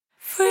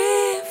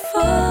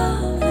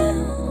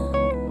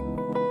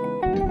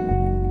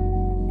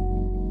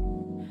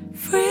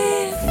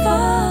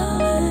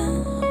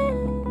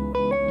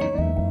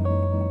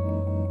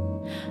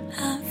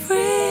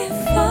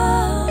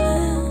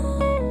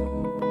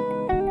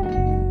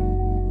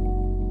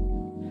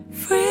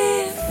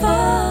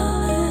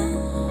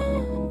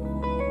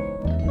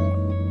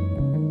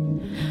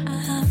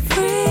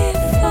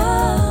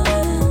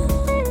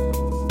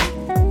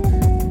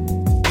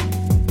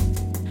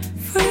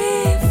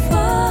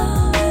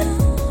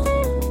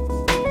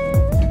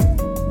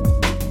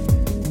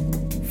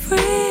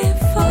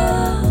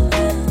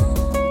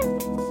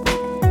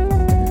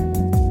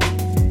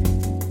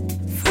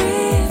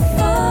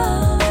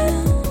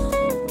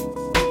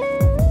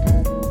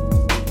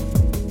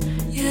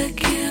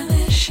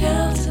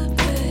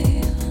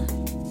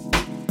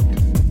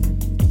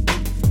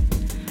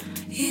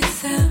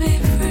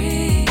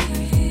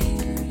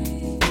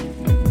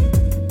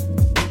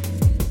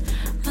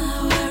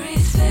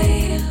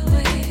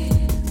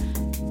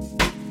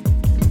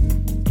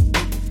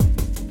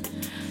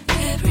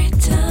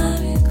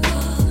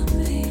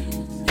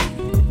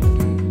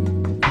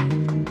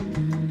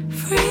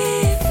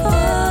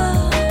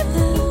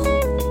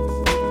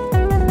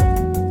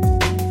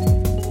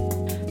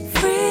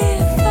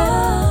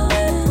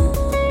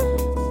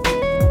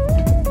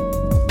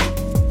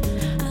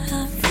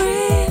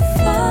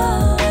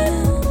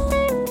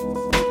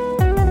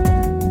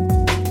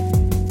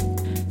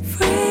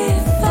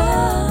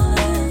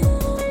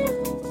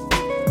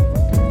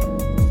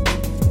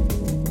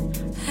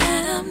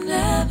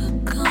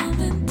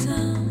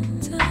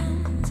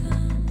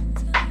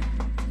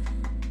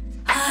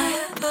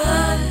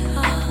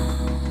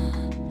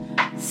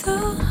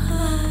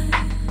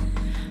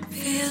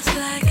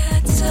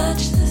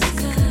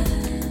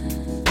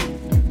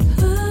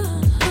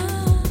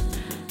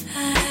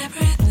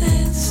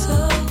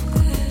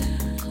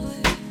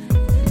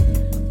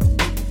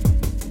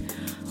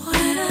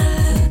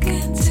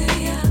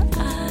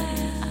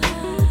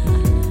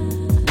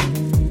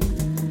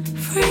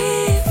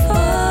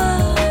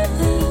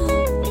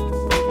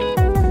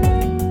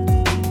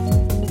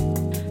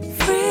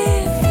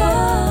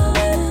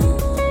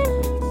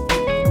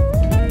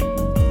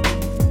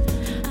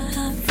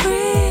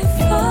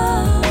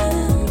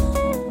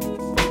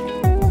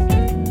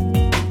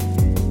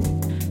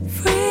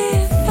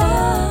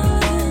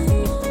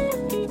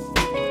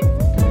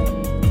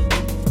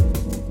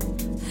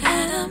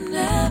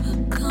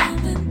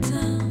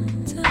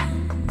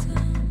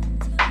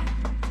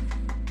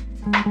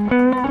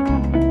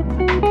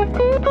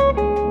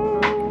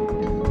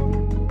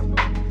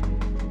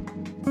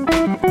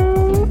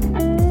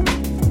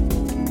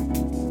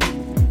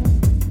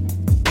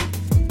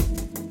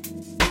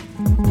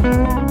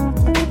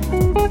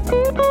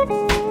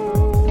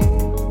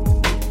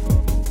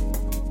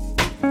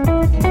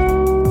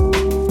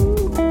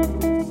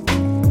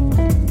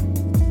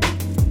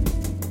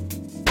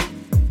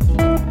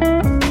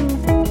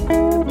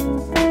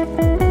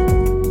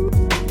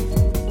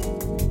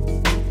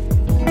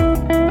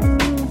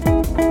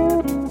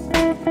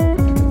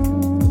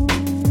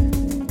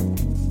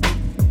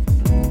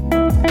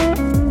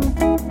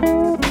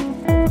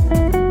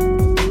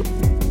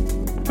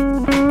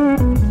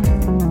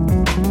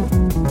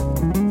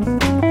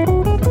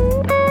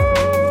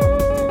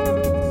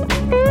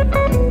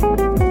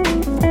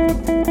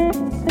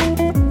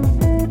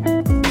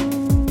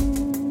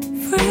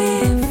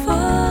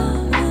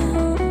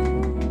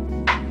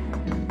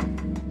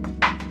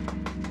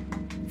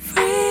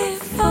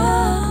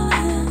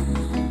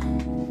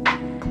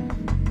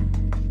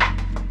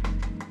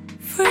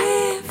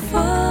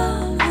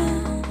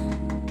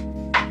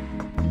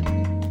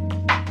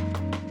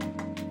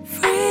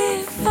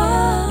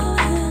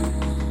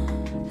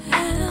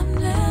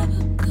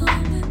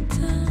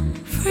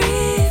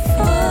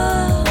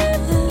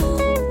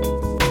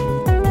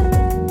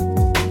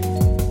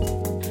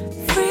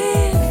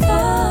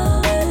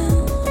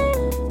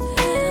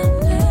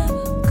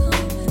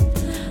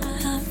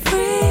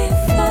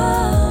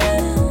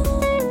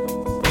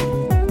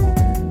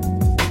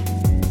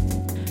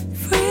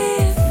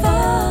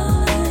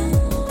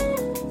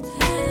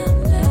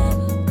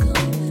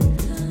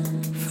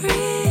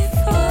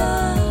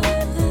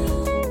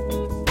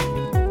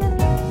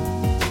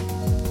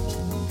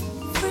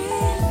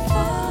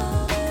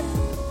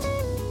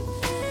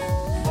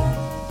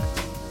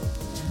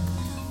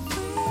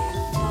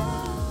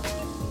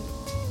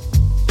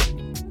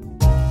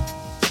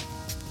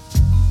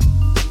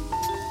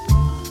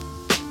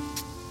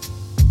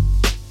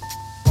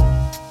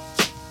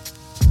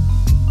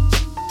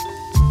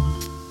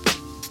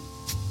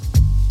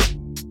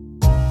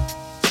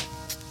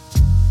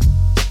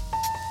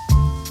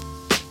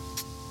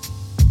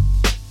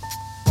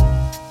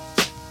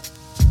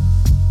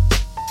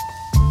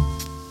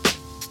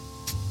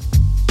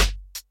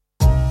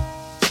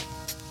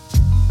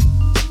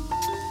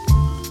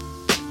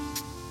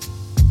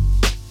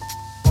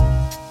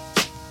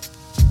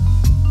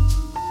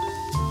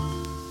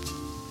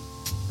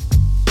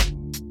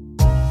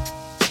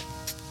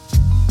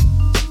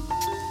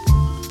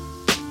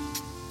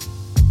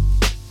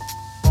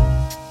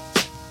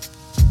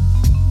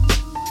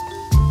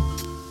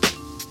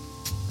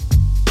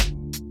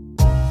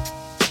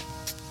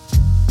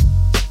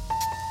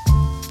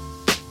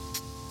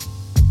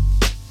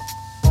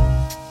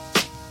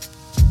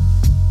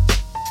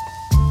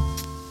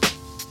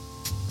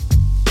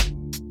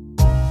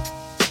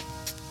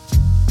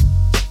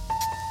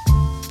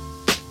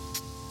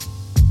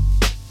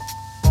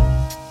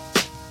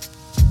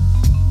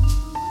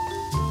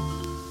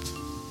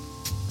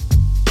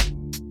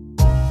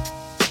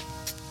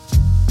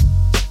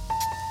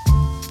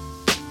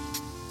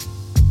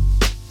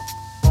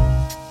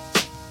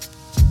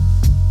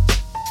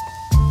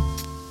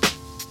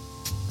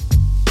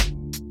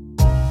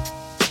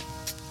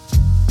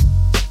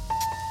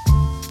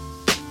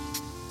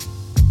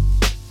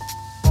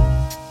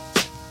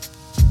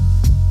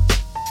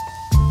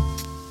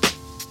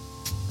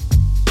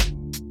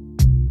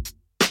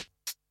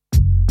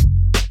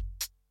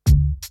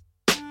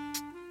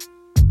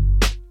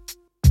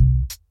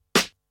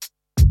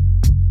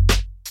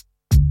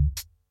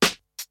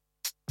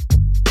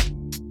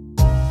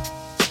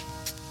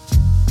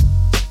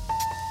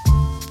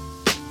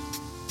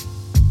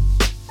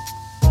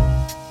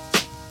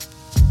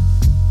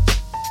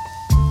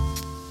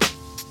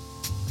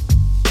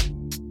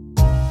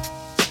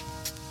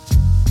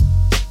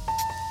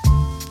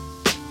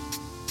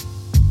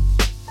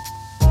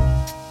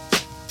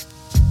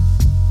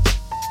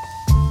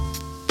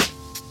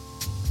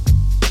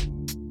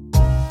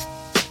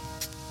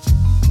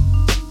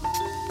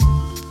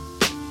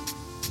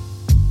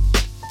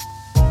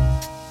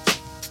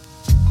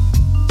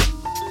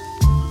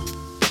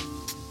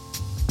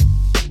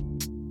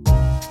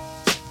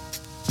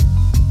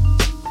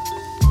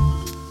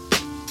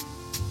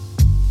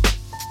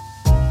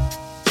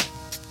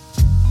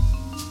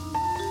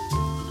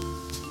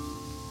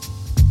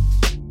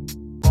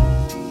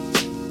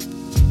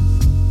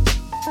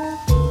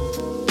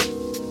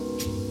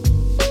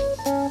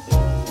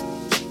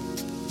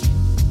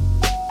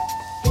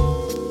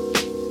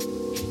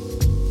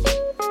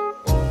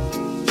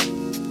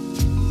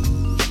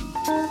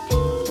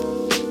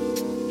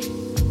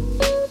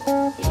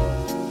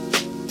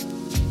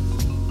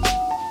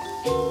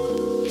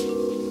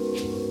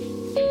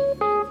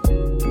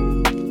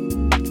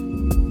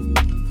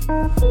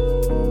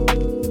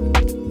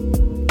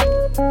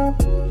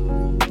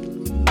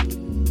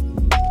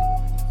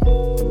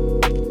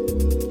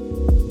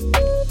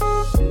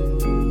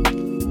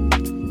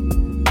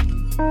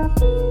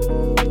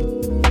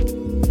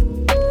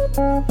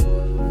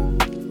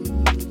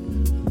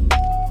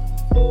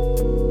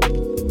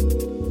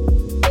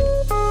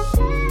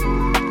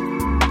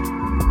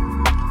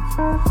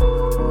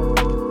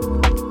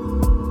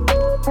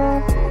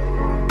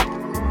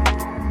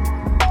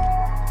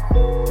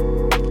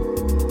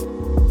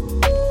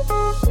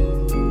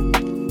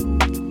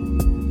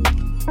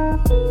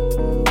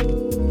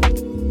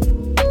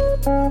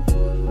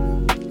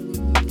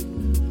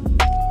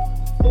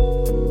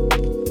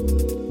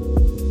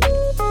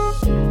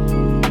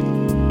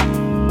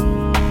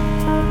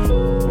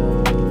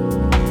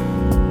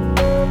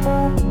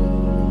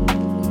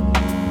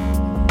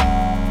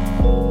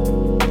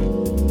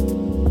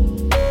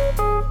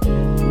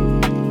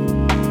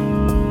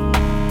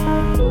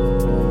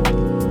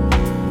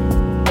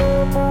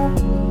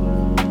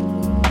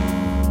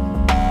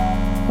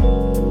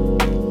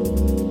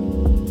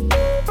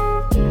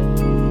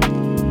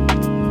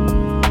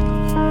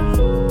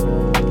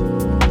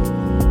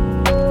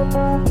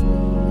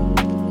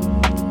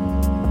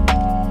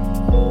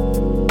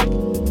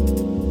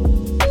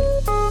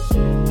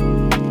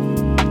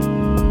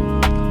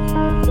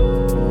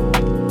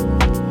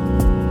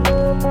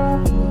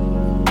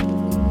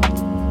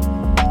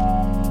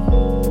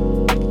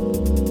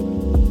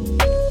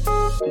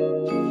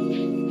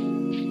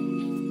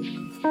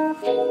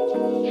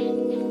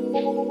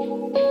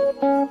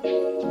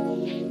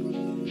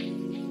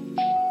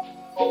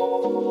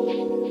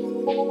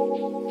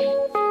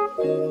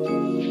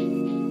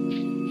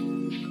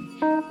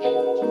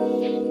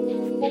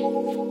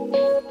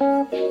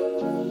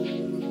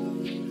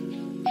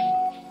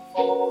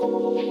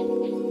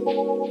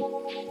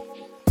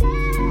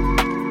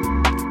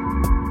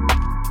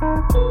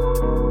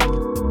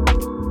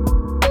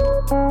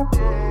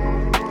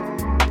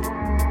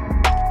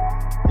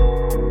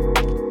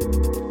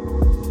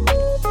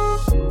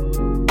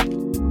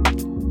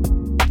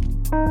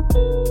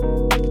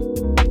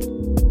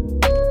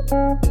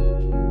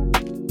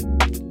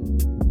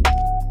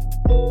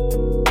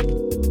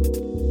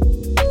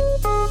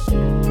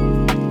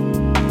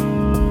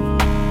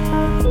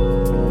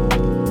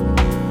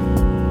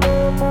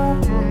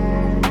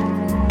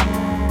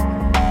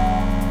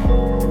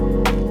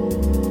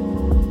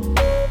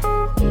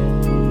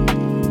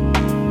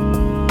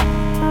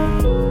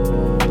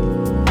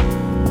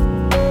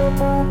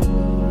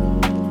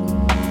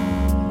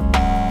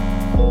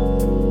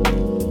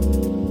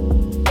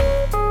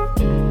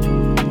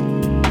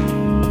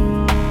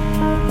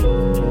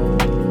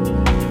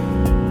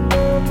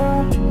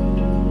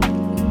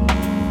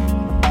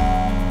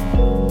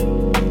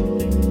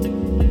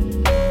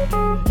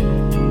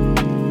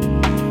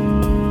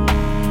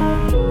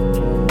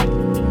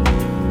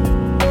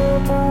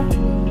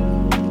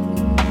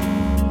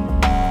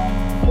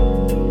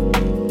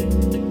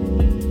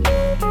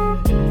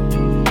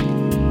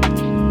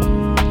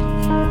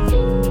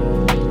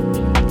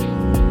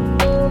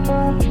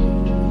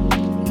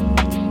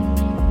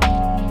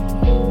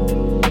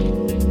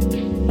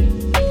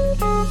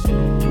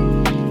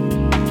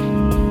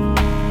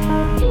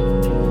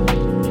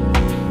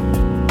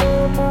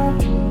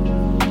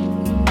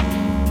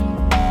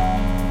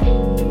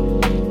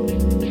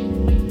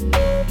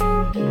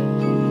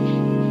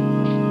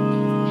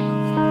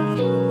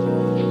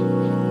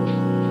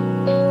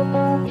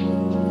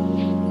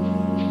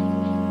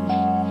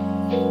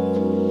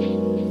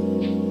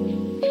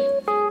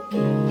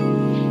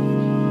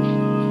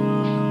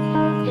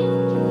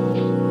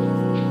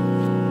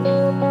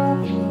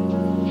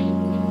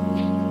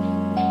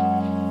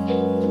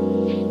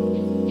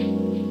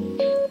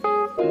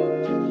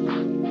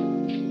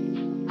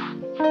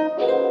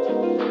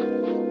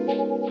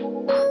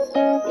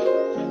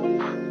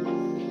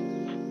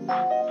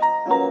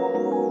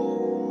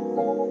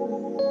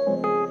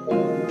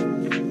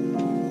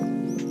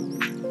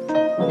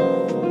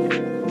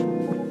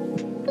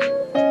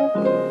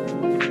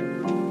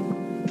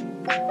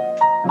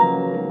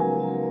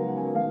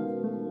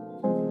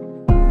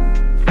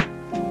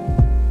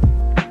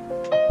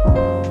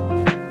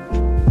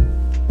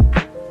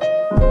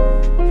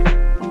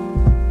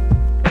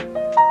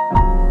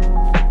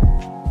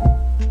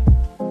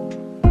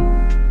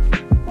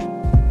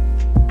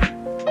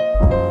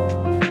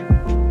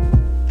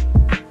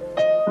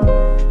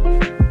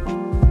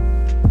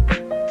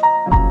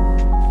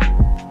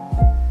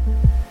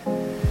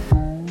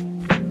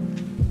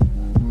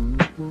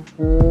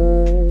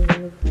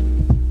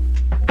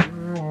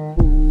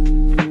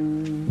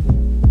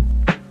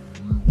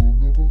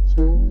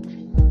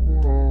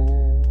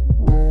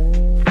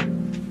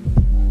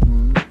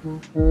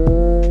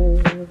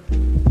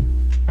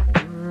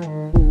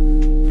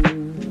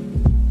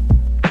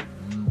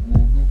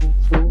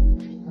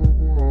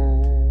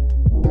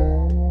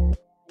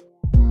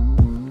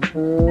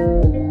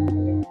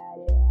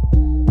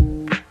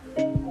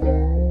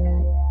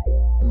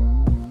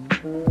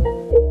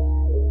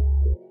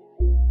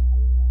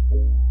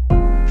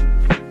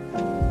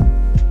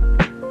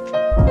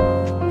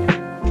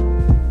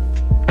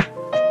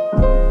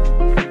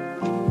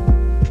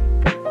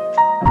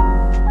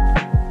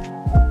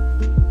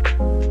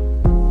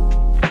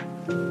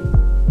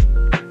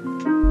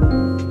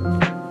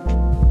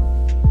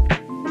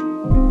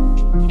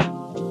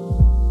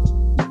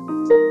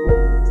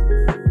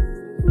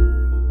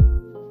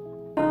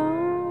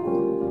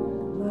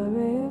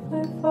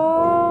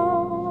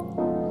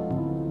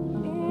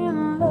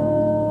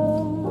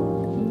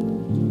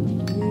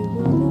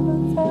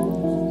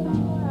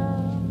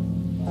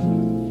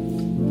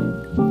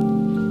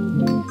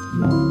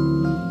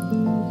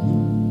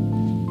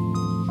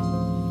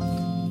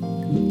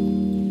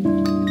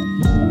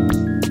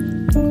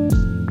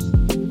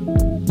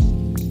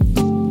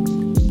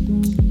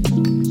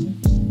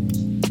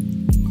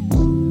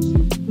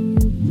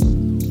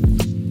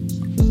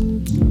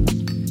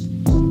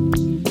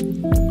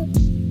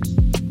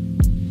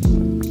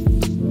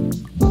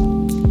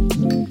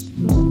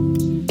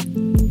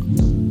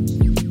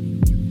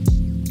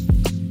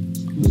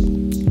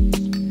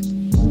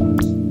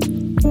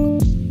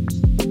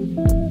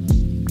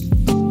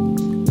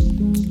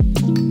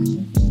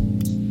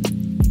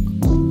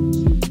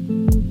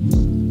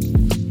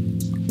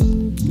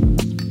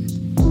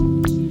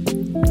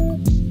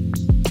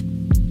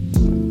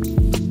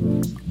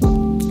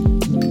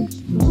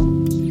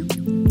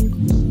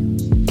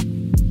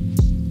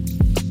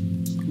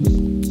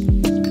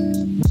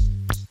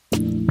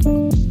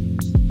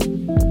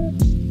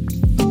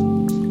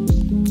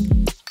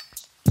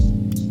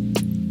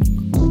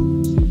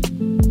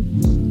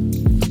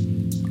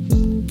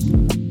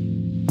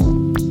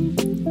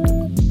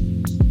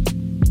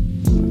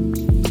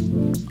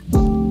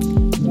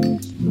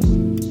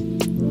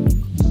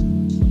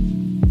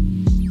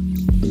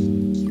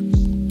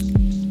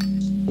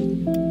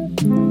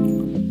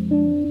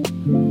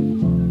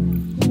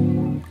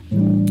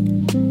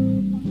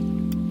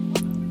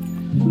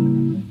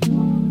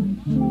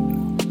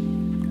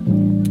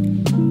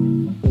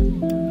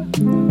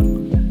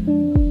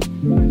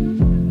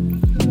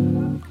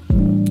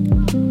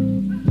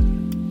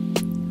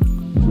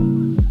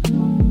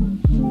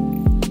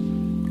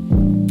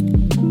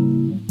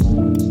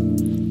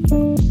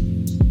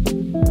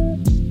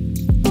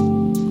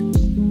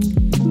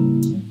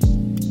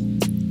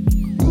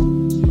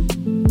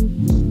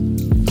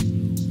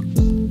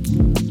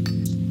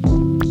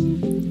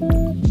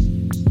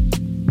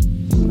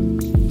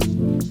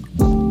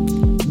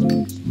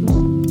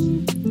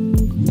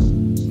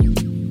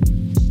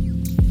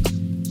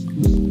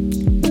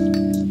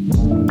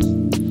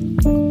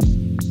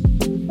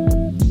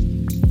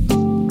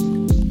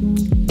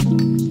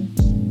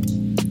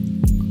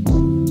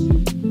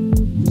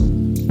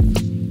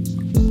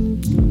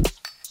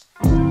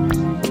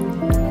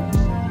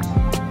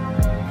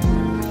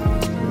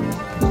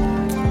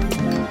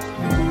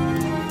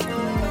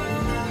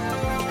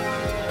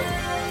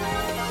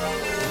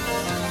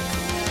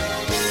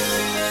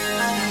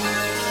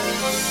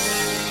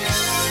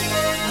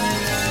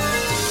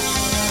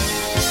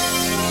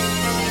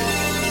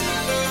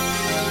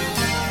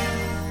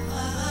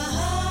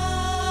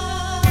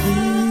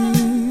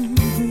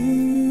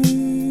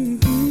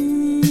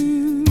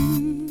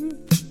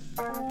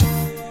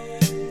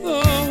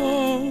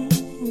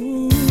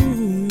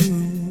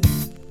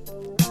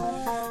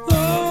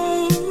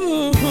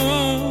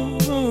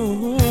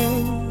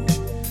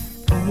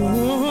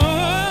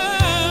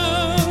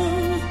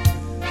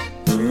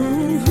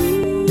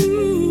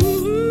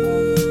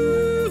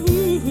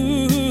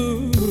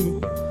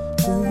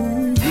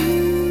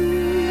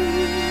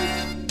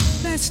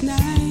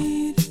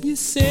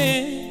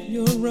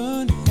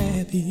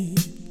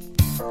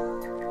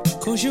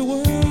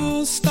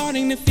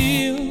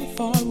feel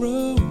far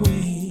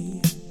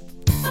away.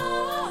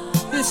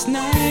 This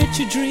night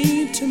you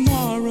dream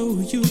tomorrow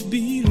you'll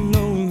be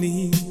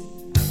lonely.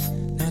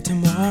 Now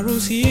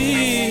tomorrow's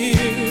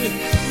here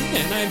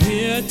and I'm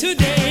here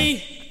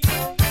today.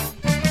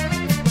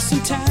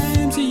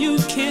 Sometimes you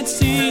can't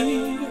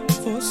see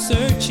for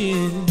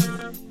searching,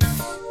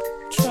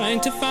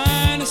 trying to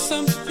find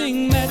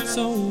something that's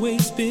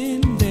always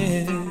been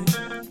there.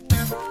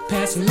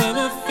 Past love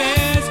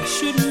affairs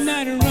should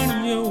not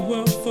run your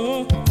world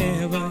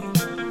forever.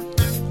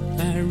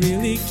 I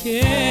really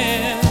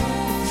care,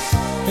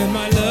 and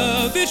my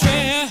love is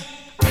rare.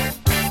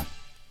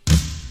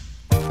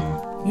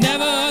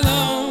 Never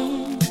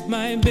alone,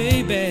 my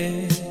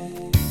baby.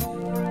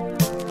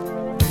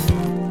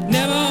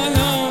 Never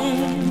alone,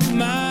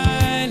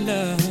 my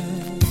love.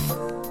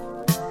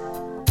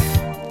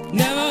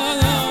 Never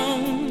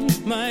alone,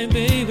 my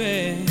baby.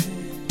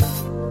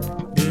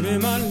 Baby,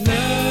 my love.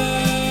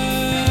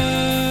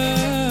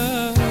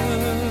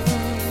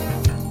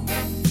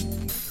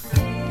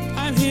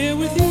 I'm here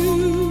with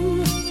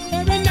you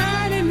every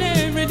night and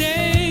every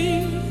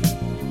day.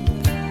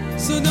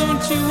 So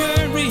don't you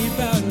worry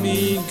about me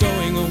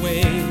going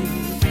away.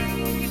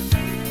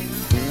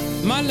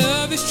 My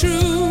love is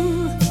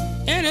true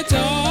and it's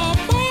all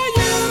for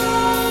you.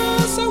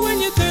 So when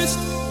you thirst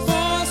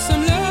for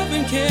some love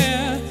and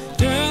care,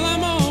 girl,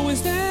 I'm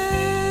always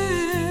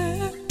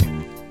there.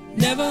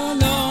 Never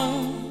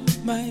alone,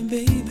 my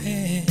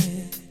baby.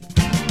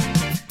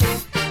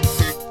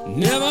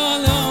 Never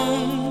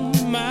alone,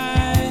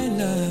 my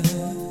love.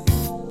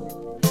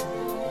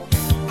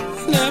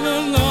 Never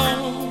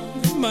alone,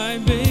 my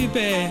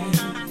baby.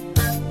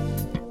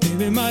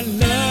 Baby, my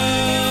love.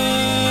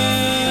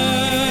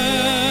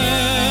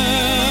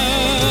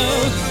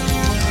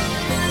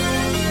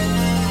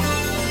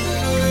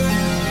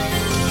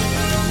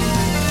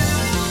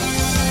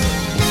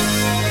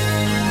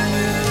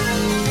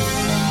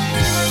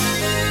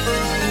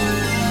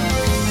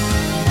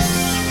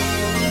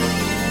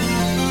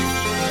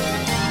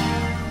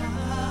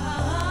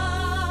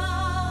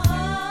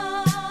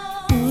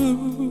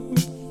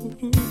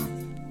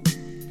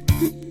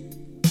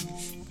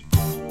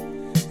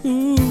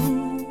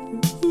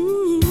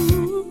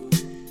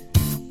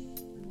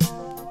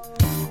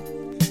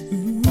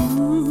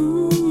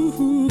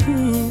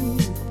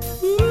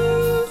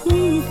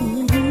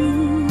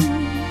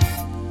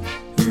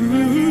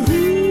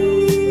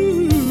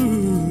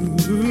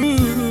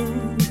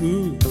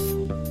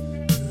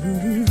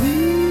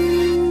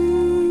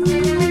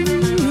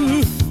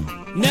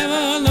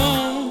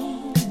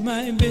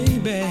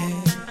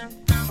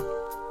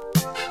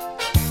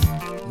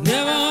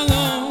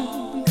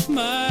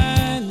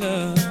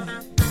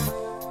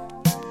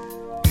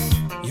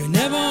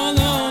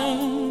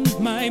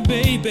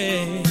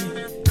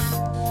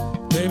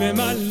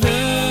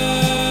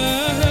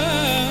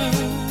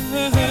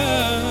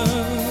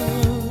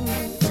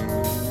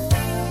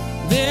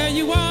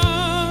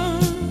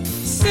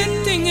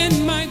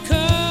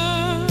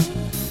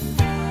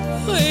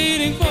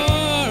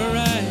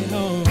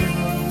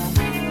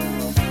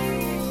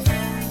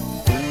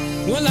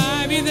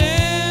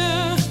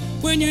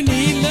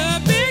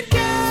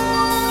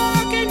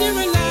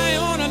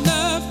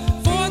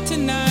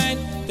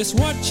 It's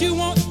what you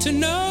want to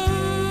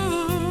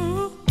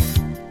know.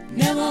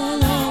 Never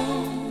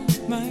alone,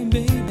 my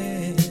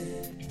baby.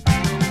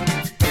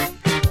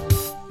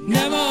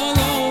 Never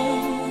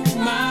alone,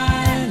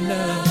 my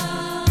love.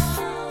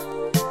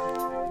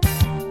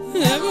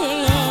 Never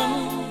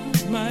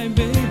alone, my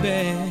baby.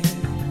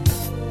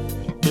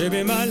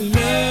 Baby, my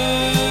love.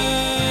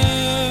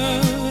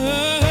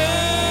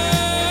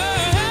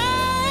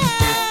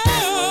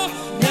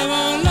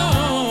 Never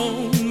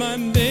alone, my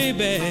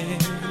baby.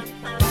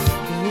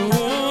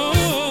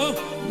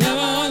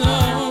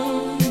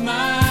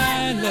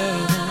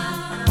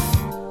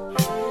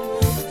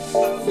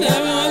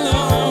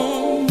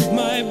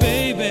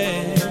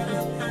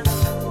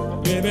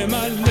 Baby.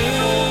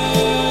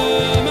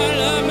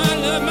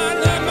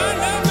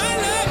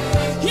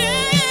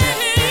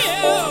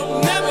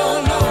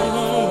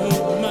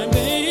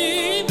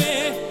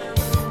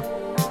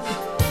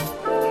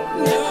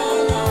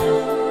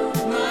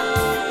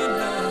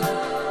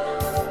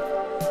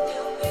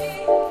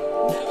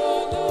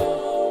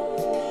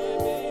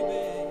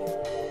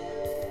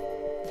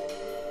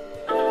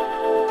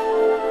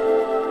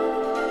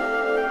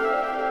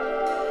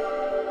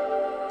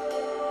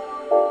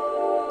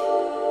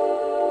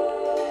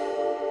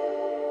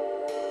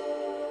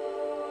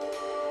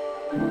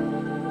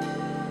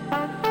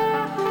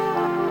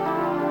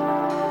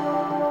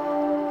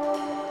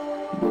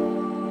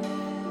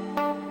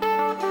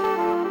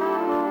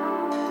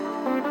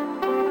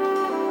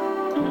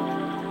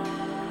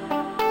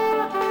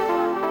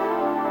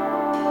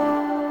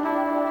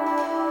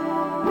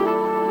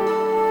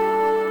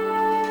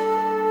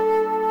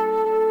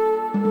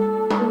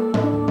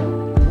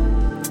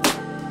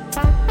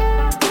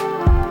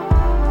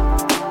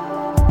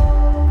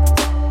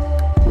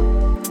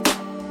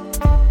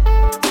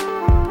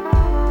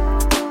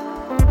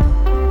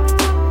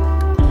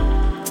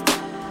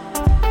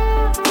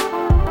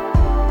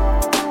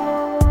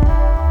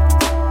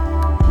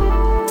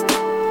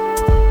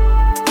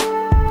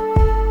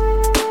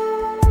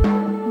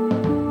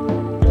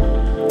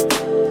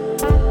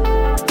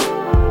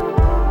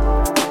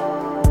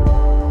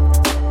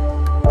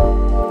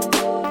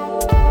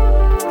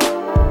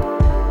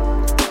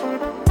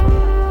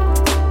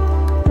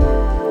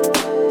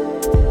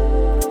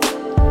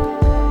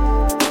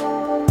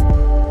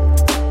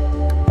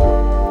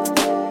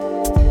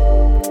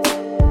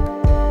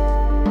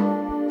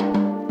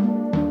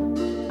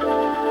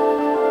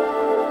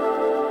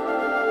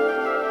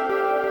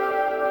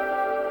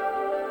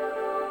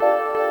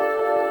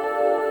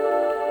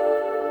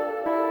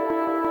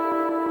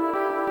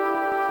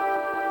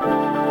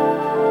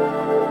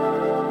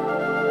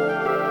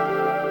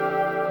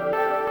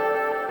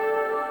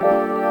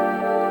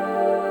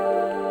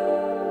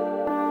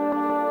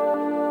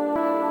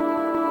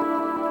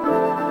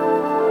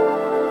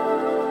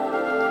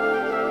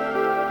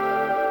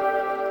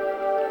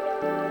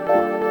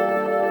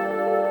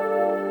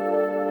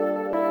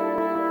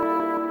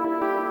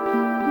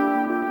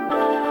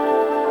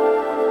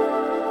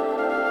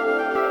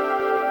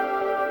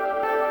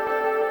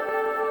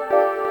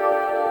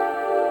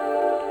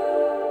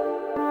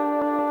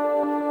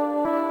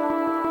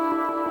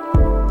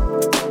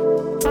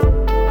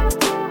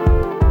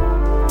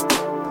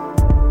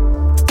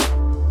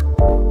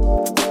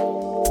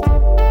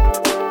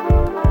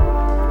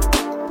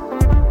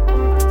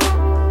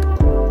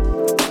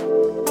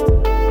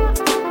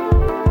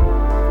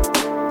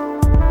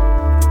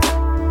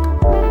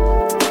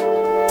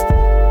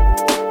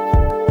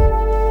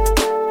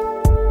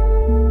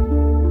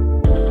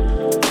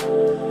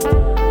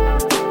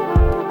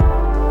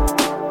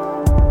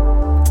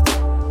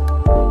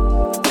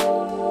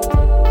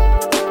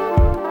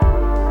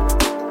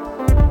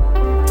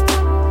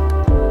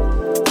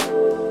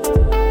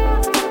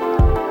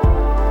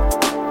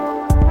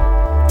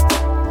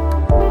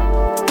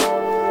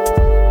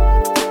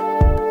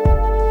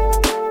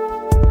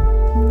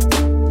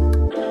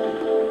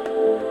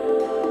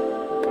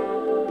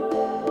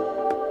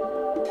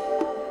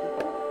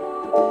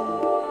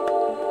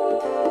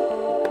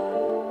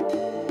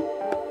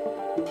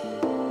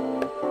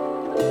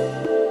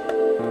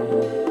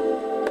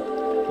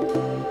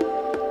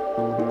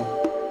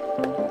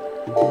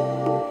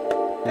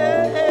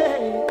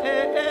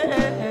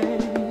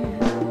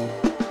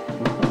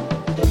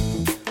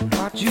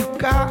 What you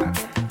got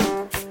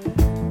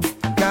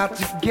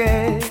to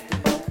get.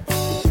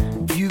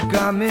 You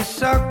got me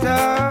sucked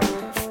up,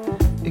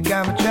 you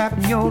got me trapped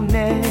in your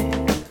net.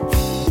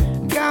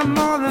 Got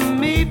more than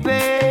me,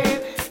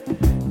 babe,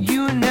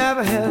 you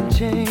never held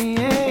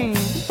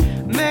change.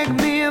 Make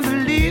me a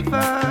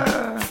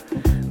believer,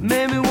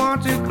 made me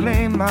want to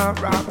claim my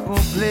rightful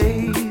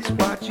place.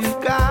 What you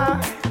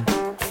got,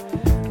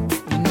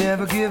 you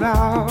never give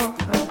out.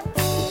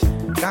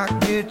 Gotta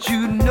get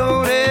you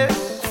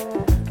noticed,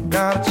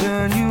 gotta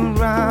turn you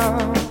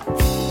around.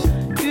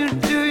 You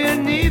do your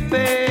need,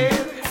 babe,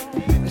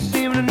 it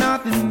seemed to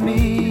nothing to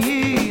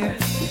me. I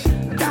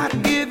gotta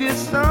give you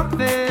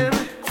something,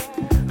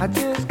 I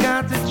just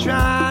got to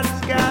try,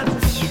 just got to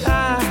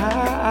try.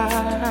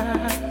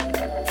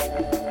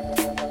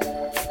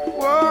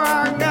 Whoa,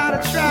 I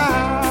gotta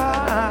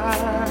try,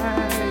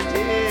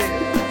 yeah.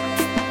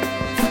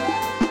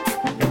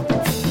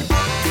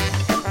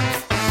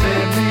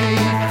 Set me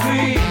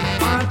free,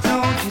 why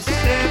don't you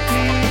set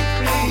me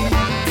free?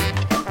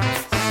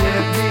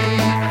 Set me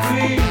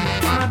free,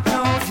 why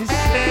don't you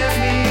set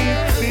me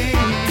free?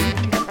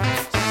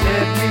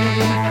 Set me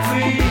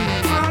free,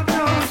 why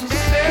don't you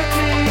set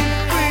me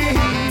free?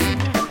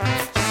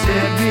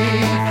 Set me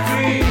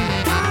free,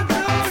 why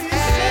don't you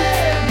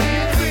set me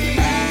free?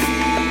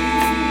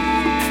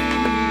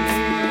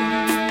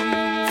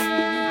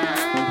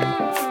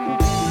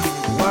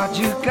 What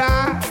you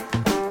got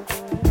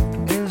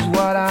is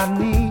what I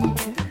need.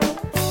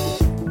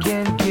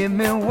 Can't give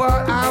me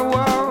what I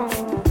want,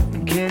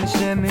 can't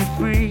set me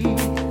free.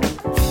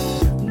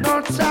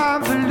 No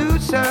time for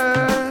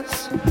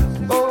losers,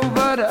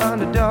 over the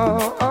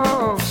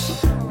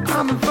underdogs.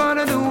 I'm in front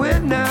of the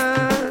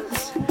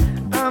winners,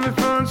 I'm in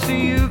front so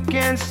you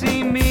can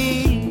see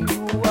me.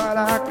 What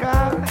I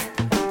got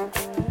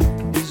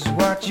is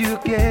what you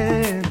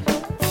get.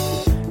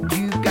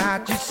 You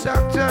got you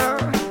sucked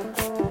up,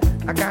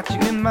 I got you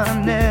in my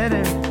net.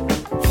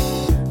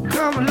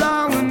 Come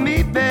along with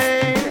me,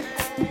 babe,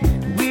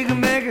 we can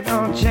make it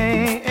all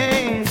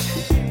change.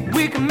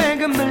 We can make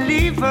them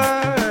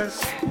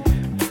believers,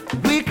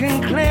 we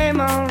can claim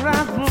our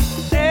rightful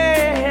place.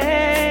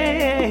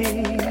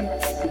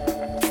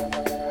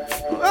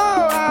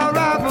 Oh, our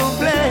rightful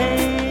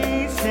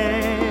places.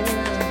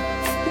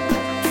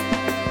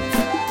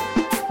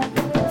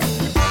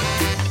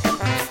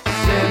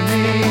 Set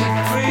me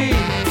free,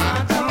 why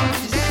don't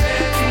you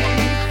set me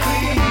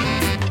free?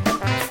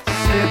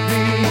 Set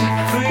me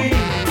free,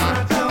 why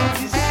don't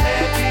you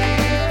set me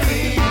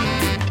free?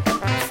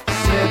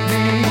 Set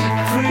me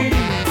free,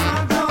 why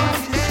don't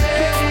you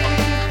set me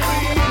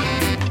free?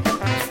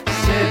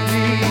 Set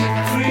me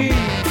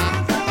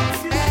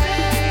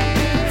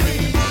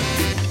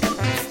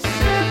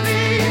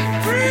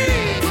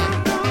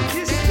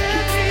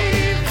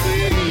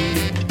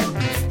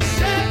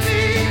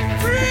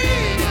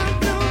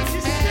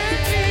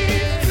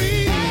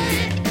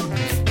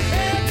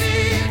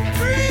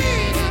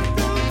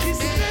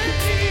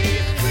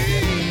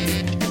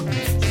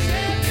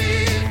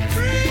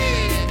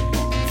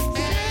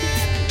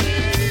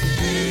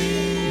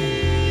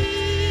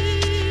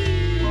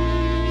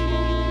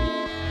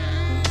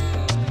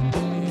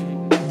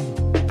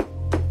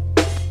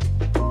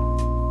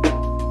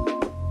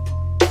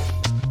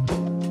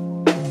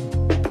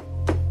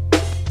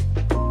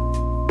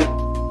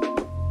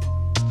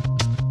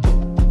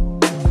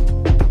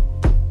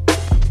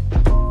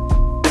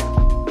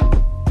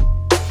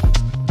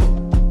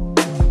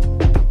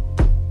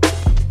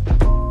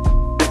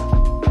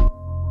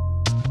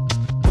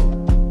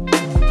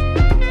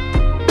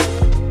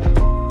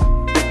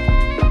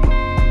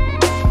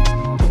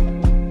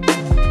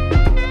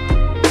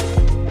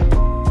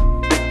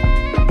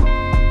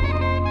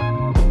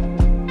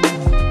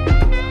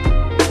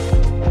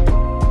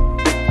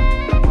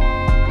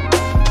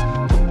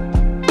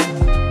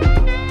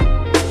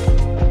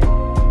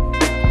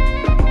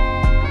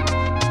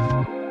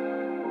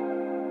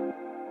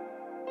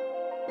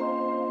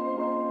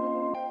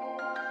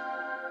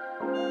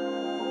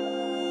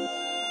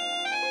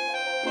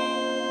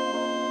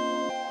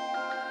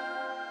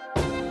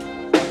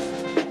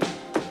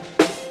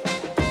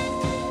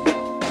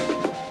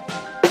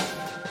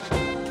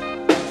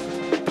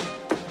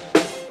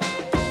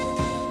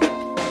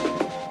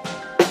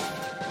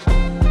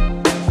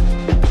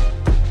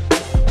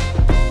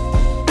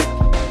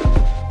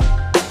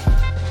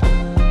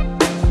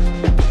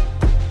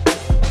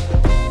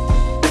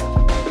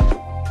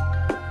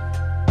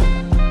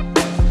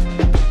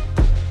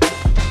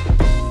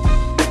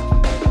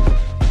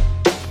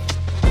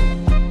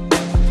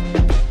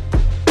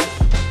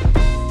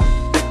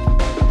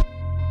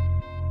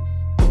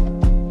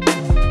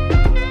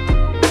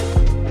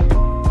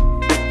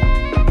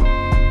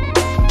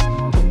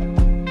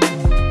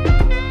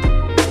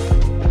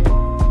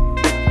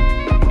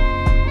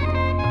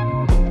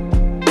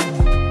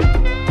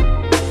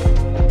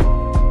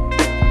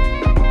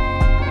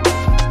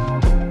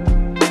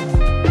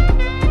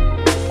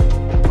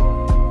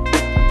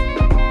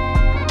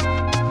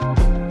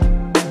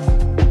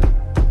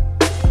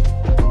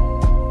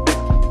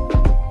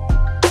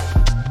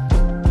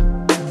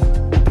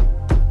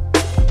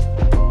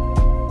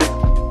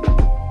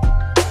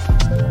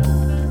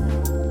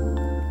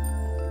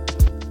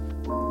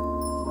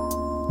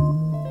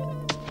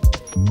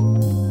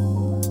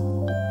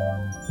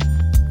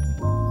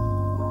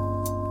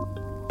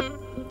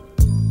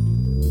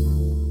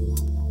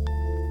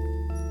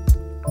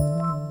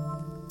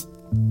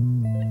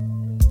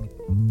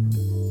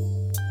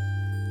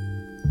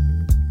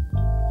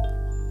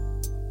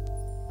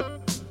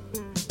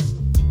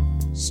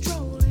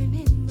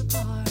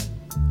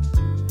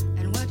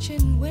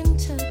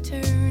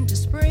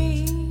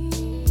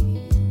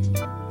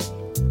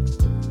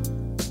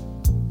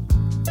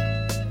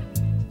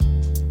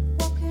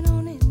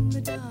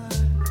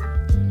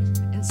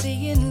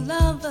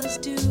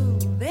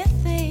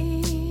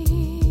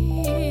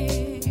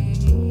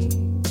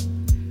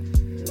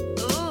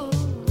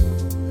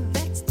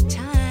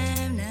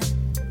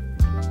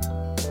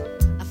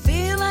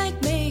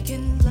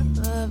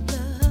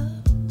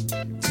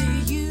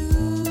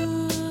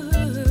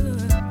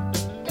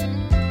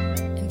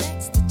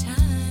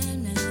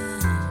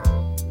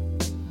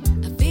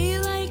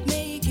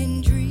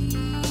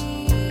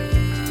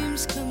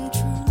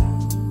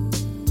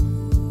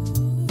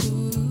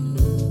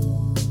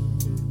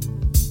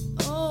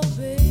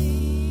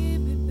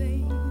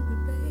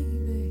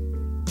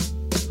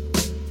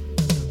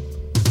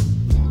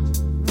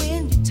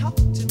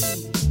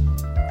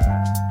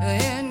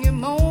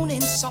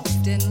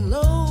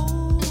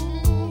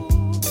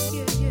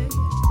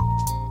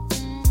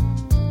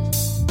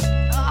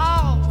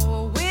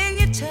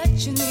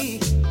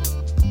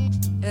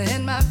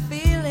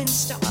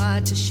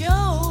start to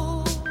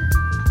show.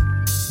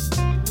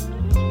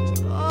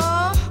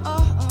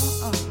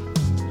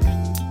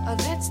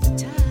 That's the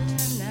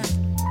time now.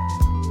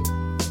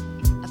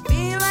 I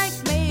feel like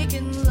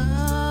making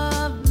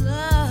love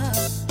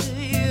to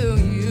you.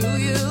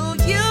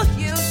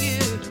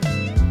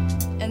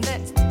 And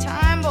that's the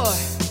time, boy.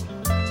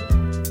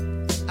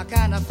 I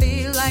kinda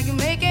feel like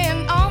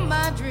making all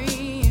my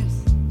dreams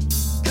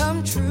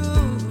come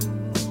true.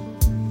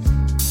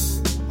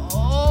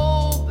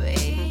 Oh,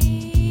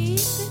 baby.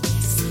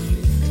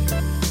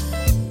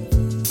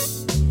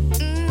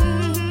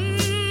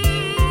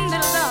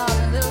 Little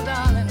darling, little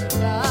darling, little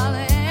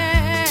darling.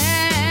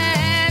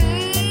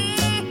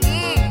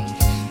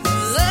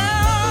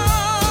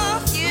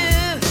 Love you.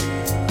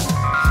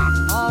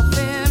 Off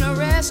in a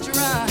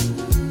restaurant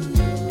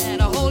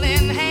and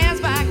holding hands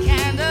by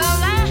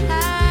candlelight.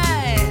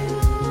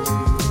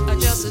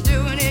 Just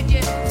doing it,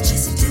 yeah.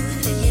 Just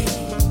doing it,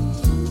 yeah.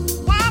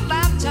 While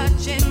I'm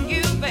touching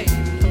you, baby,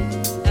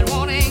 and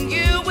wanting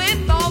you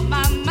with all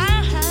my mind.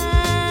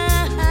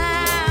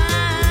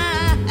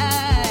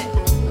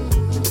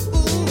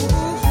 Ooh,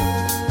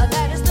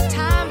 that is the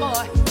time,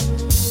 boy.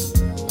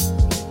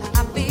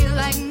 I feel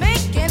like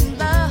making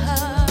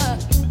love.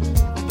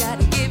 I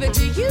gotta give it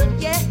to you,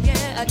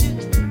 yeah, I do.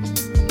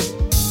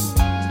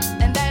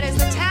 And that is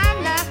the time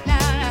now.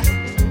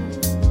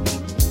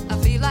 I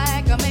feel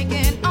like I'm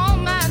making all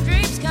my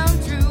dreams come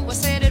true. I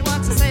said it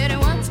once,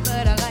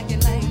 but I like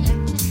it like that.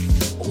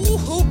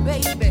 Ooh,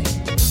 baby.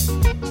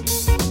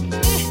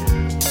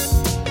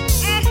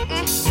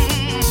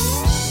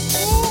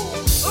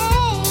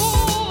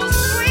 Ooh,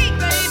 sweet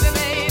baby,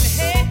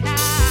 hey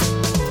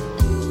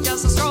now.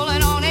 Just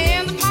strolling on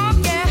in the park,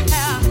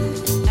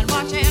 yeah, and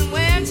watching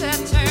winter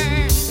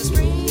turn to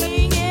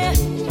spring, yeah.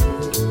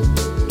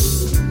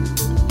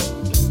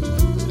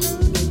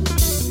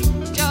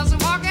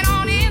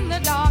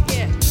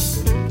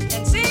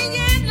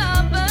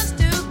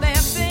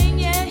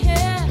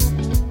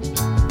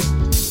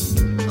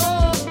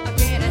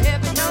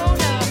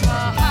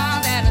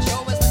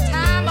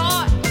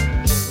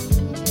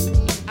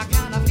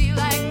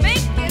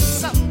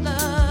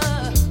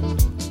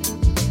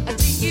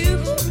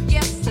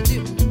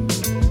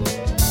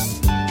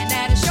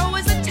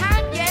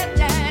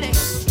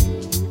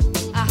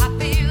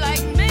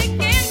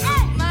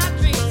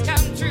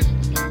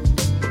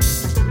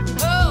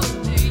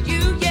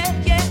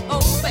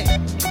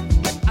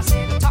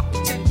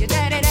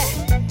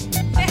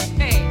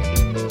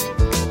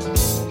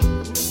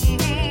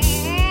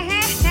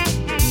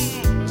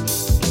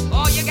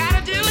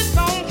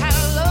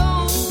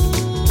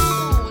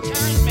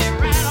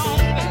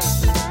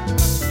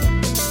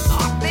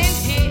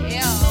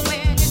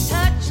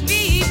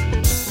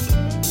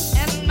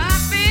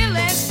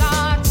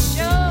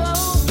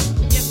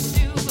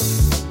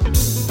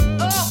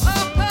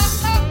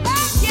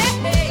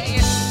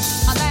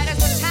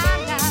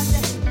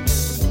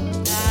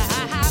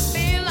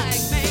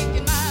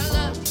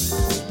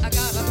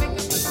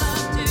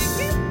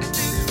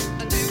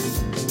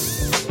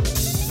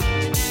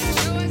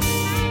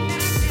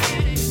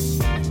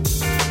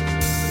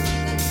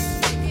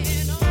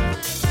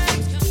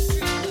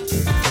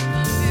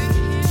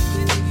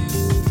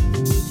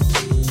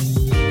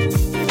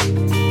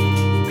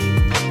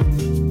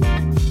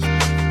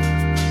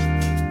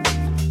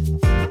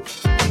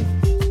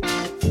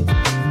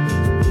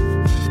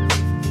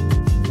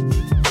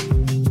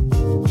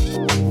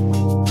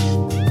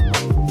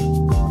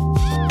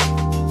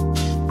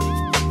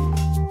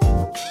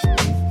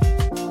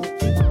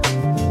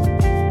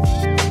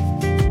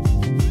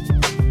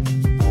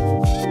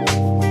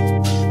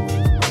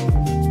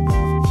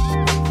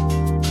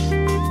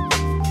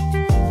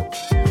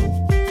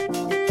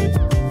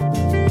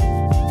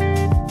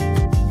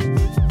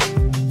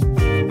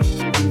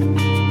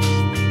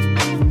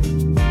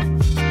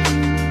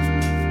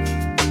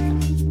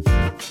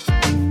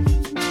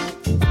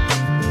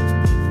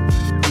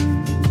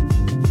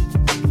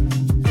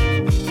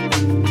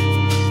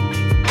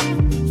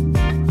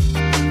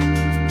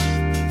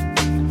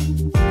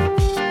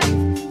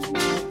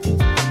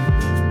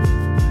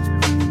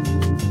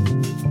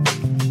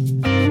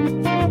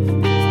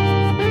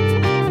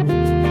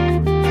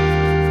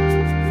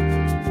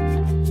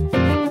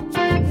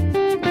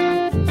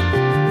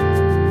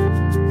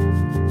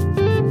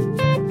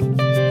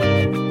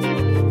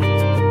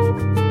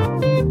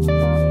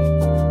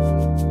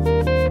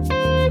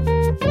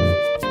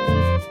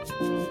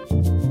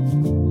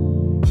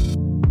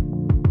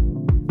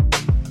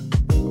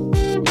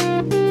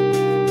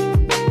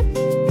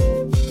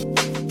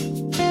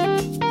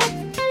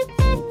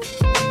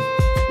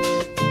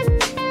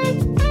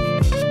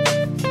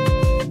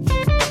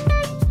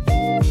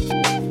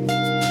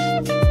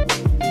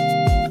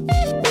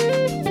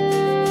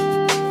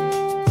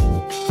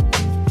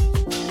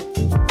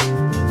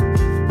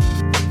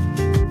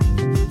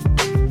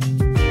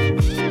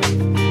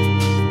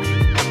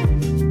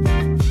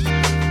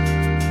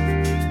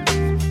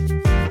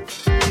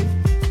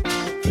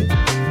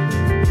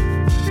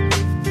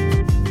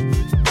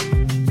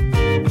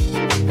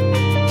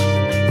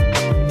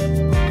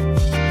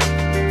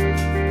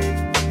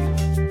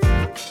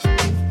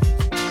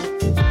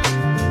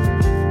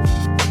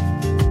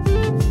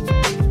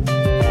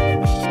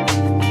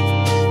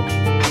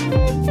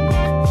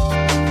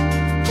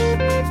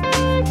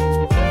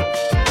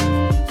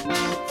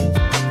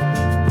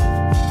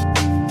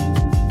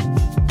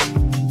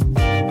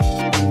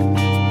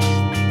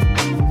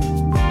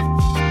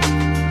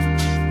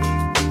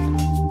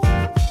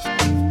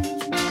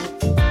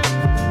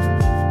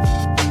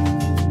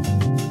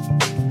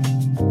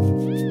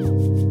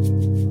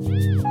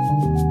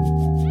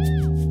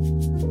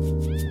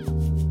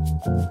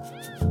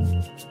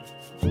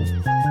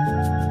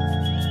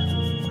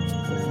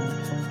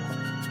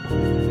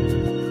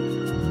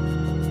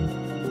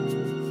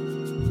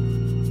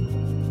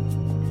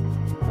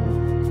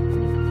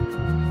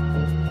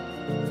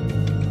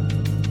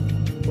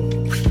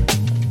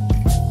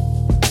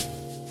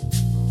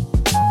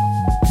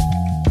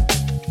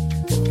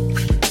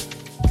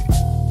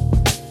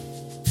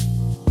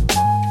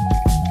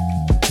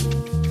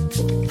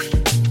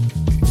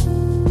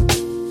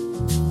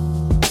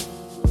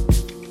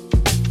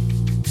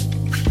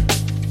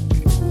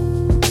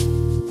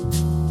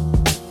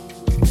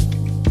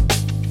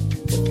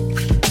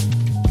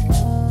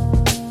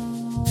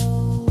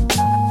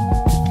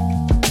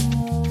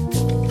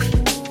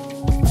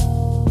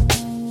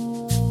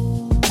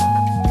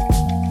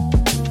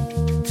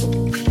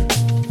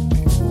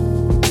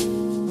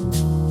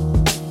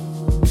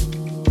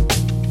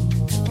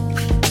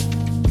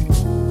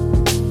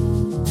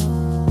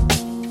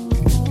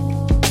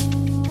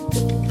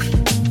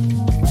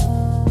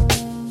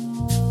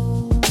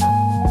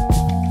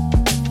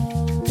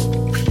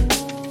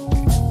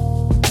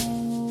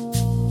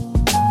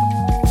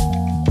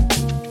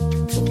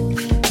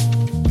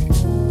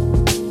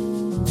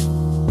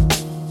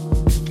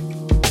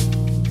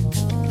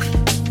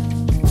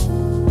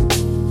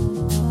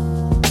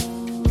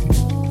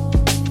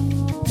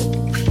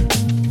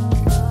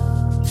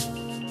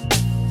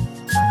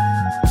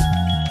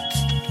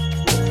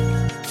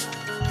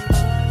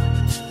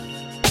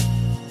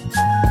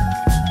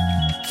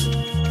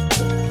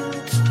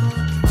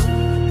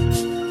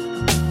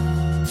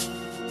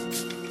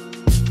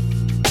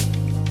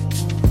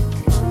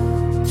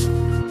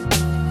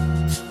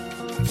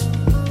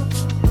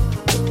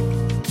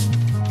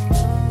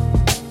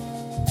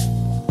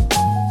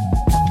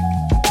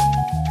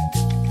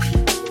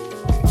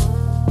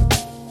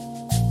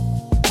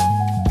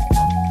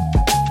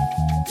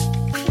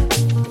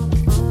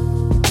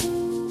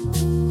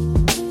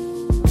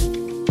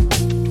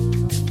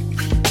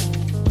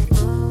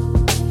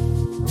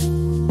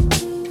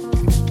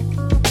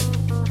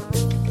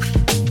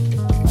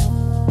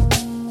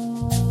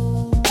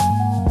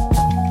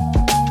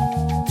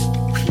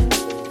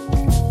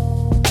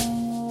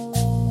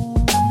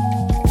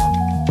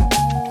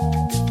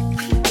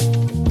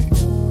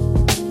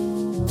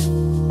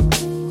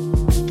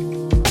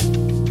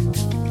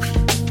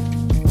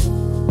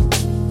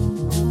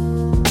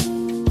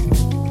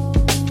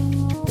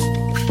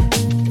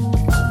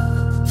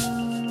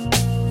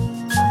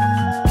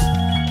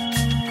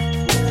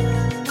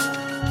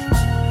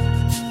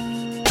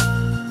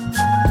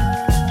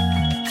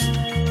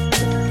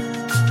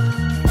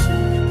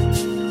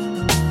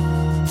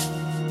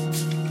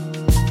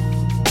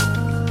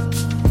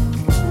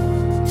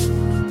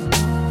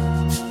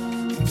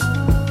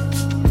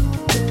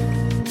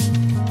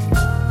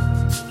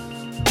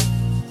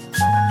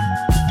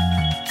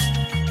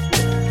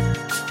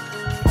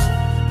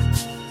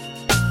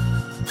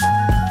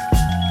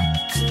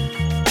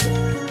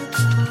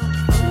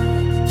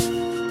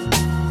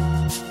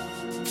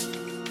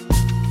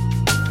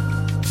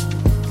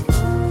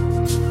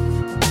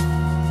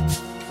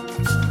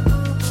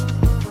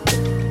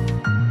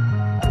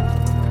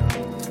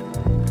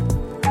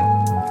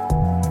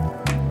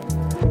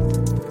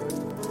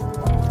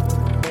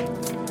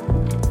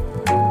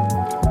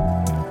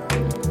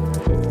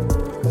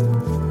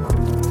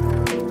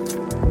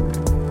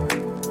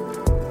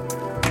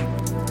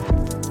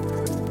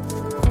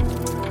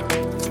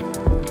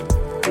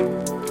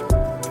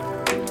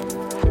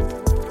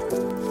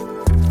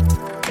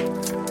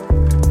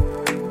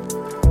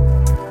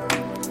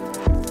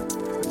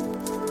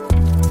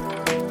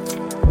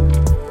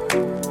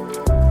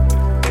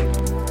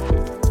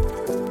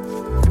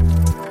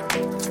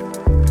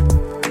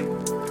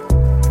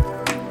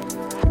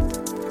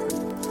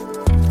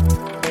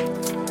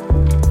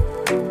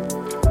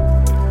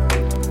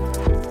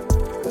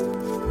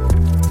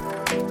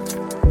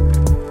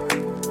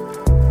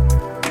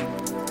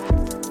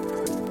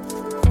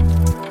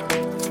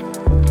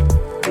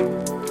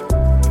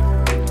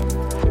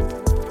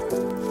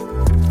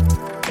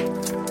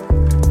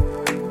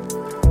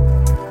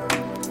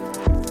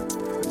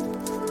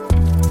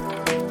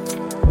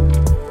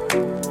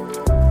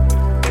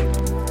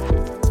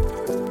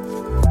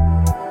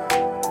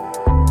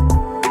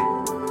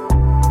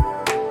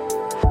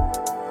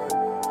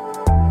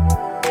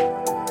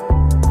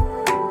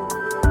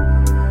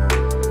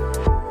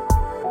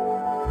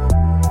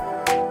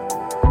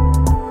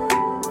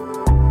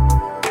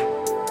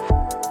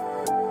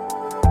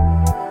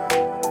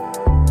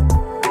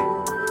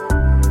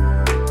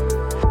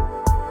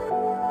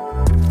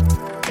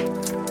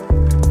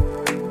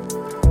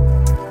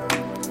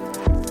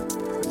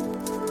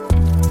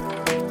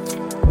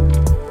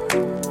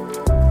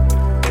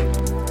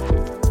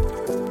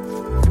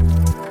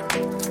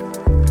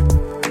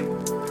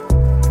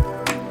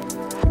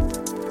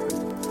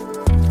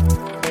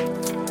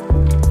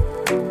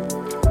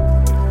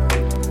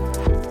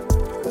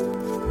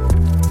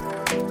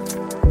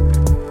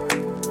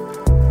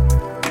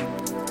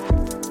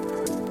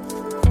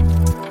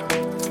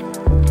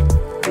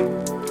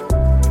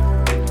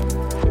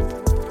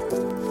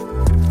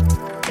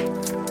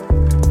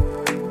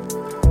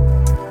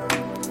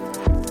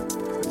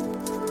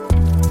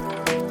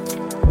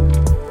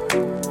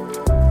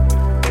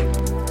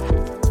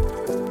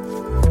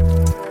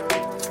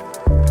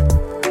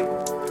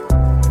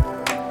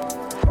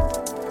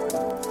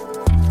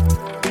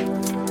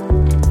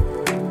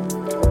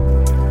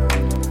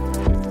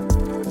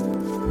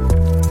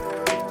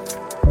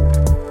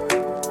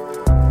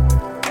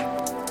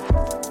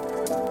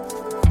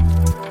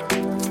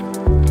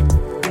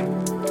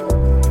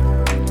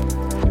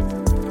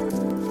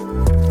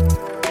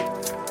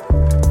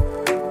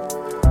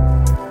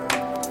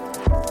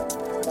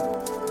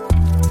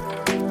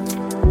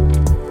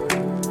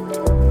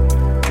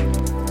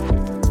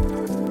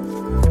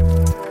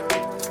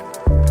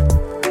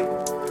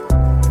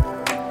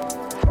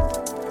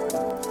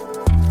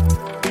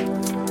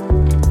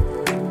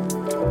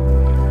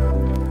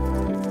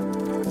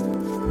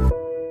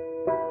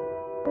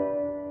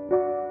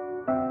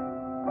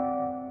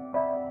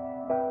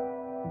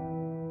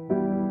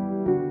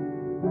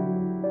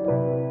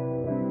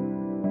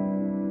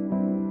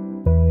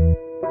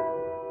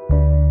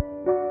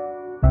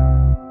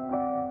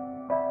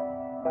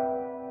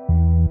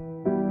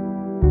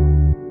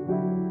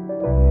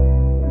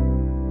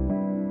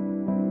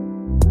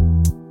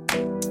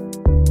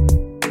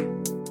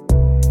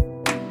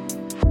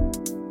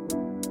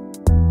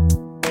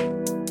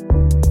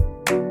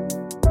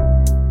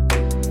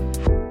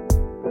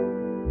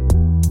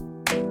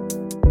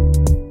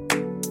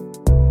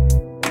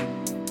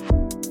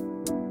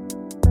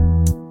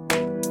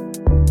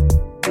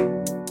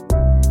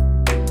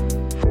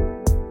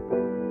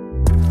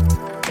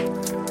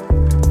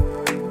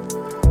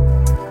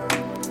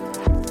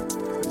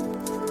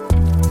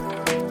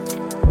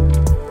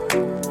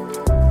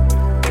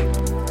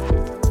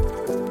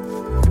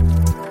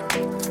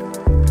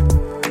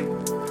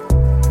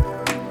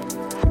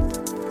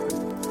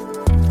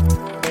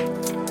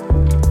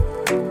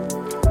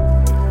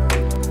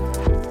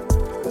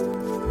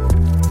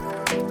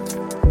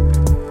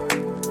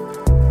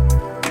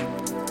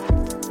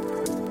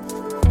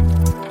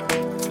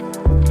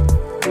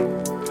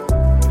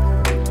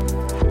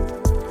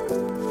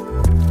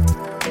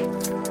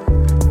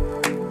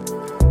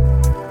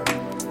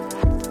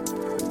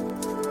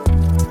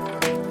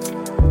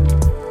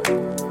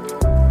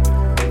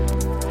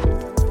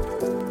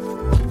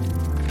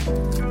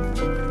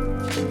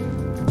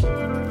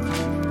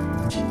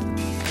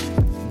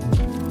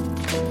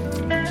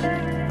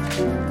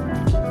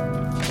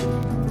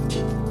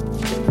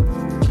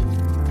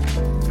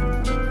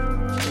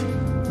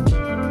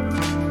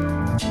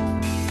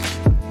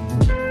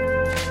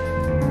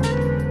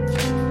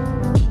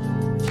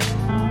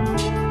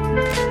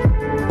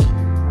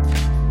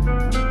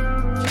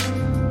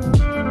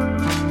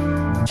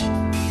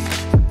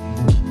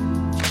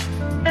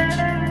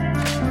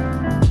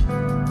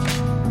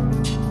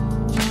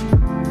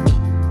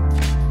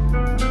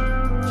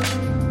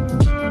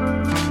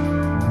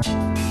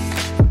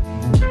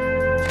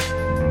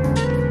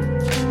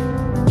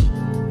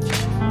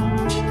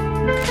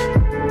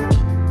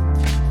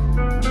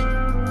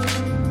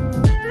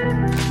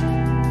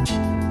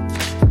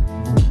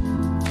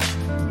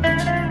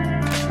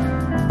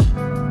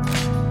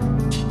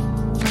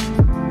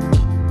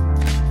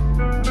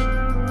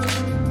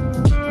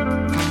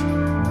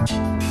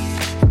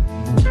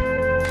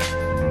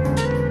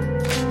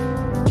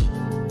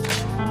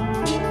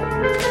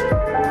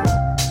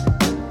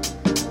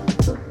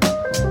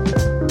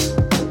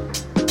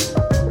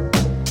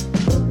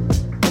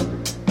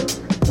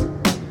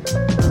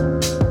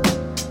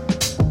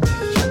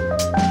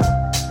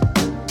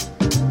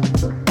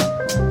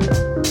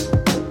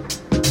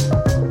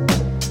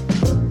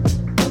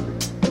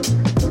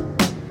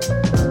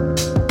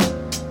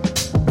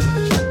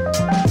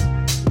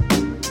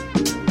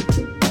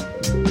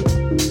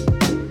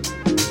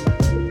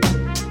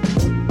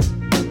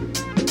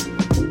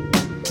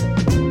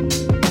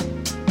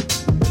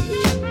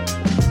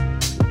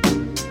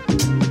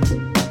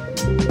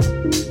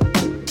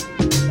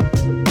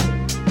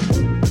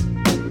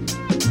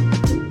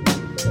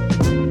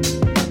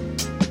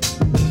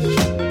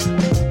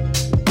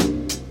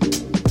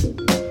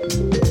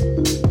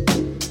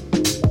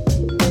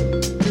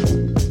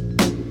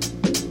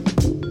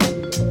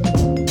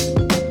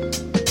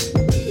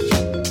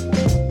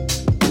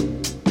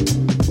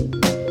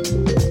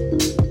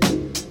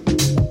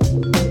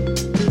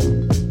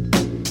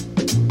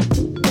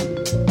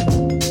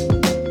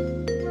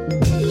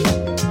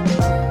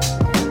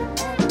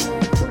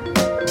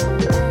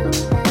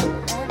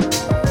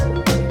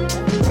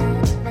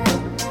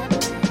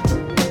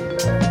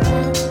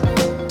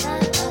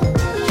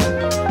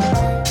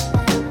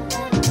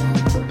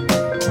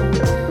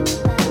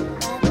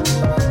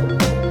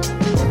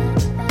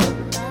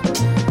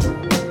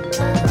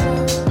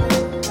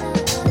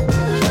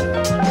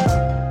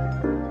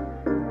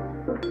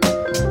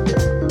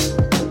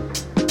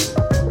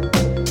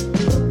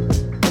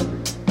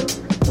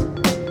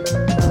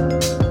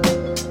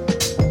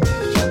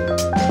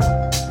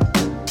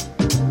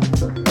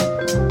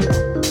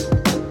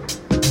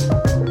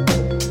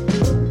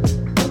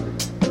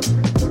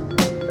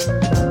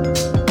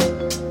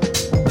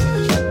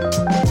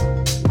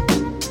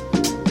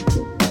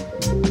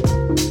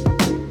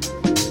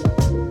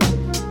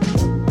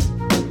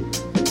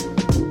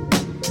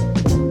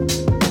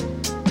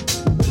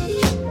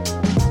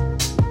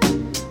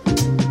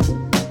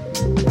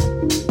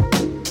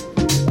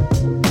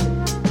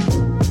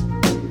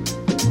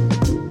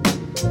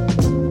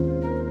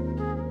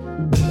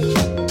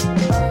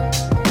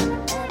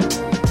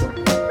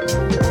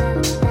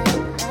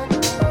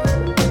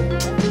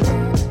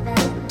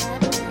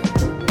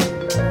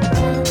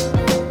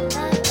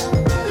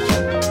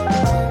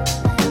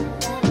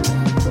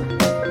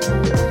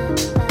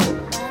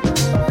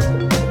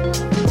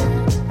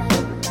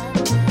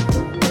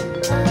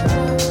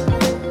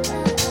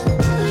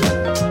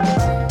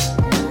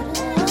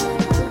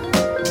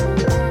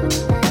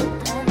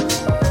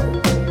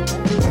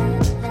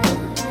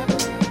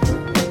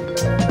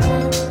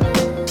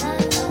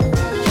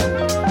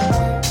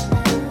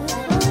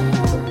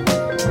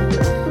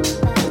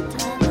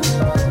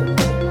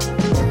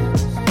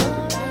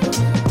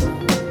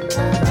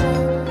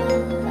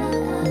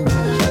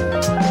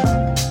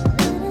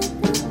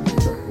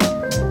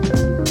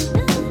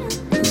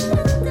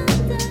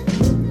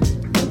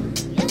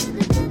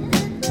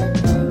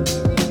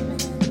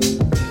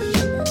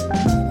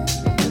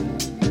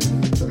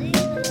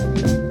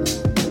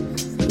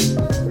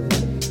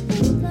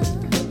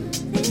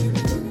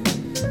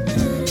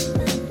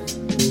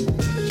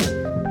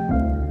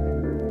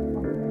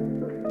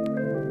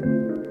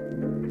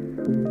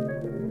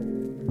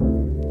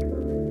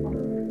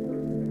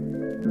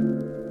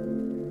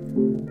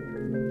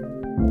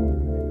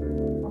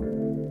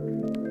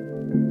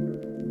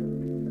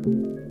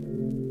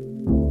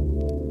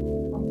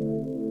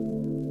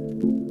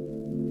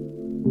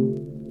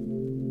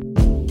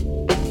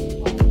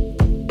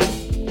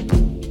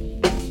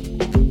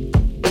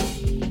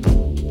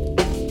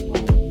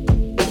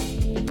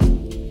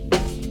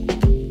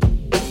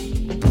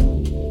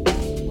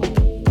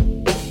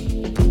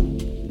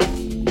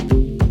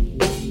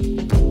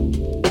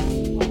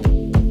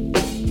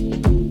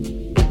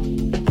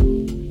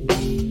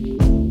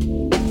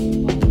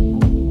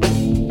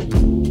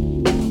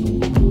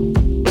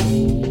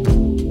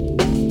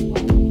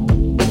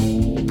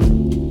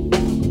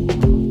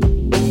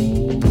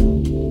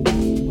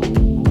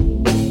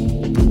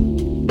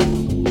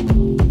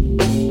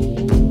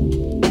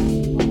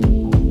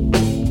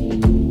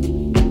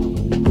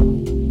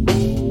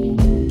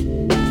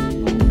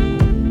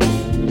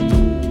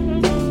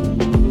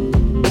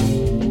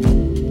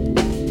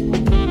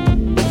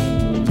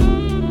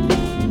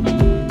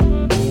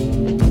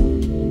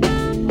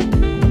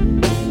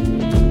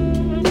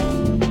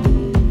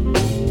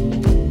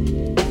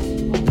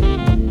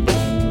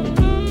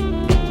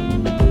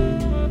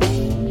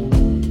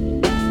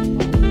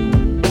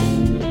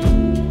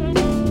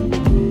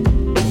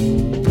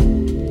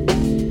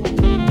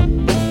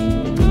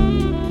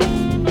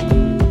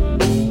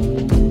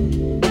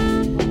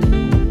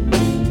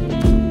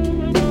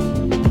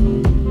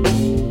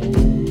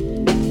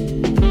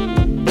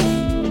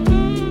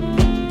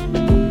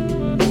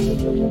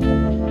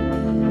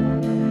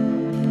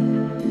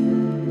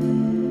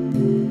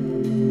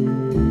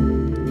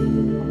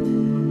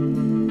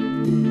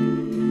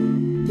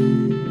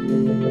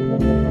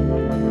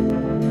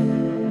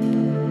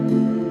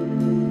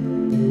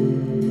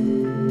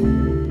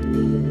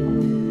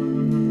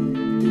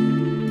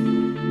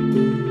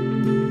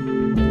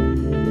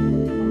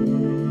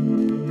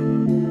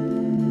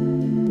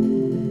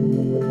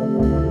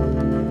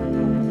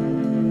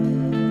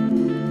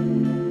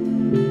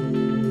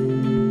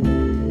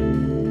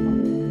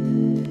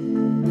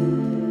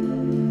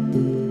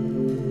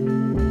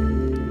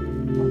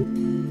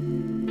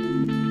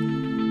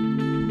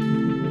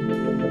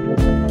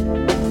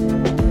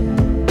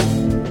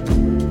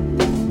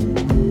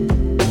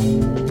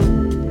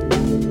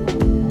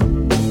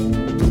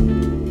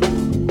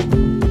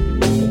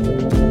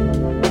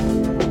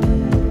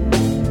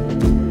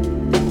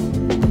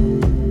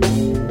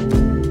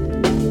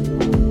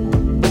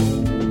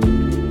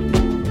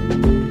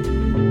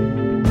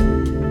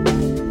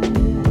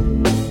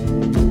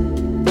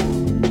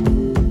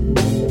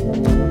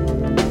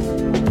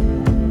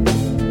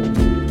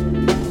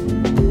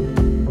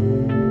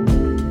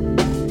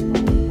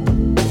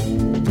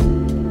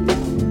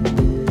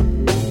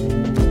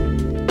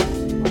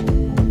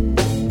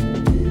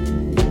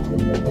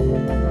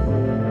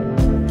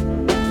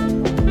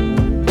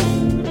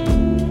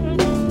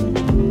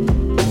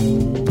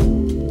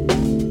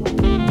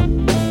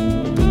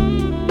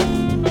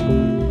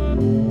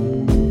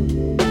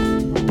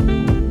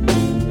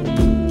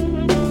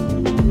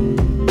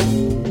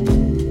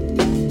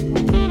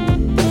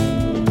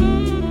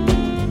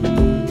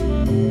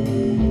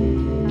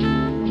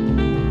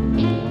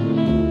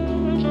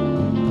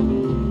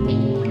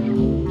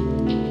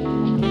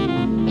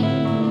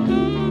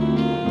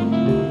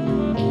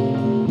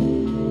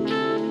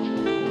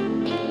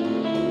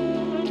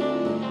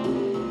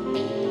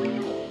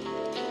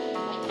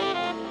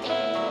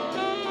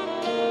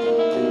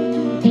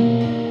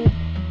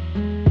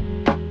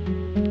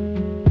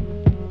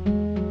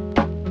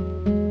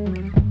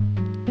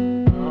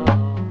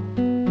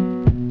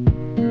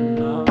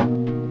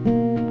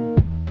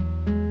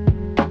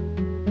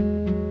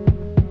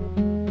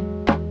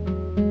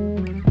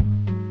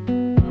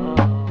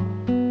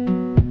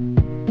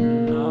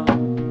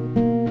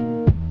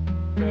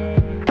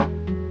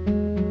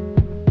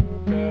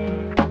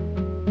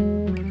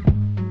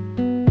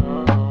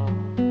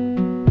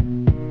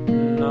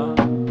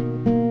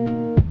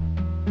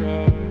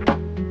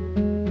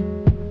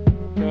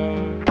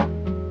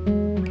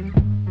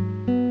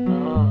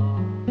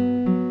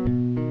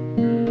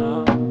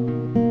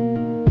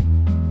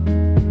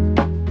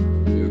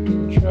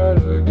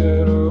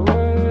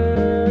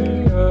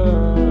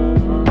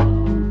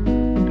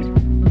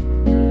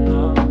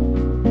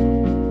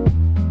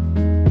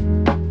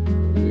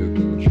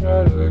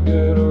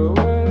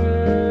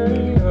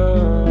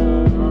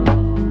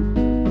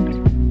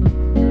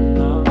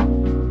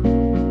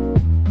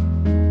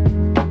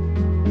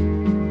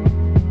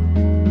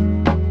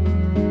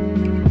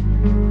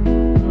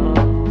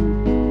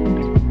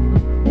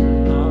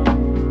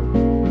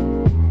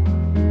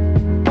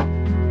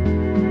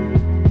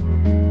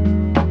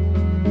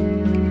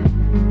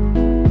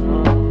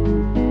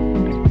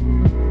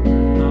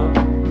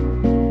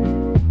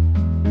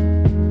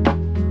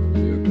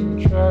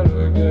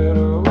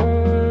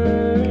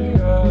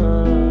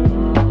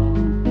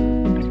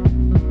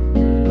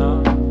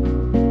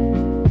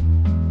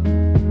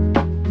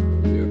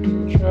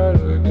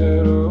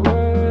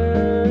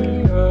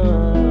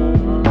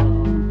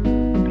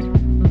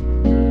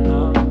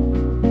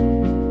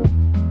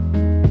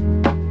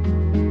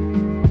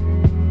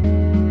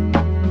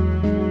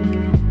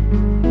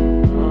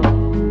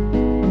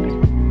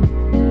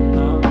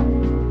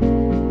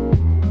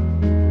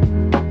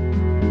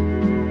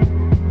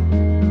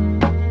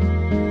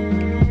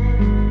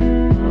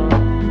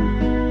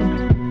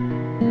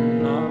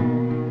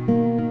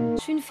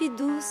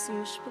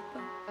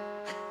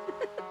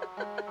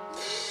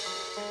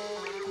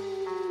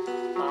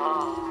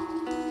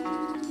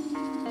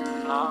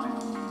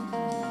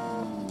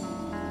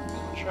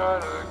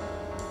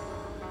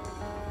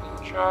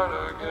 Try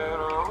to get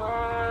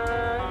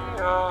away,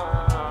 no.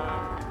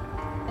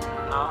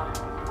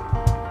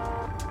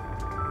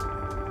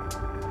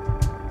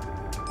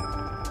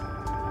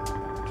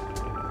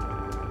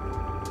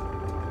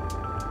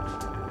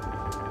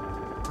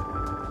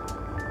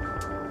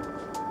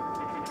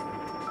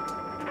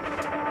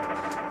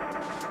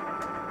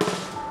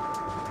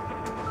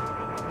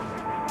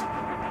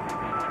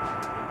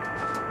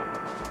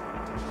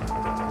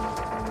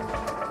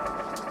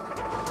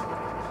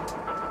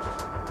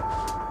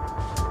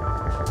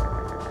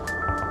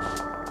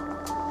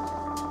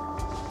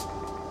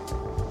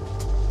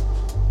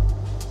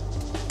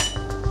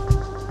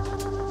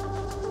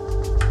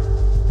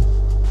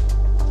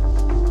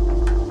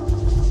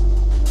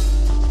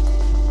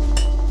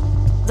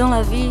 Dans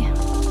la vie,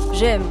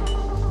 j'aime.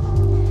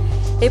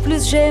 Et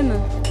plus j'aime,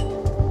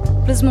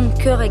 plus mon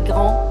cœur est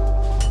grand.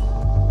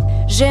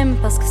 J'aime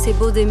parce que c'est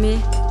beau d'aimer,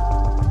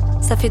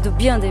 ça fait du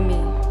bien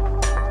d'aimer.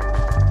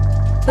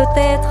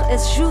 Peut-être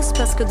est-ce juste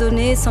parce que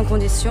donner sans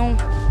condition,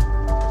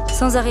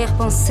 sans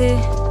arrière-pensée,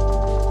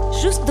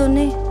 juste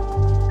donner,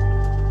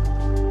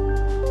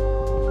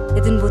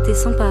 est d'une beauté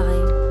sans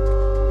pareil.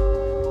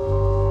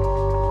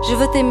 Je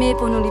veux t'aimer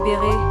pour nous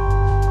libérer,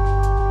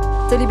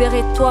 te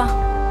libérer toi,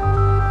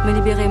 me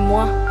libérer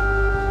moi.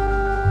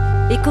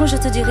 Et quand je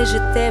te dirai je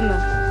t'aime,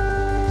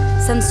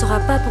 ça ne sera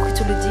pas pour que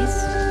tu le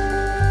dises,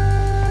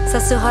 ça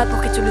sera pour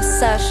que tu le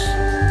saches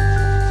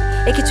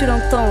et que tu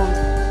l'entendes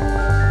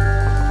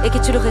et que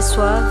tu le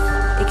reçoives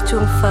et que tu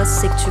en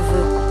fasses ce que tu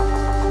veux.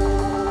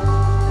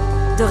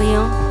 De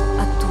rien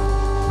à tout.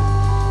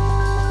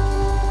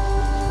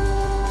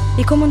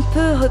 Et comme on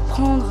peut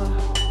reprendre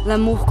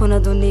l'amour qu'on a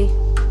donné,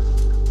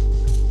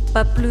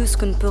 pas plus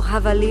qu'on ne peut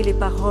ravaler les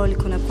paroles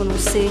qu'on a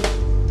prononcées,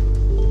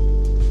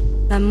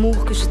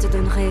 l'amour que je te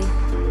donnerai,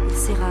 il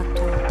sera à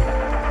toi.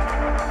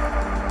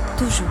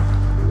 Toujours.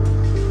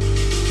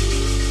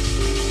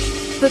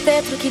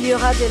 Peut-être qu'il y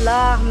aura des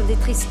larmes, des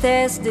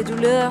tristesses, des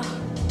douleurs,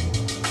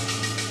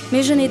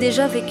 mais je n'ai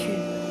déjà vécu.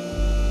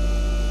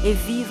 Et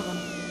vivre,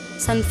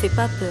 ça ne fait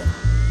pas peur.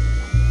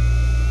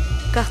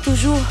 Car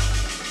toujours,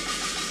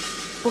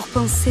 pour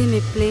penser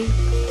mes plaies,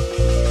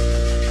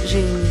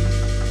 j'ai aimé.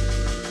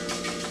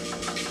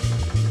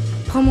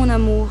 Prends mon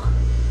amour.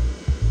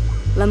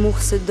 L'amour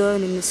se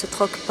donne et ne se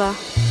troque pas.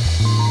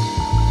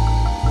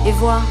 Et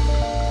vois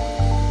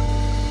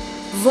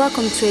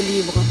comme tu es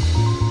libre.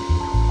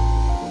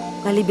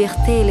 La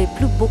liberté est le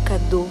plus beau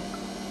cadeau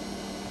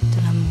de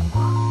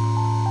l'amour.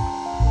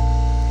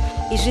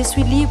 Et je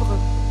suis libre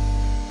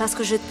parce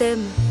que je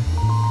t'aime.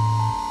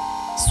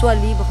 Sois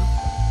libre.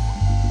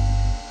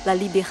 La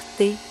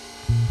liberté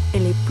est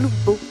le plus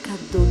beau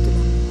cadeau de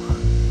l'amour.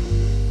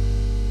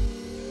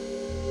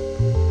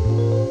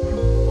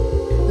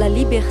 La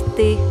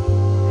liberté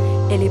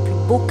est le plus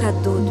beau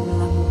cadeau de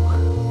l'amour.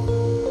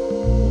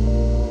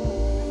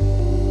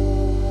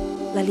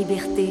 La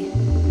liberté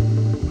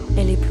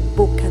est le plus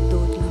beau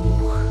cadeau de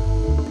l'amour.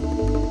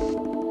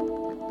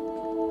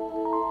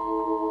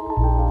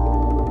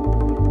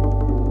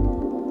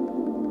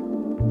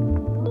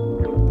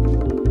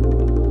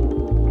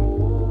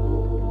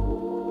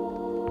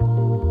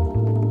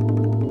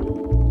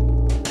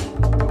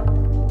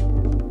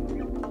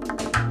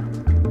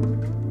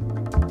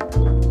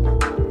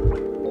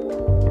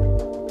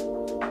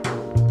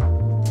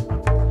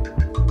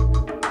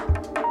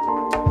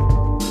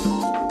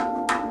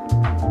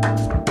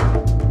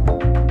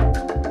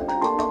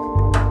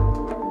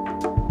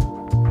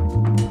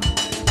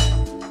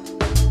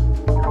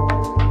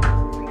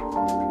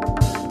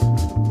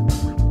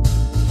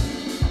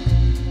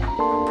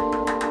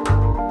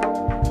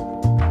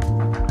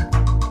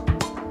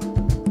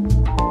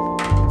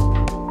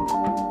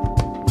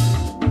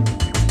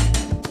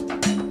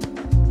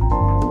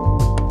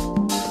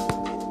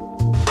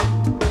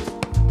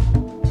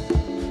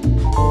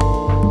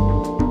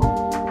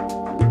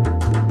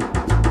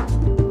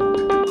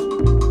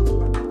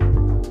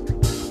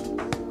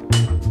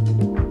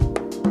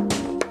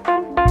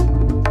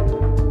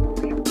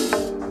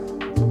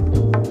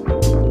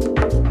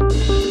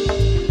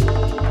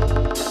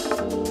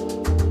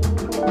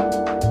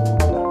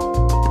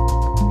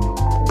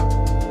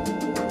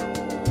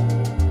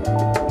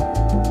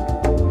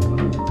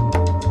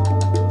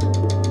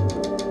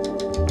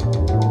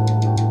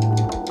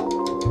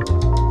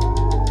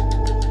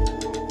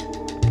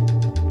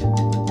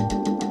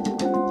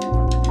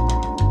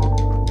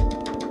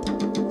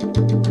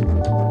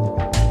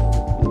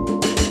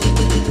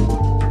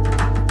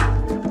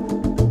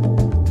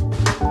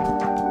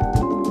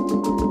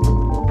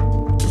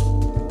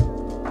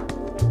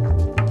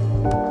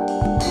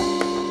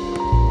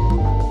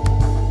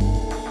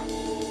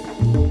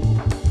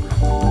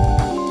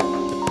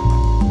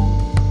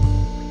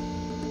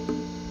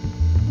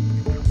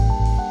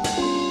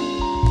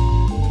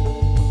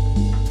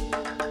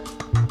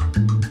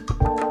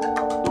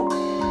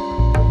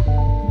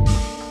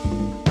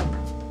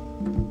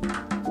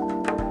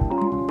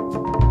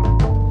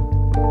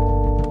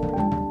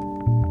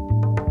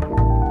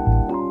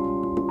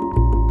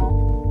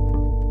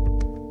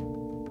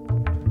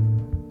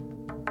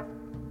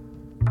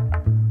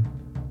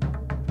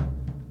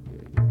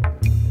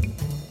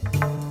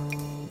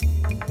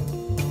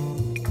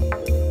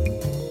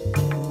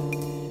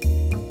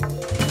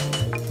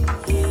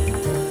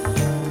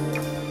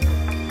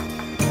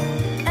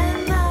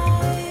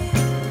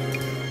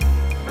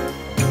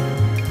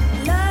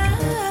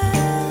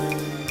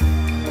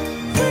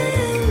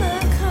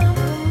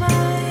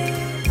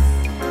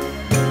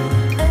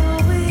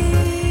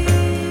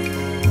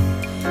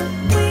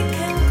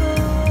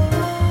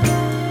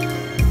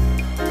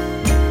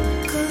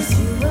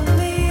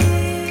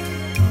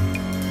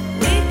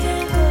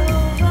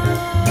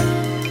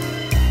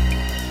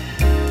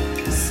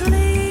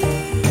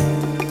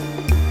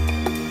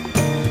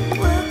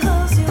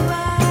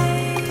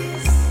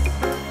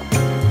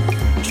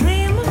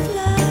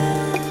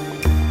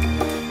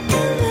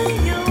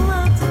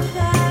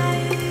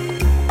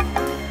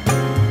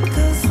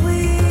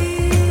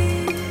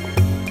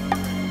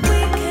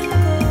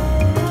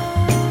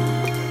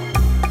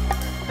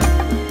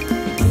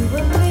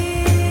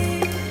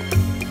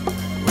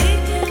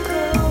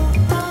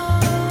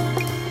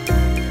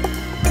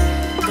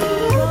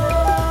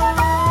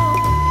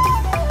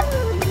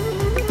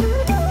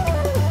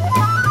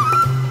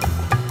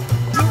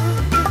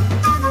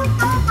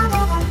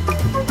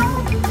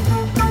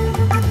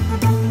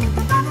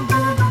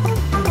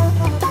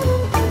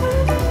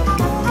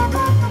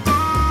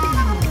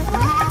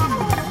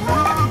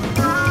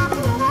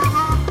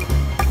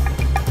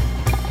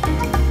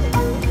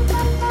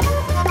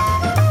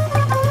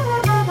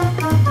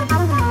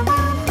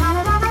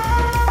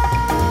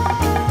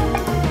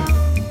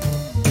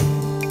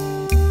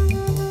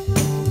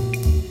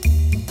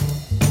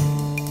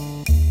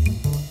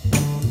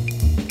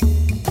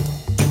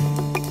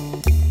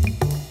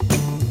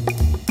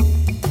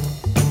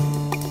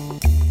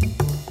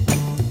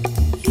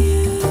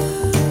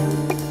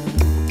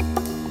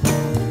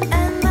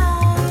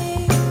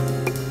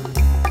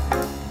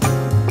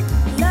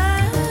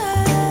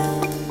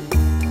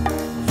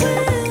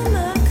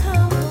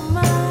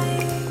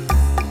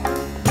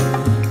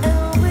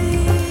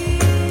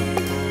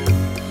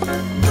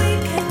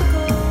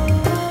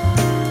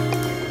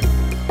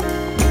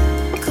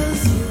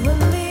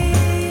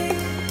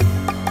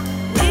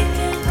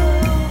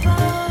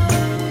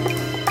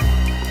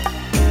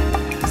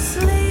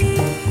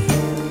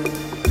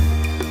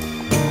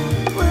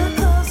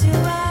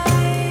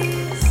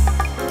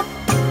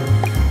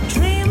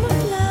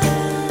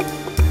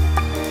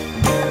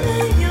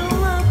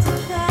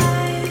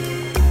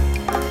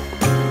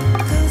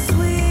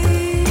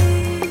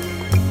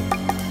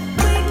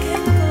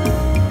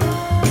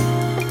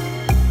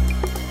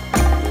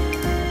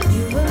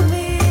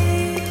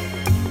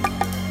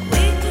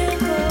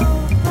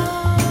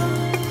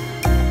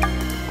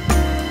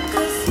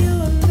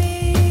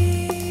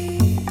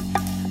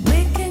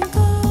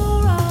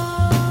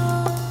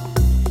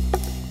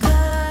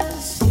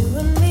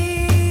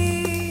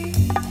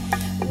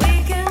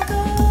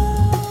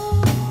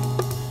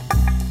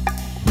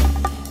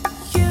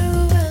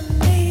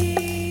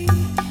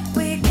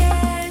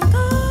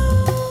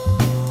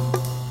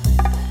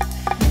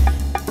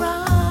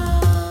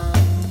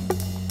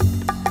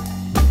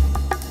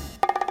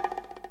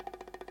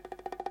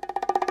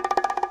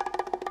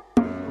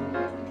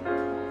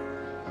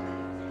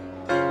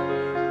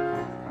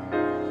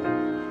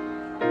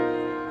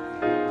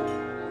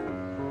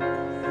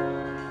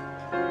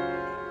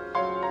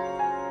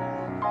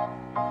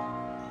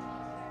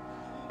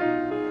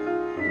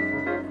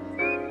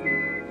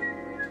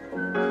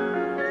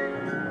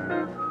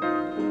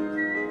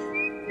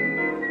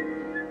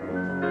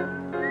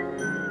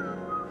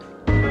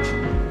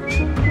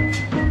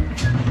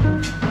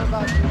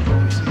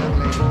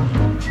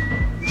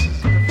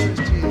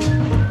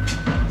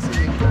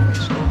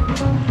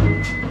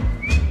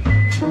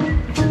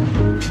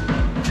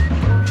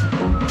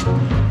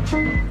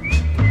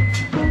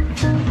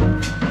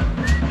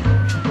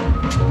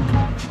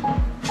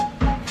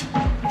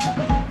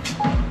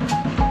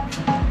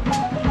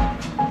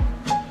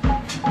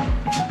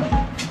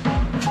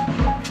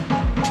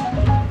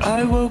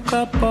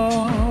 woke up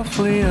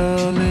awfully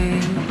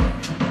early.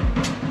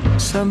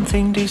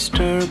 Something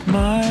disturbed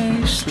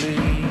my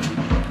sleep.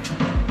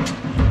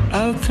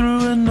 Out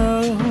through an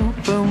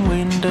open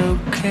window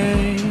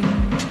came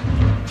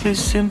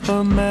this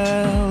simple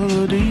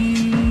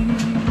melody.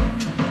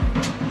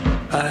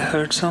 I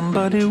heard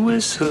somebody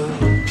whistle.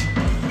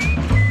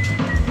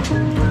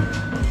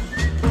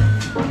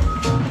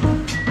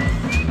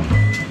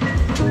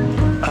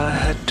 I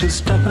had to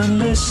stop and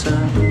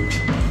listen.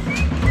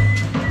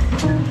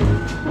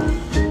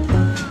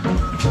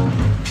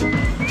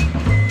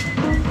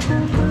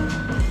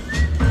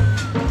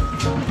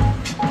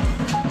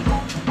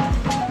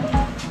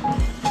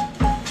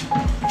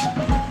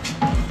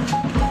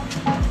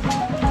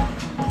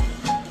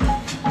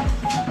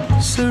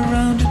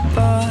 Surrounded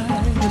by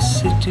the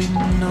city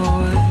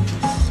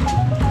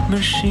noise,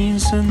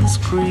 machines and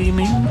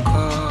screaming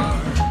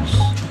cars,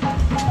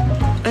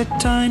 a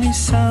tiny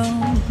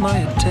sound my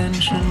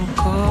attention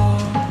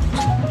caught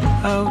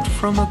out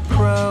from a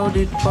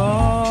crowded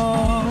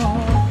bar.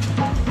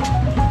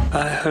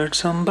 I heard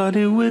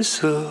somebody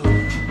whistle.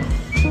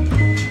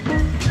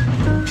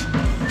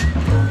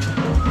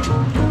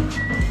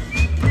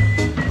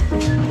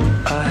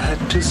 I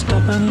had to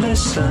stop and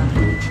listen.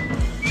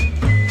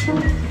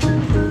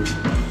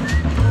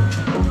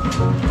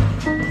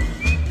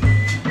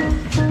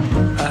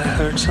 I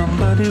heard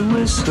somebody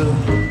whistle.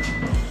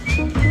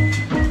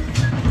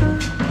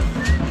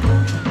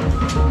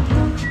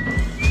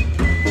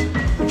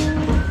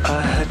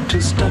 I had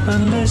to stop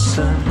and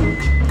listen.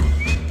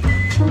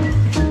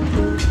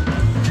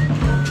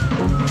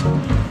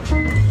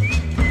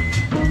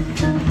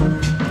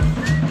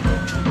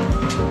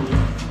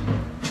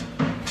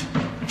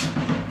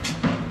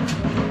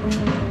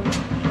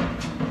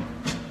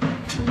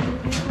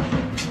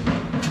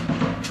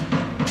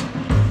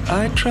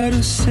 I try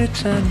to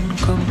sit and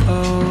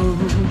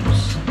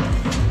compose.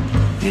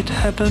 It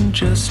happened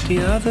just the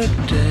other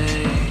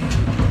day,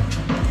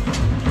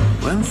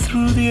 when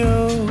through the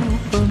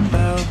open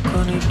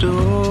balcony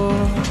door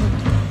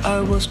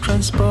I was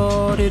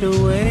transported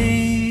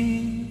away.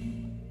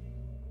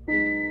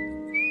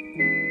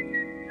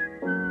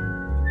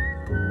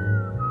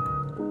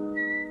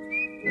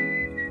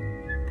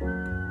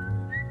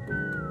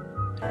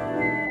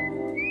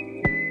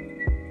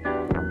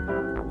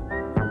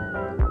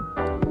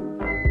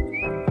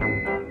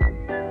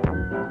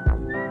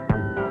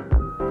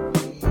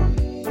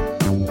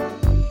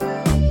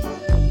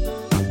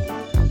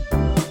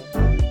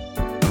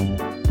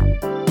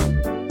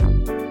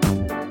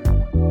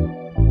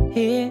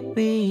 Here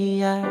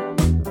we are,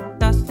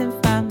 lost and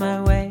find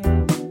my way,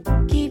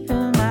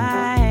 keeping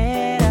my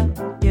head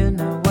up. You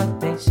know what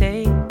they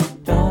say,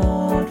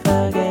 don't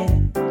forget,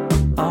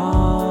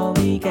 all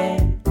we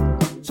get,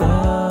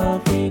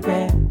 so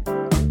regret.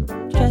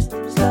 Just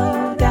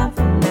slow down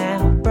for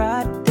now,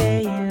 broad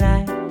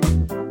daylight,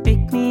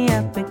 pick me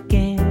up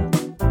again,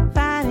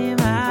 finding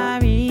my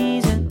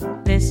reason,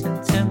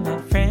 listen to my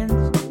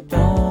friends,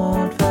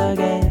 don't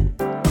forget,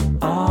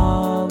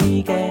 all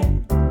we get,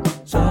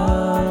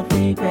 so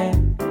regret.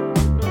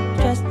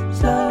 Just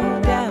slow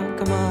down,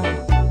 come on.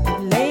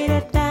 Late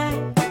at night,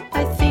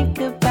 I think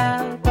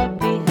about what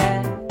we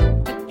had.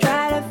 We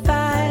try to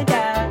find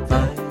out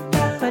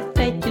what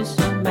made you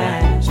so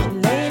mad.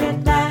 Late at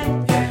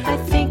night, I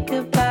think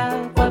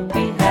about what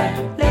we had.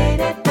 Late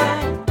at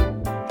night,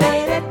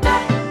 late at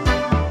night,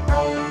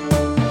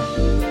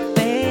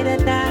 late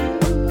at night.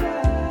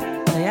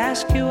 I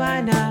ask you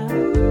why not?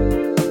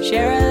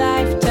 Share a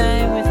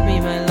lifetime with me,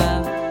 my love.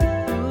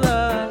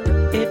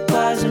 It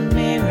was a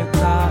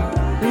miracle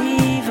we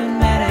even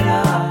met at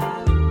all.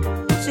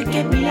 So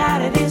get me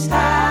out of this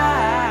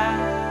house.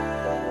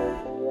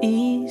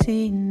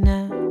 Easy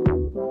now,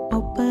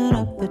 open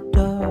up the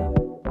door.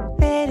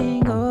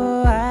 Letting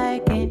go,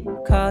 I can't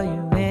call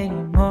you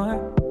anymore.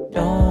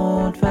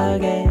 Don't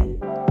forget,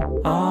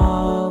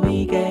 all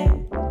we get,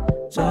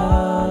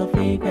 so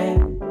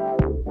regret.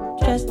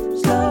 Just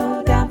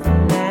slow down for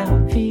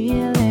now,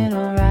 feeling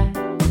alright.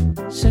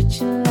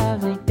 Such a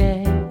lovely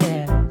day,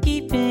 yeah.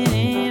 Keeping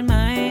in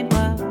mind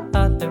what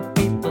other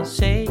people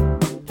say.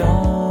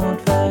 Don't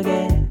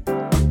forget,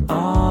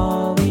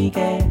 all we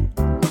get,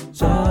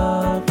 so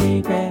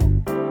regret.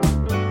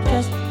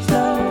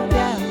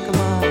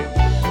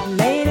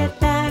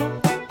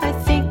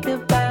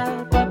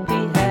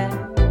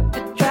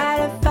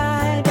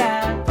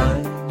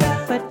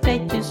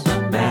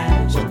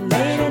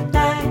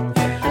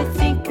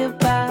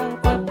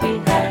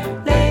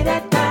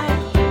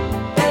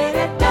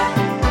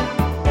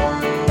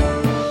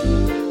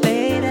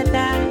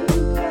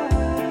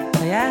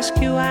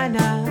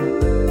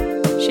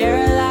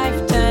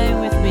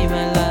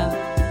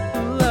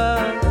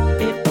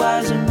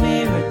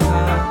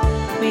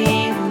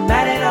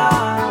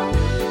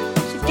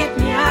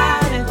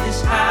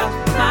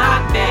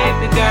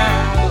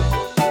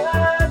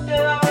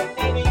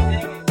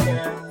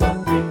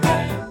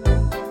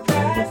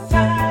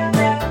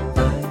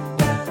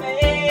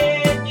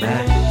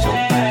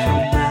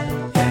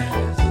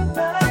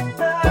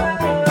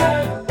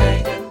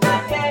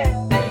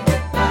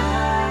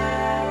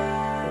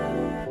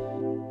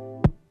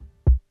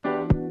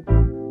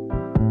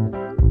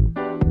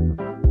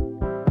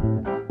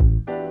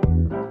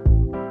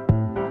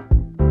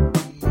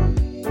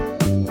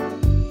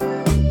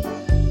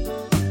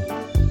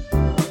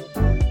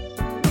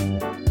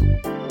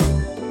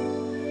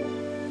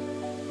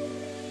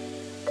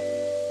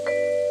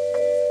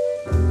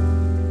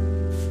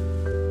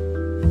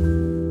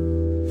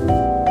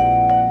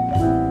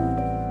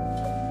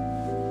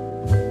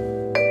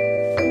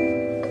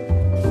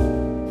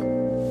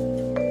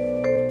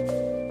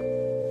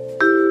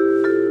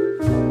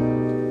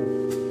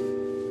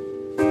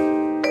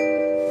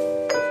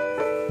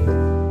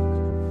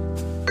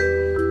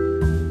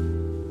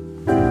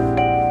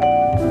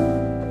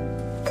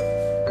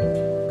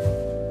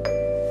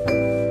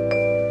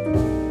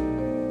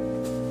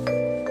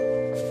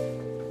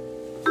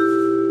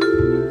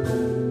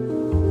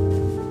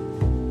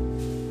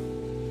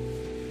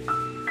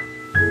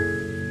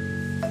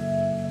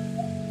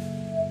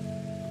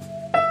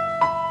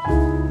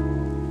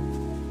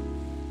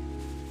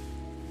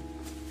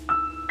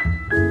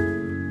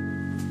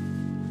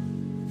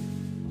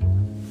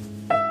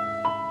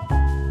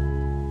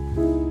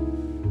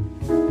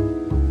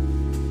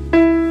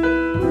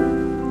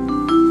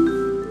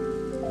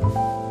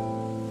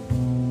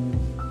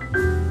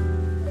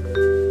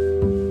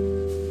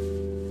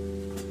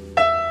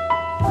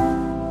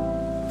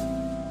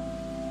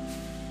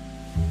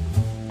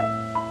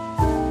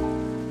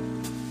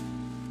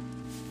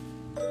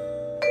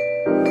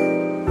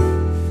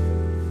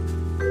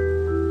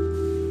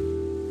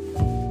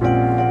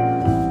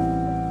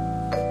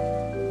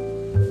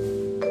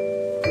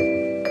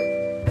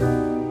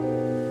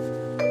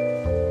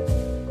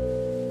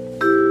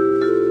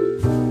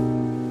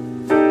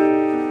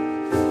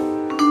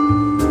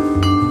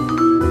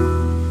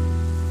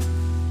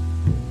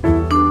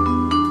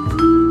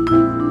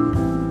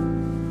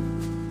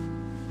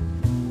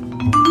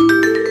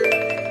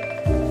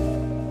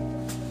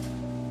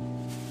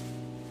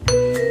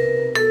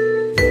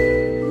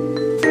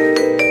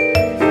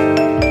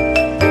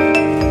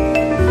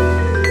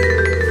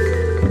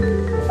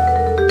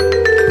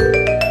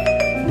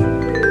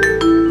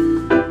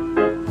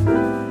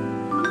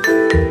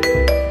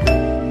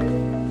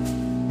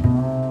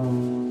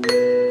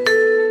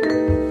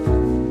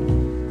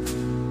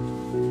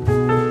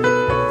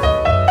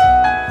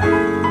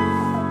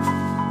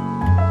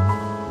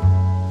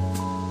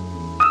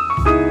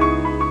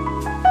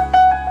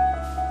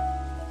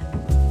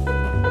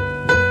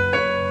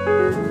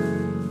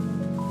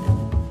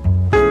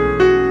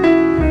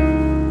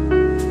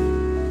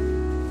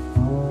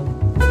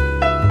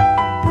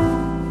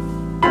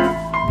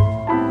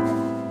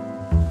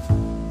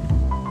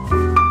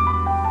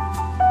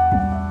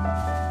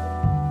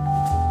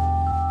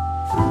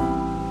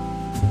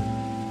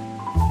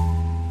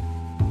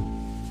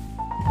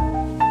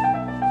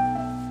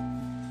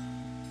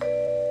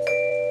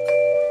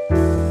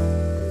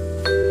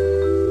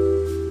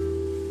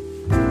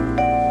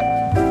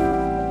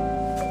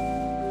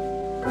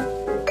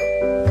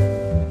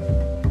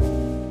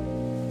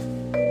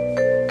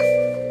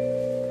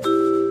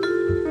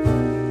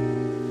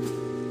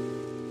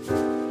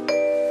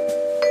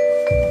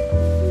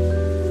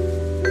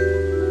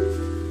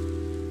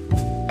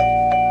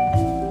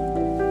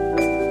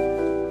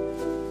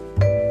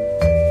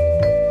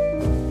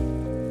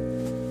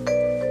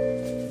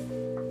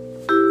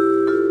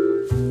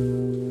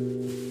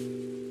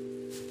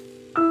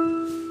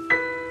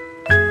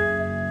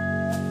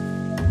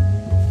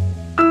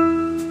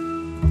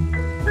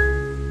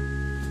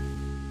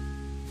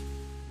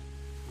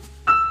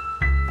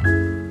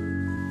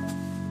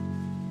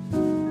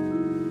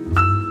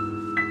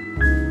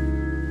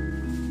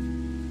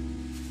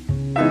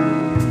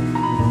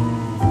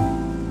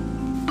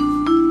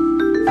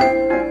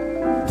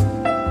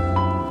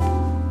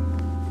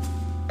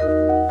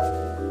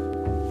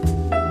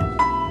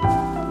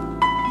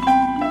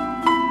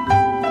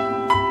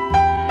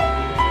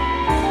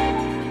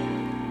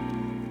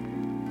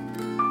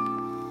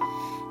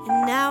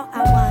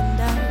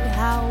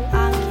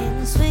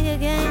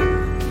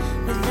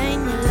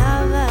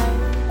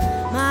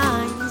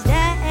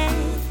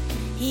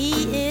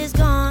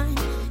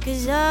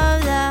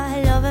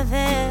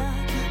 affair.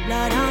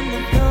 Blood on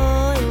the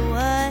floor, it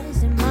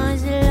was a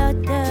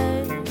manslaughter.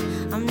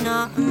 I'm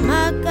not a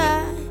mugger,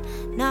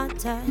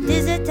 not a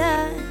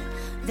visitor.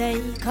 They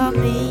caught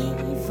me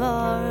for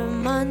a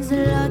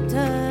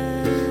manslaughter.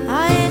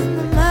 I am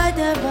a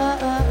murderer,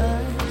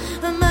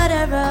 a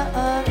murderer.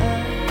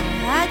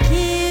 I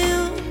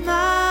killed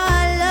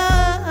my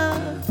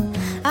love.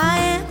 I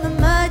am a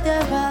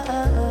murderer,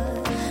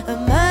 a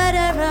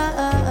murderer,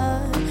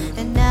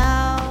 and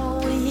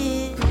now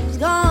he's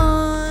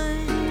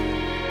gone.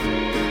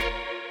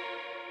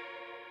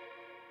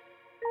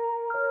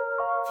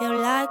 Feel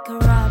like a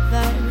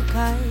robber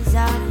 'cause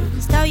I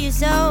stole your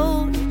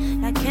soul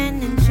like an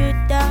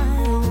intruder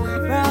who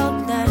broke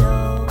the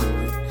law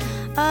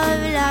of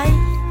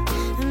life,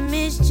 a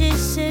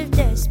mistress of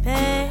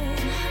despair.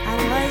 I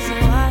was a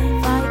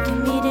wife, I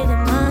committed a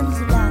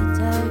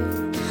manslaughter.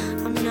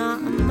 I'm not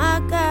a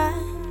mugger,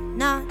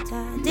 not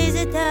a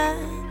visitor.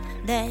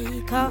 They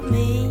caught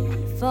me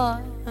for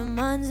a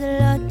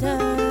manslaughter.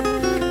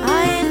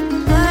 I am a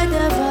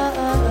murderer,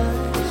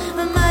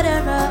 a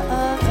murderer.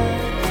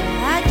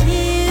 I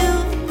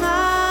killed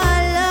my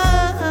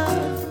love.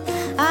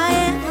 I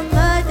am a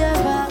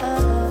murderer,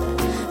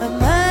 a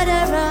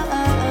murderer,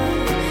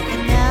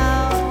 and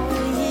now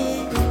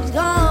he's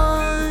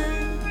gone.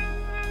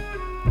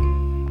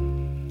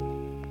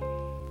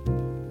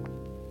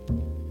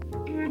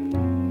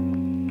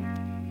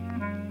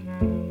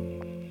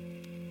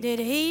 Did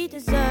he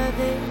deserve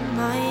it?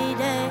 My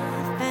death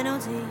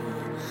penalty.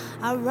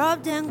 I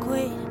robbed and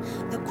quit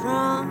the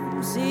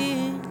crime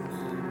scene.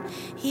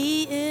 He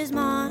is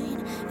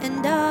mine and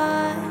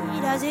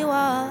died as he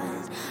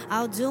was.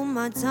 I'll do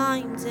my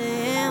time to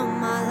him,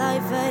 my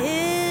life for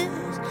his.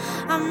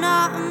 I'm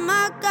not a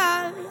mugger,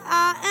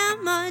 I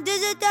am a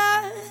visitor.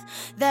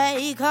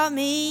 They caught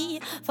me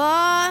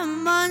for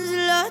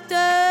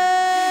manslaughter.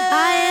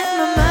 I am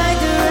a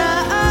murderer,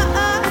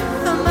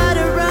 a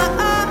murderer.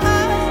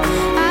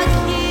 I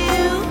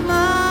killed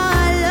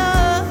my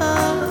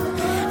love.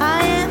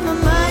 I am a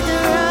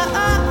murderer,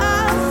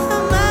 a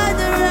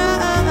murderer,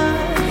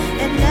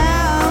 and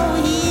now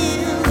he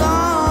is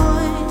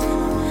gone.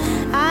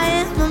 I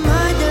am a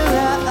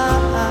murderer,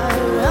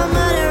 a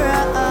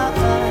murderer.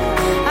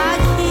 I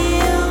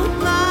killed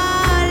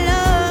my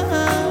love.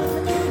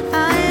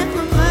 I am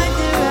a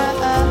murderer,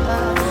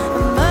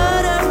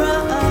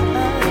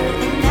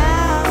 and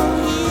now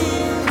he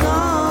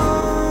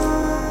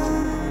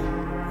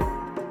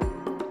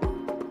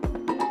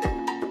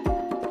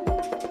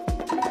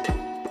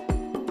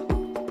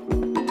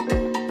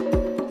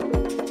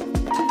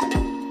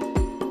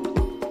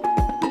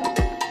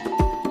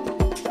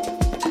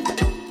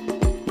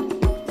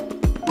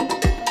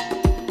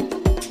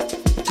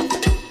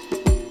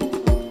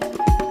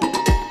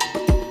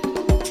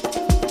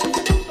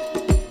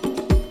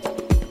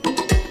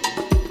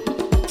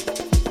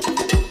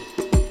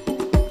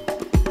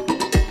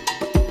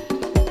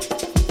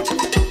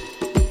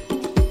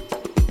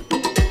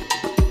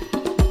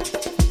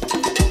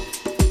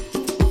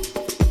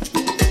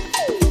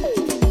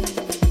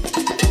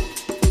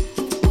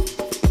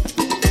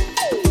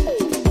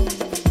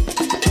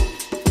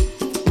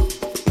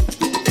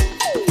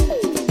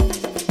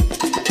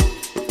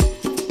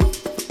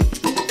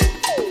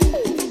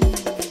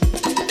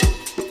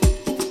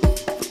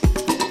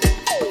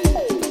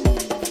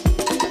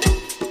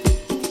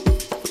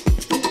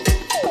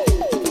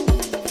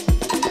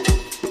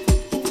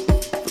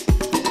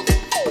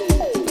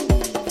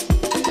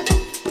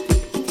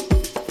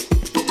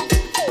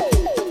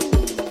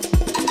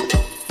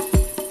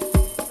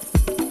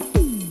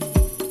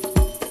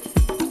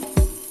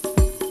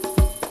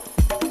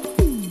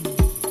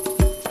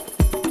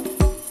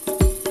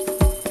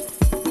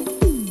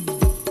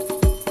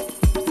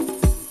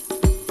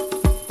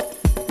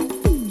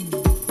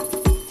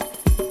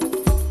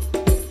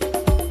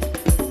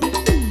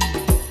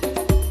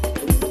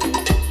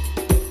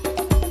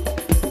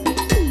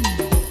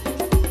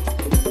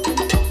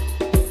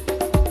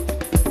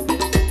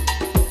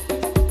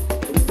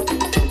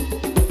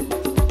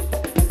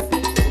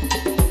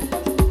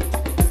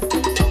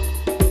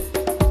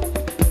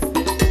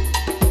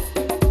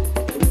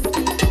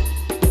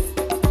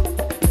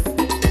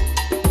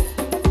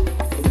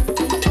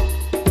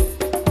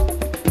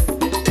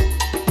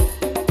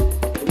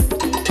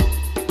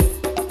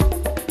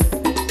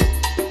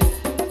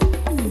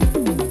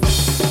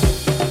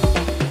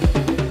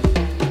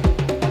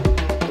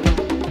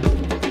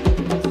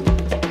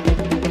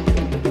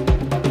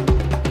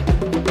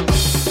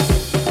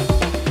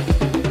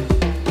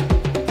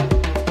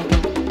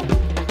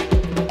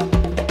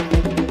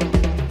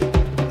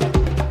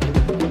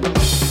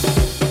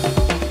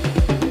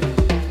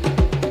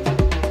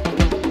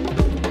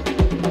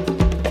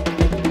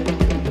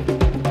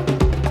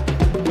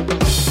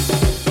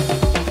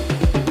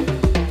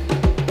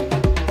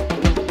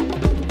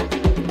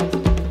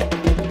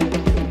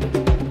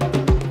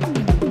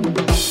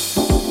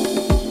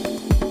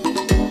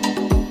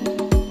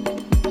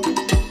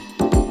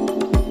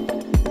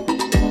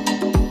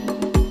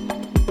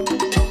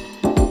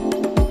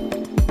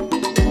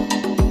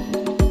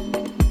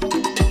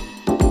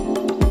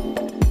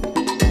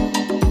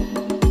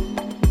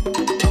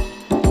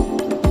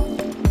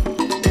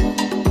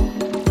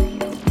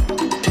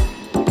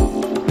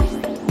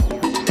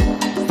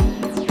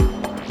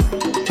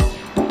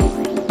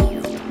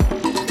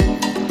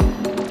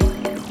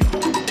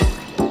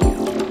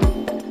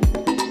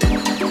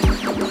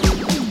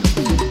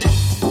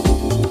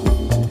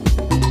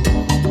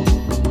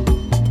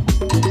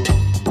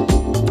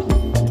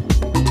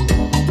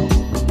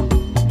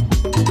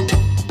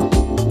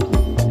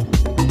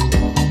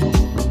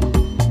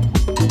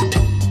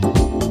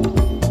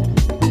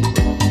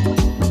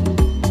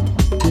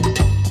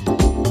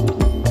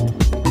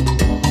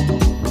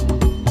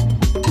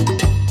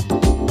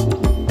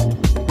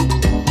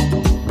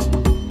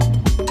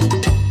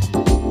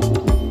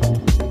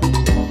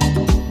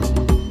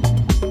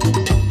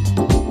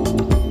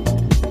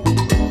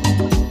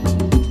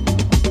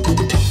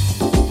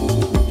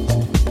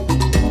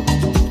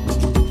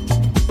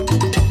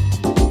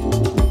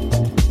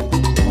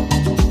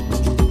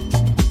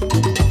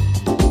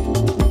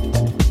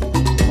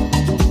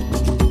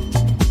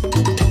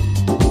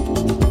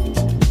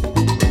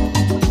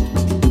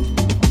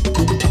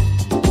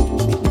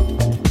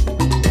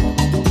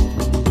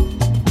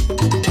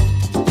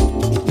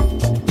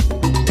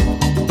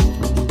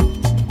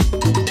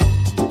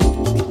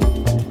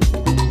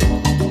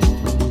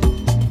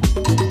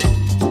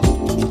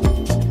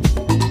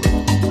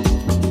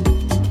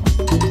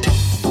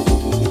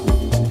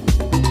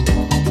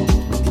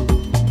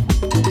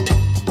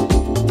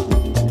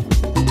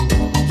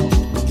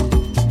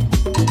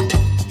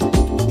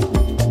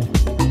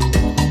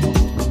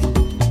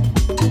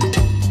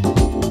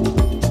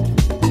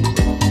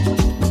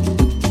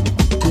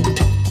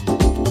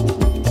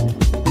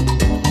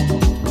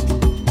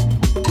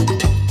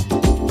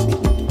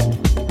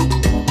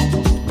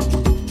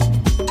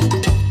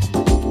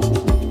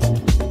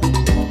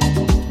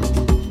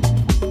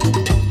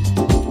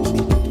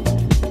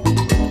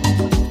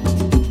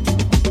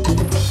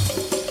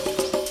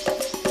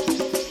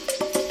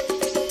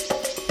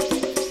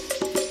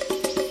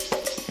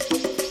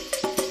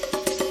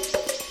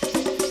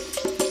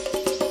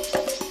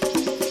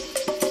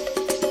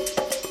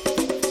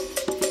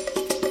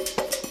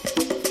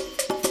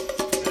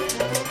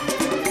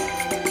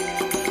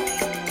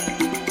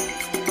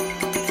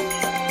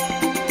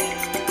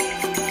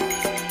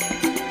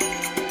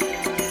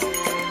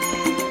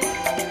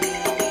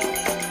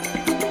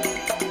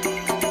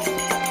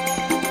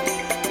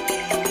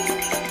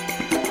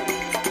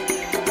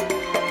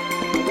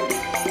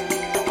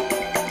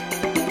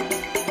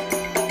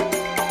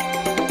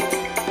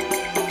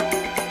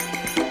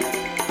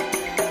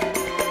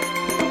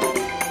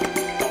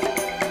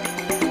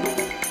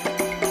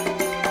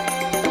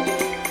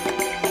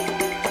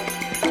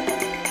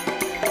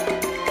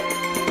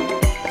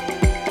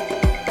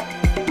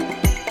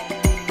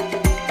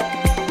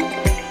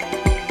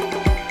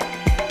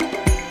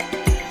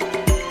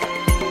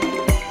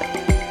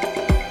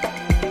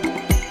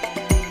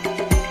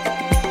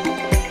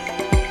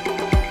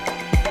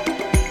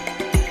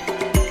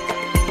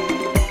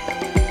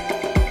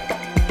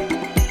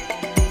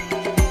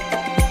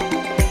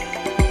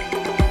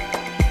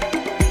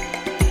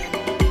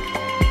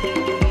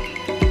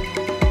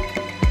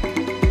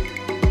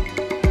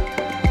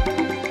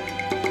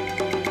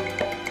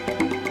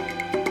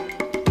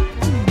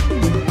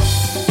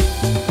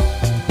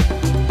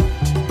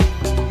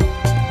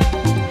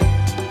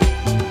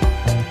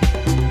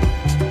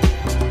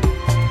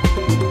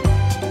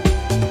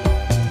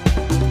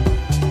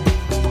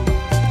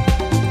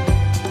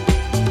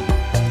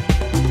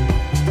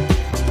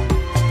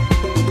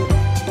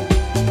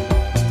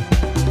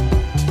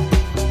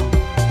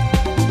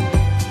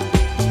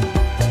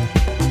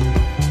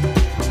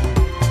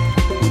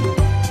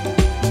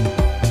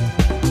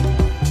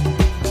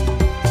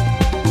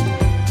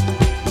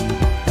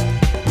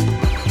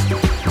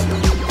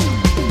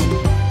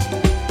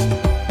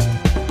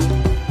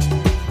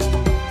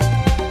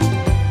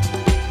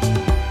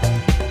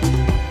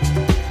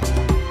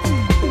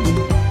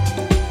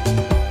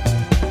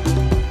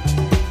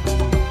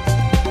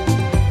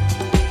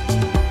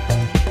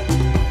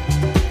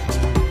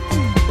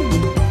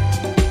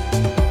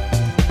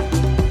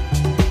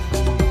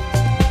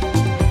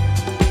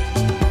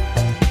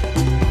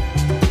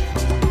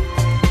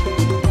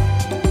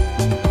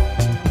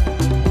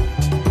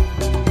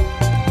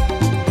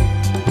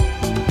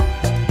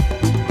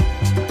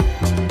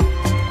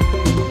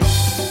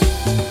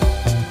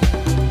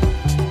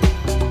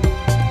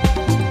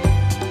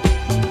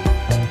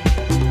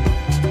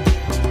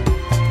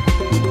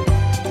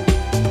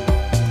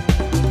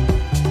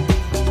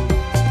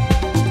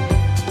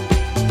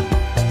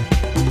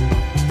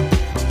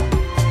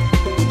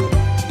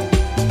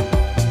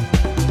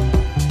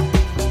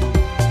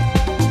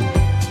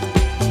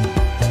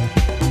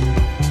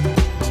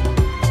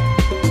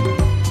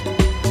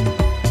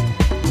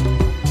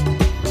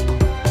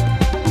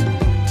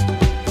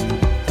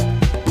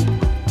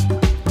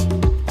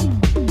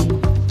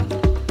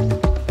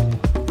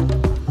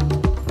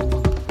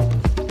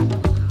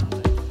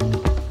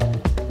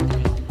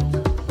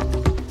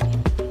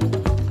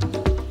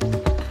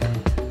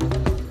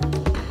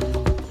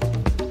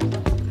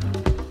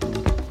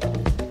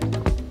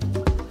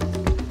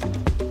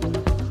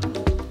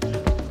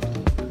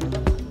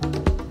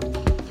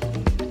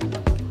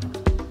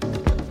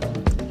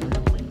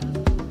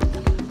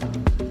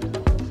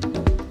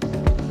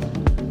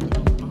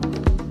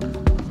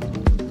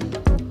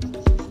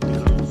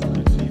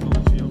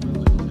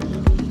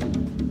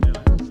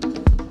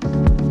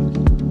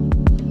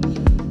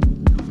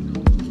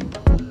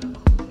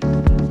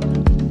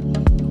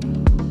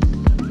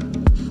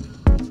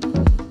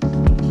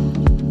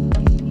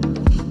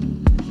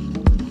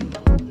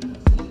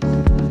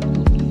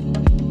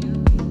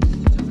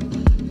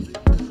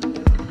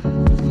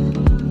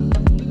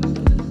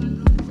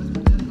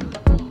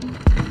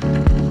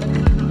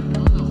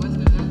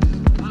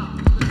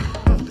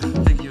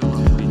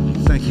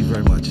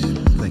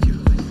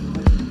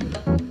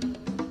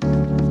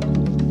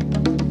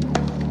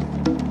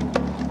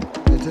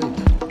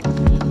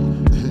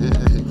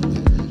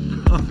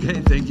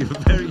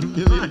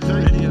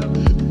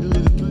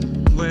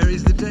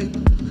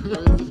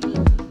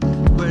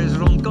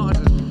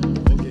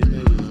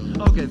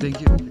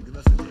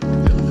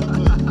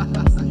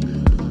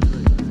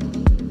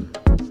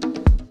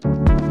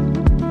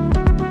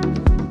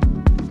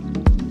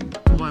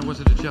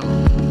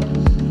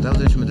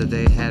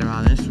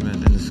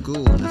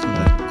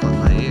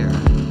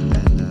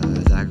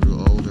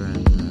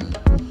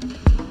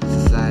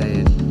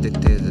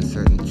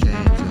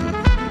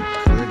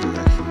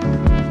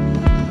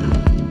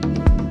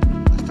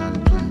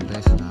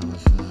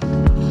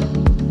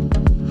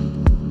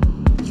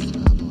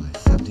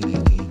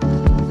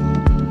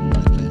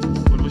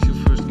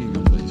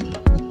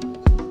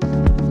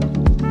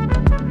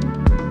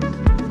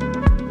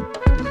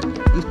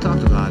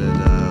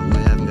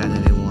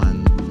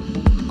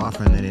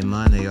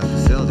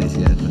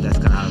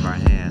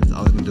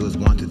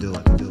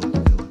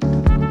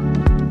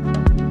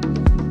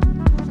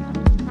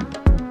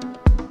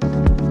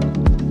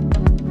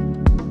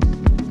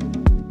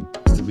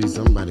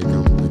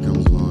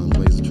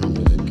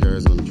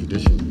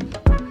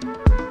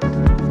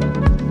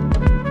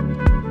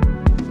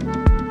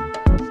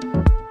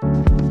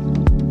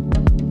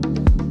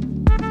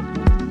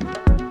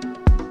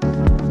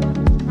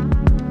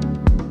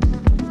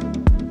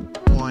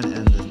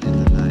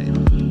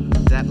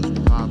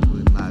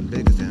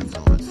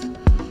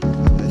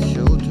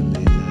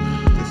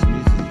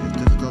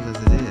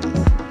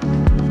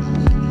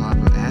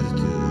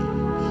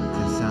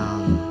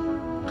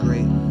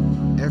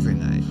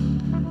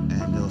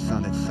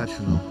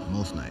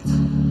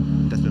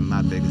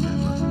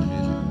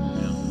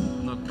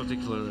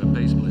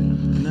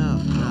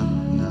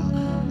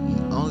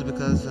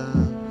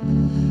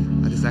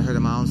Because I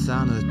heard my own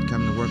sound and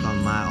coming to work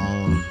on my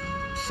own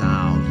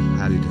sound.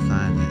 How do you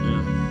define that?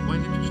 Yeah.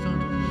 When did you start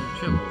on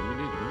cello? You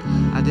did,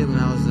 right? I did when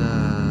I was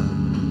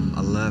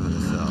 11 or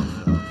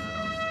so.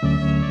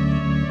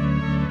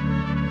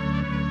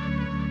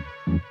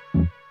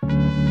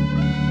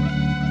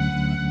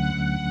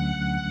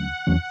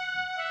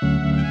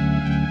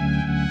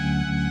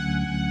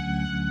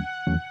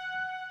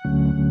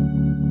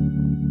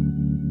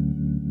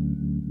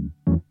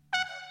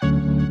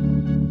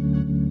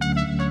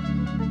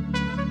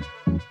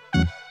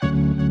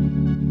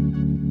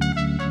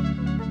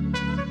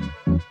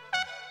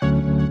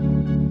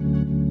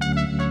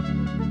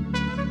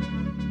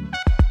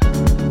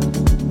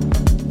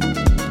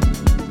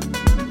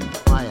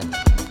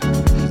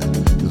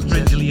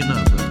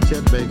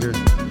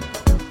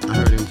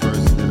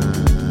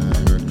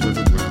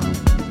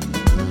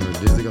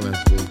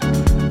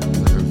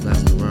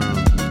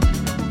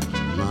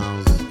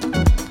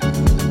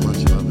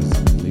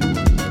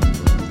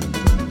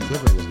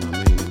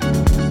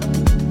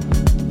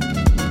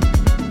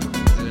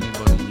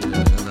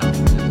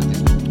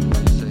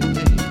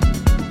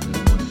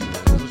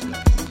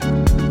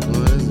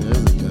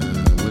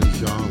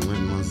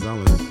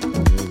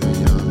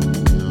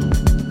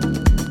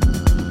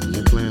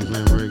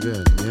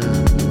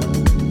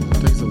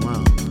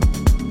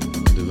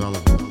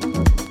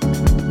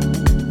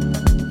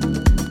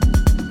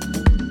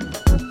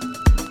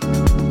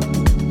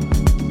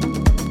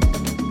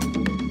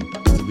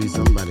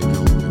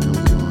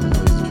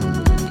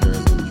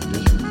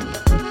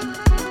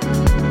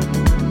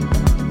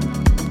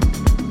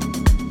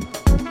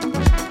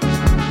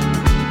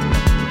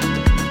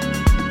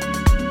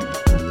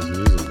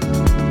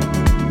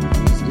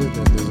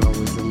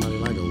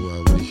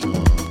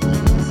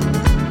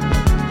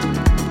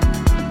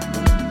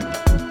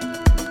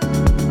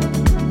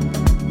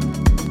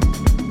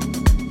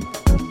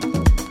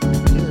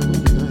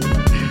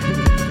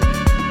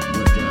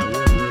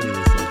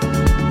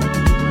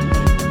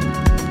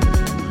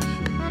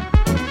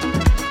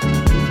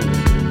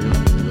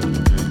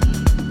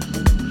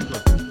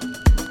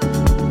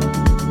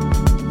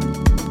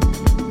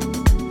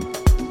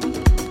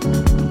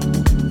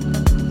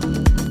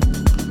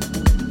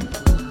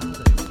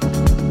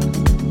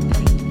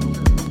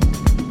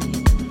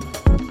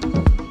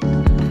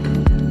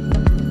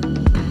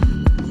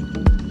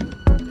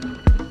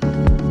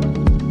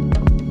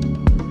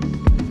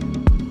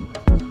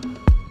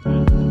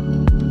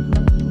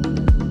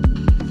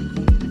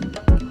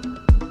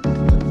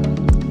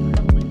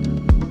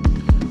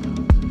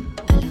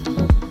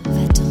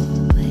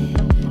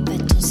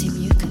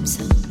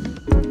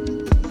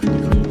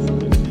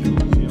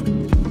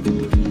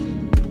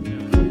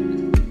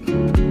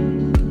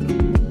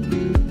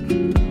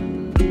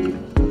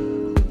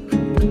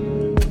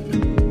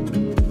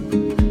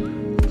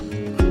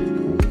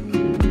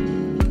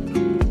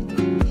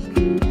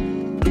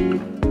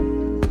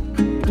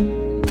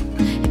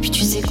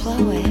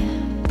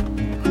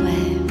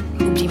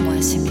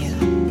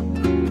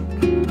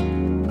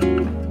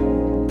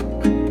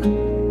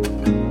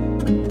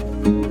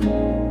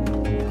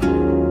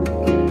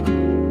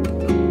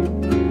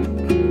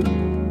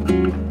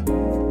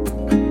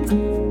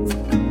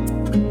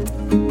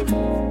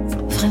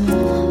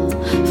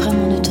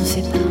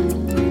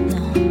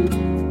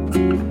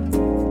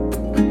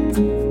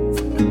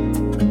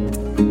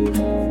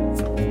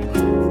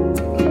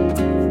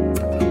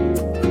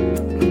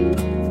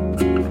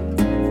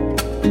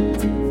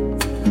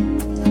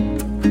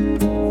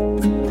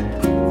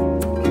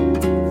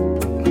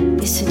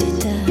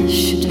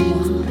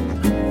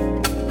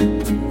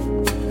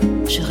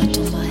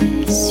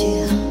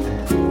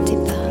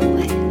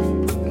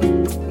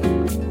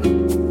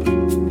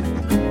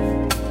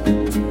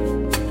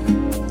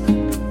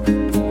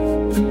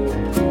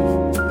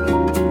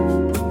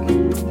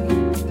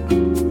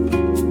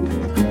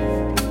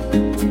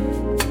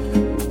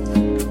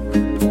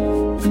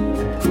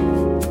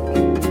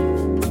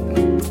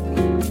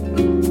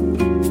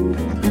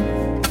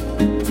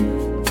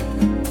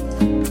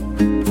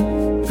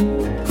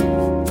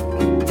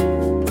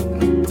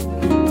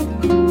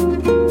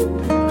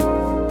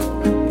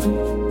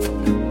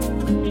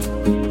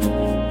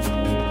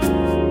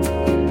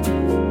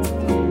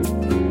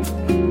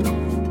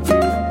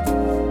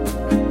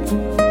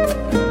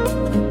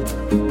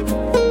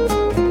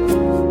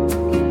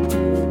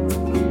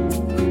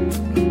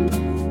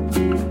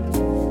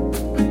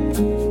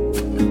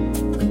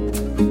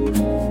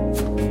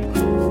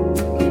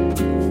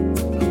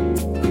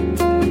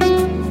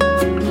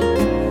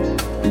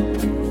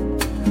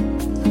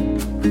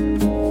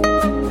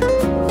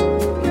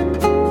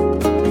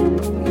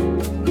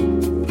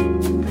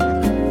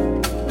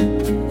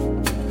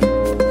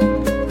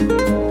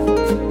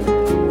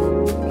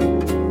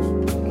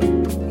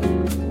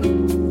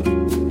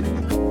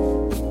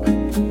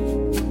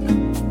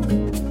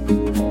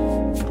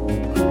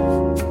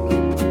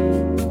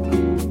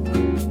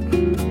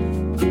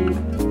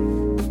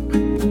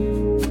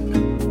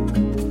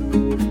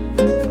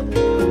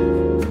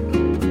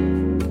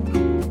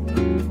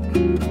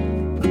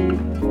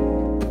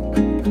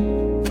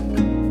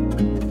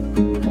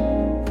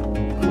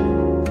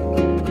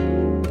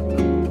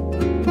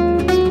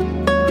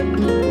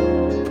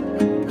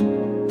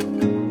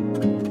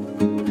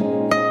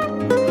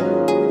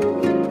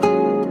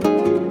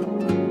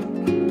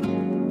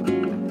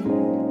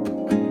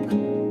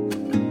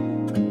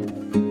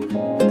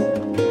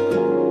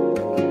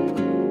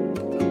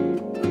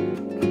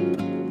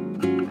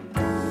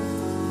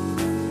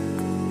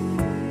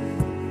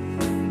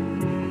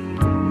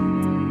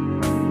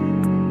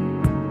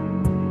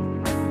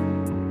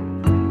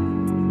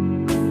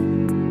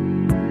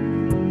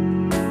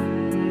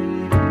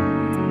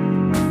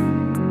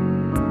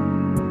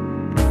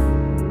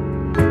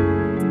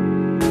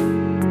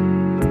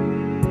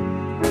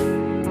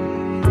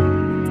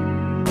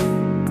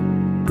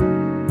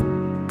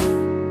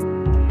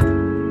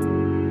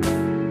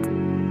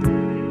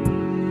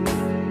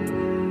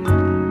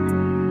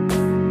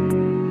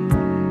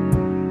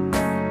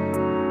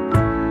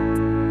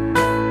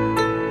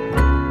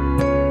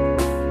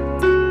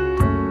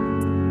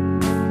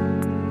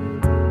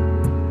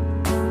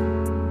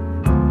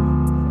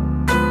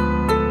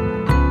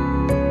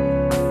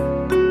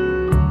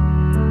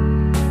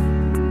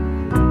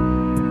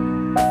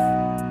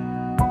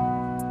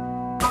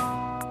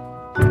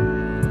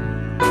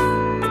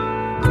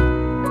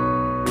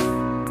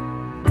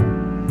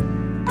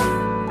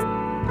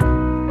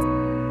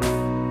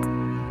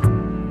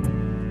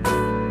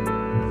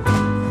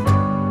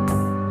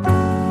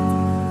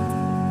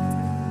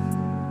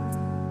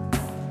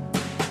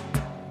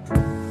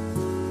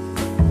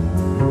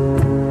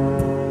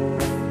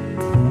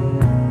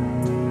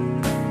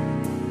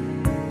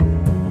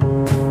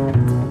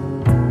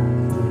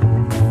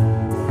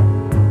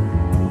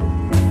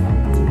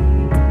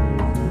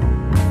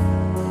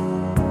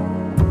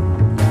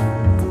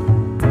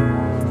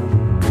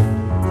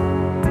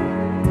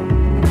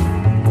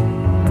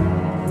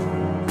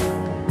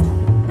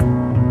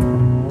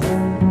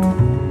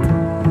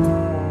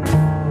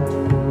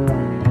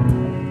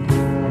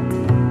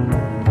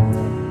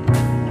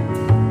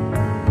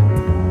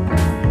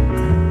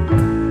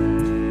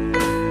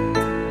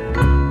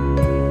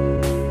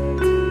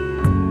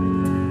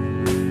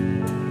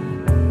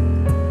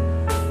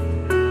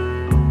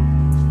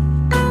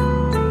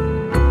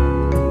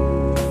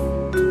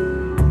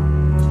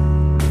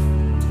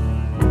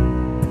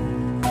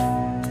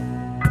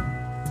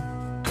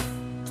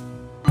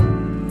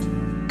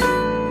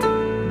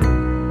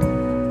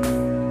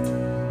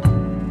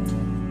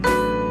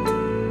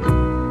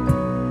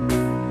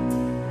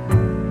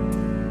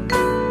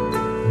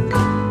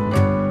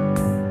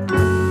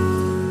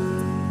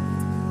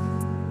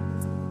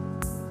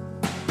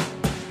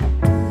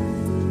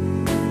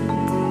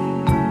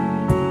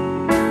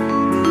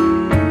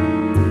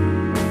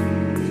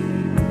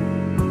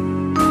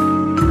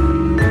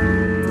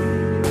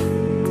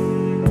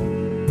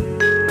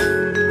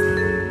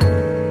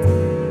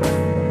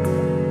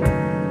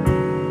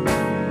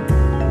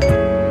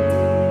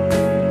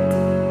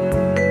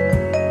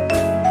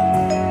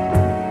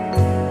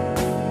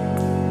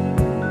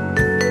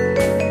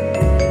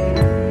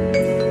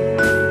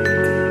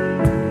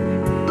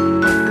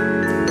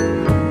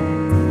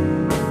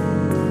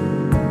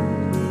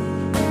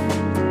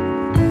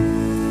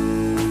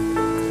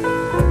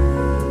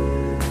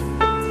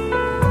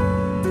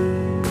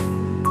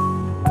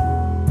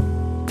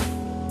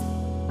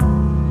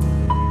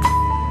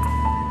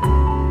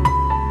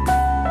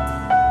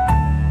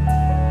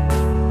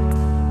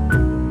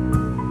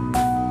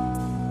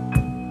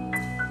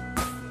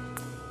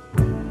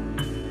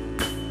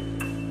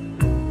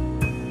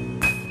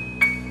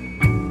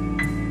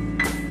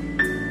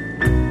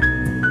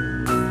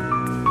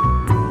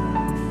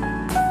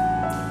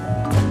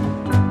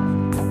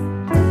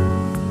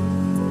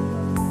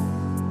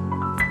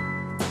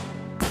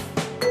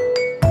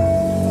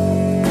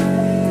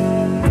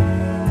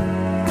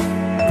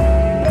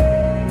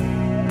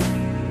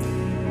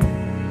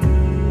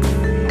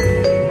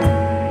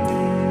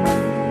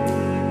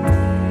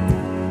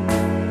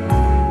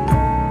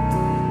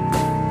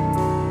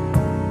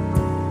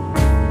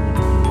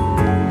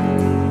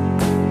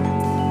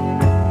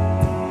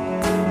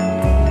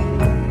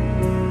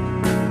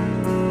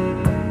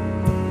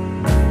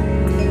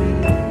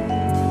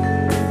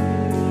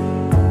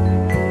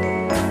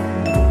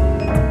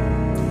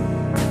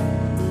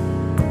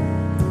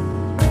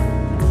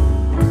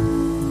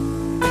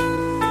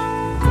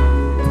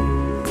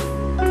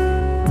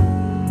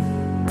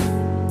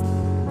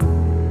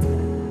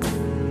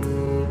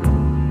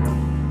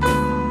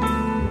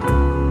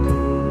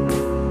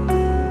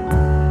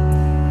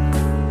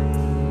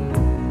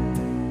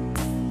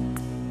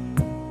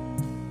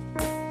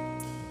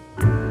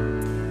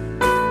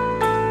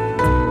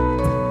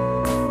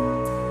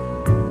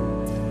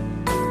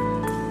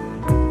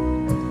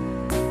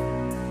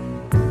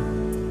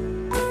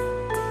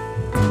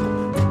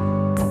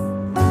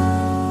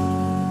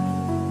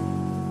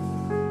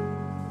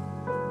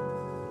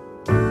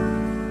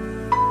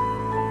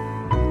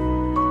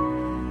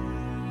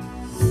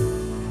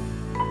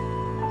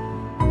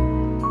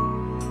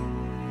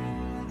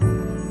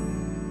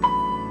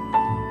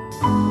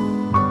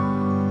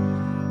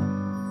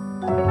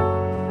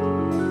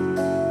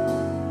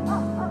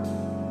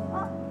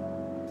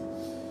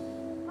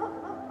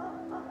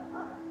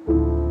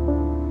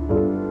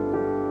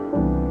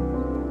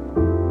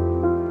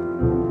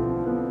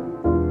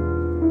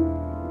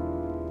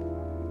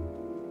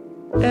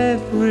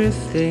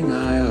 everything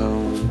I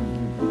own.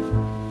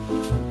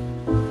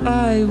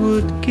 I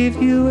would give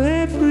you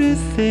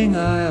everything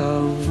I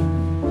own.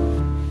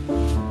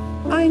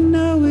 I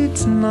know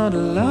it's not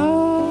a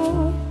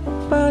lot,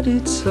 but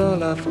it's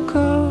all I've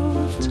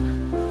got.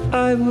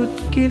 I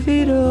would give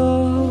it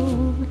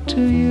all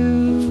to you.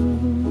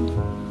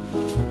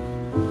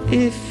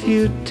 If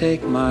you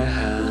take my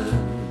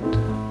hand,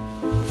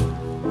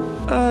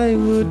 I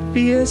would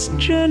be as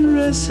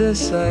generous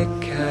as I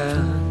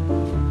can.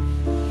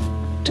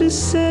 To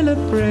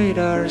celebrate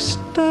our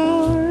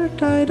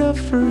start, I'd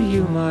offer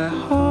you my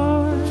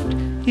heart.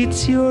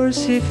 It's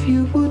yours if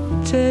you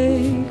would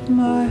take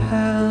my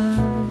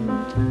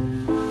hand.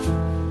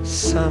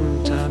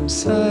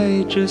 Sometimes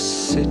I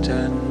just sit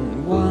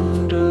and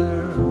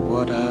wonder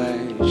what I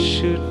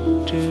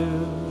should do.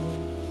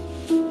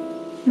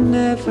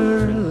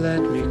 Never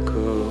let me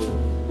go.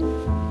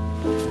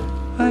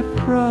 I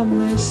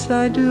promise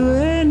I'd do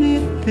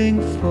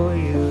anything for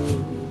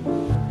you.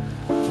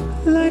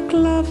 Like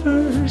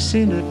lovers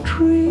in a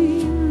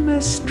dream,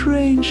 as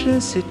strange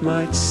as it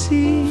might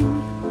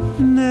seem.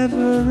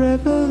 Never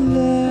ever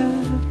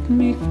let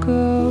me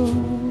go.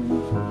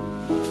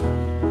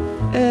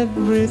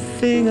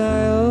 Everything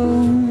I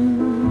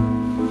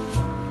own,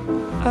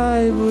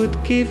 I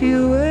would give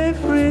you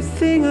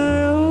everything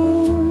I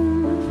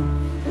own.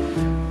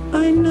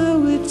 I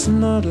know it's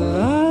not a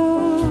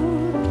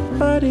lot,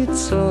 but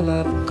it's all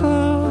I've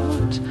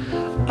got.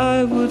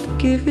 I would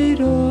give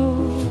it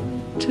all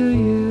to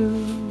you.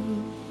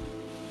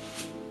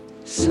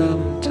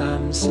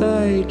 Sometimes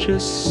I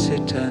just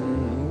sit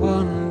and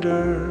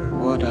wonder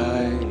what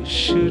I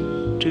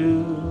should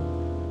do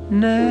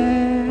next.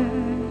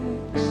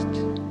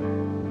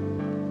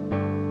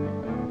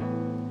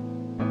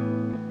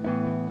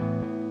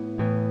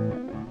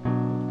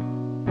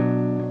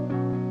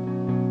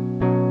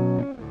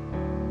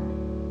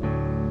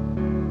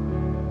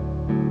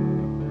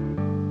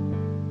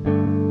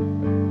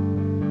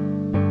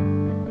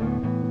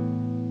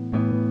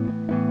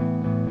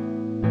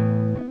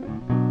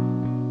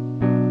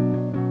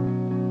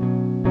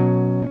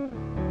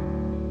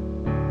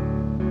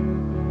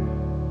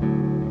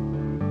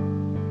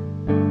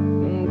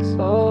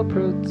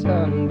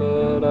 Pretend,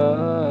 but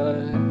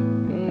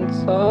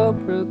it's all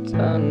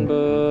pretend,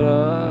 but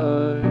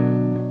I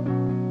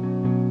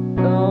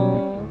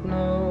don't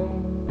know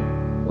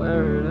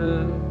where it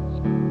is.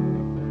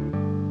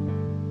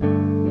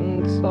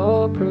 It's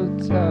all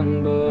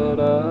pretend, but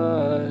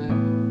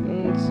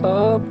it's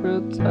all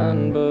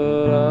pretend,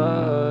 but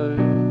I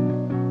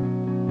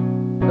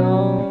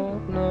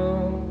don't know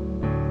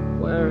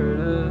where it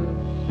is.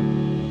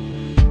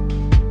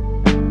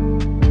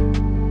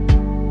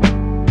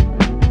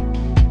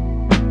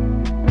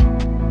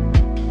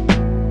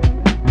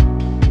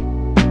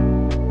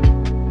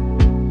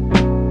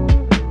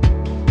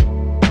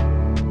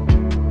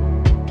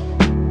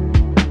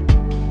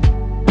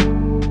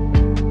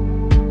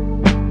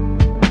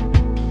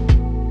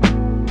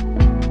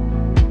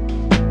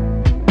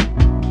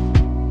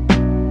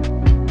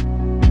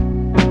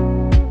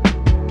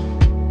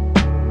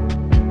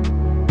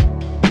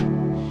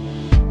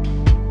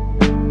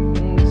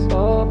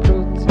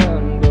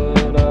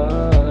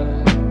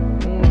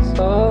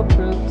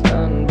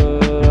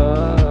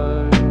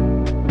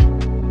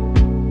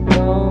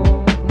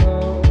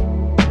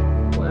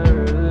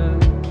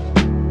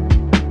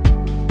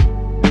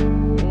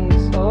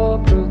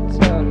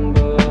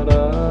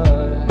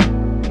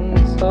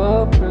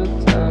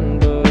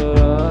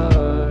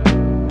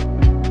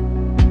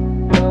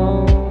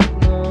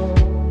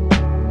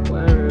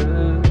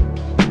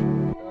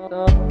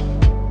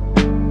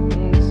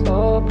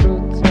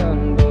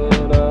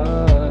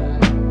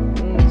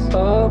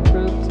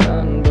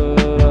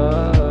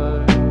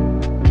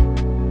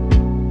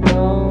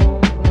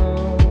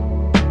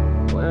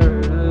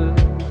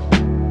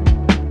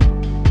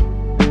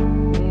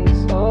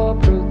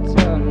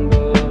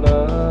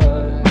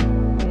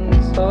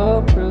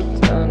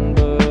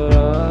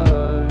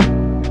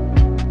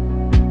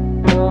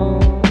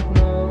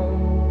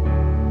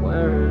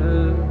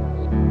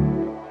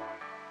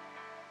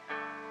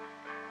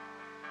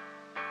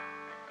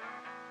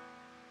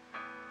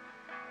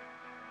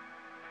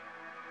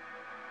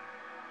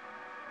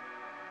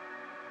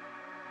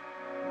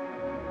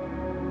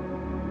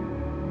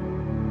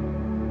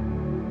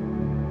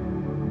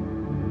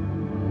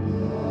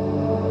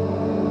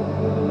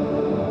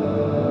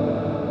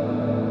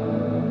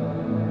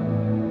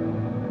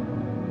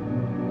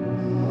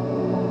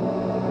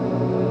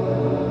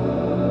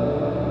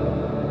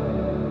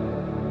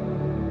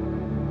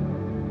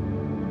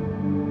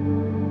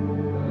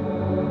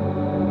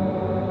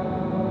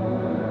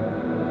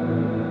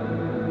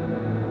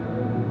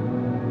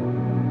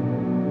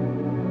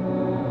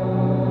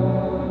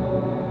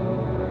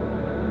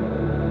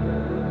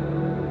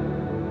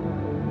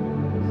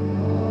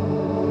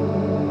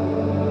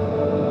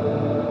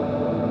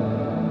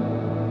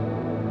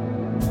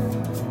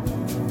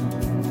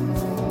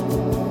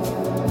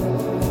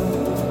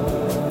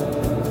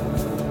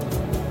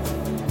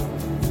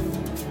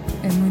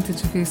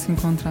 difícil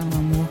encontrar um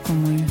amor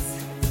como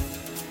esse.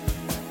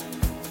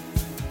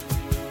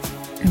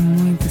 É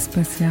muito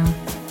especial.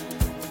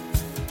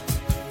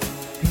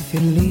 If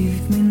you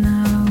leave me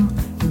now,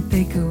 you'll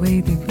take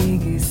away the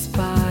biggest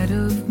part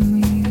of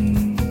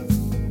me.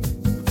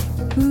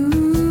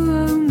 Ooh,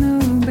 oh no,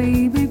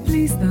 baby,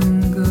 please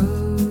don't go.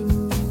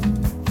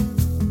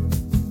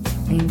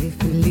 And if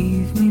you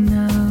leave me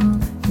now,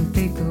 you'll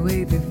take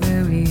away the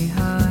very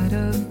heart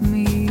of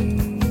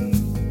me.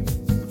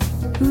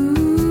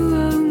 Ooh,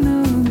 oh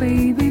no,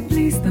 baby,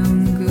 please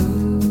don't go.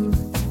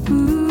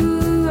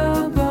 Ooh,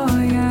 oh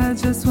boy, I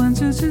just want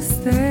you to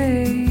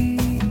stay.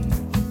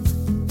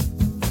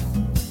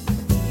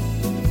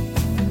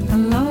 A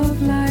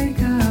love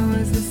like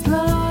ours is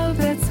love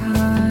that's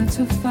hard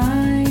to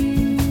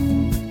find.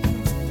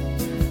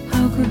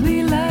 How could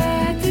we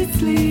let it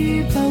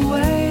slip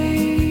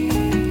away?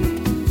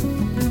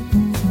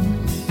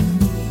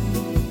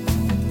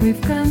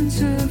 We've come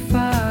too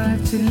far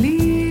to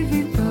leave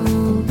it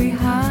all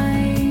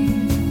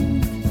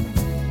behind.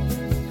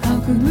 How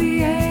could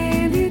we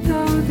end it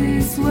all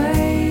this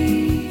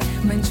way?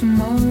 When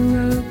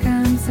tomorrow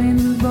comes and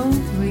we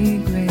both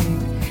regret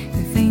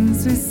the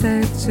things we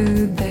said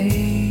today.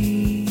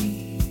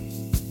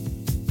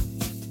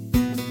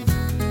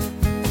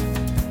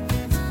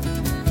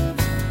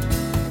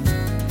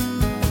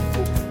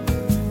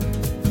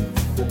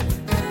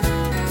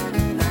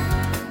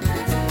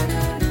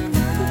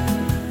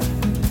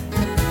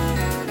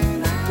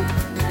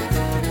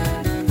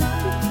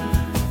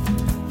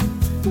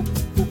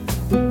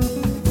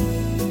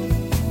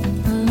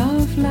 A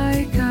love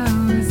like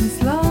ours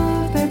is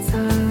love that's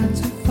hard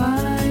to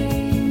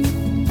find.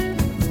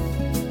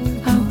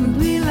 How could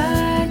we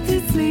let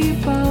it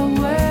slip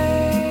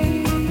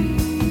away?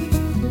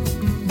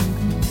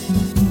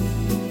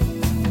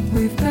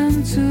 We've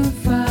come too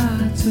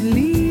far to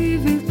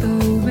leave it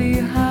all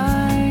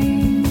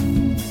behind.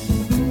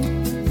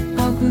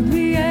 How could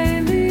we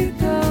end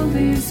it all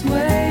this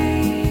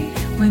way?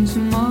 When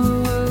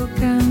tomorrow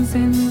comes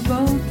and we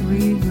both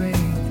regret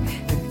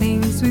the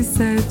things we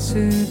said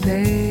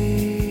today.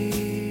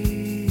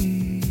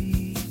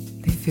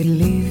 If you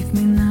leave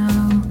me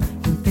now,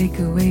 you'll take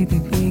away the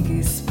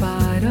biggest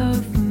part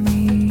of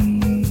me.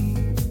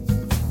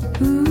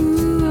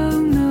 Ooh, oh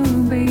no,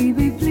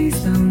 baby, please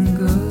don't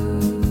go.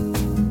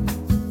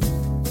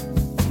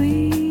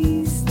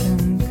 Please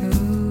don't go.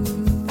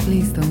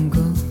 Please don't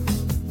go.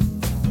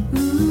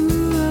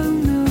 Ooh, oh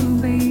no,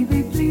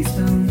 baby, please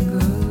don't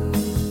go.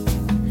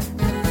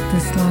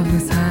 This love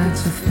is hard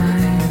to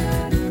find.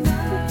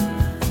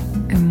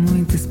 É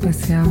muito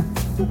especial.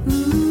 Ooh,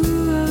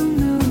 oh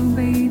no,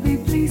 baby,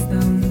 please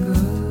don't go.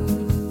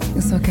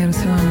 Eu só quero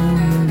seu amor,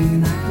 meu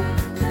lindo.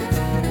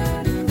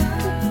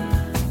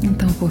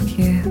 Então por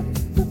quê?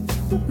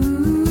 Ooh,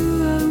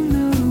 oh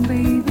no,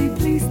 baby,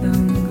 please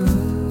don't go.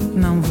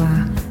 Não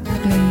vá,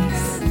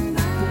 please.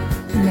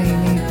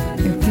 Baby,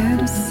 eu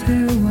quero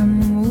seu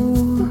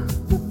amor.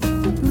 Ooh,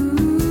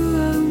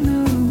 oh no,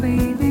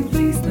 baby,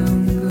 please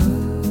don't go.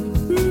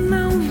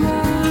 Não vá,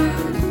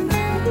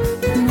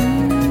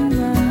 não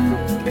vá.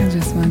 I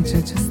just want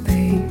you to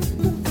stay.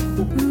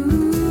 Ooh,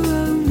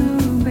 oh no,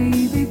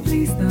 baby,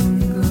 please don't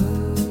go.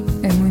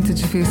 É muito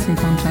difícil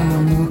encontrar um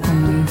amor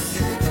como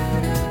esse.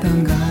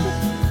 Tanga.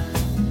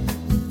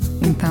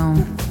 Então,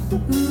 ooh,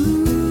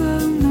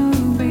 oh no,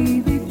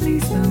 baby,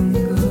 please don't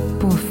go.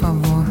 Por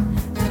favor,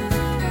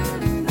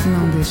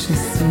 não deixe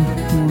isso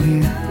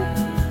morrer.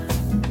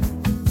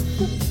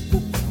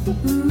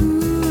 Ooh,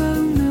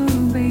 oh no,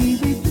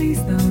 baby,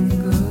 please don't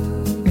go.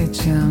 Eu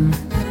te amo.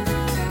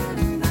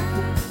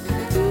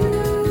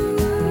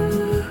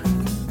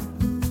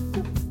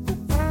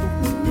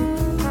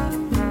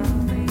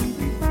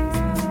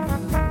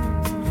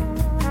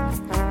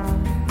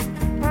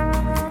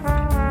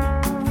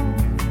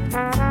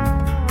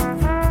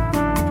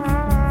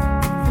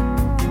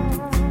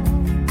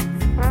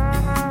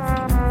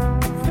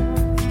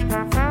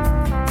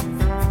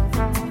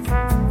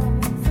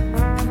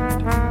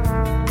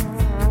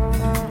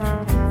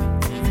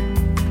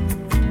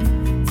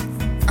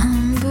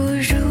 Un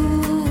beau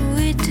jour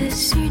et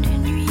dessus de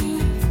nuit,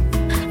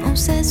 on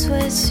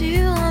s'assoit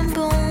sur un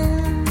banc,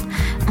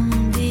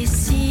 on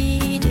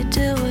décide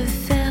de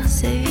refaire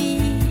sa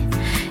vie,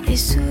 et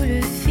sous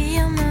le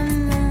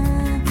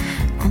firmament,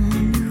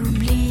 on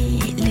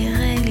oublie les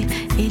règles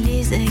et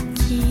les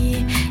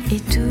acquis, et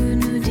tous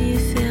nos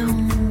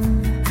différends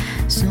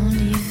sont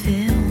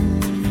différents.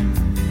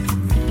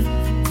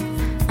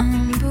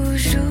 Un beau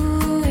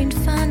jour, une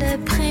fin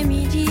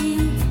d'après-midi,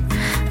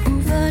 on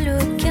vole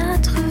aux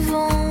quatre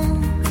vents,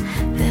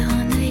 vers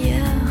un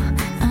ailleurs,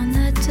 un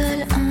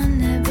atoll,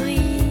 un abri,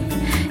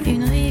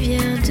 une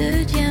rivière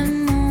de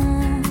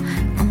diamants.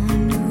 On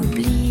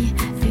oublie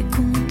les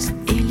comptes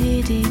et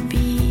les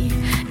débits,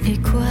 les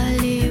quoi,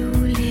 les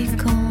où, les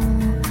quand,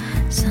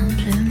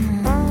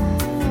 simplement,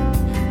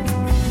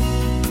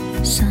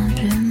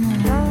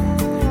 simplement.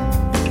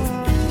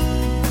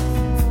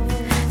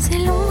 C'est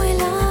long et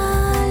la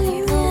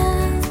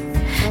lumière,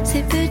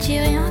 ces petits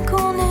riens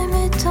qu'on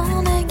aimait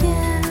tant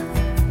naguère.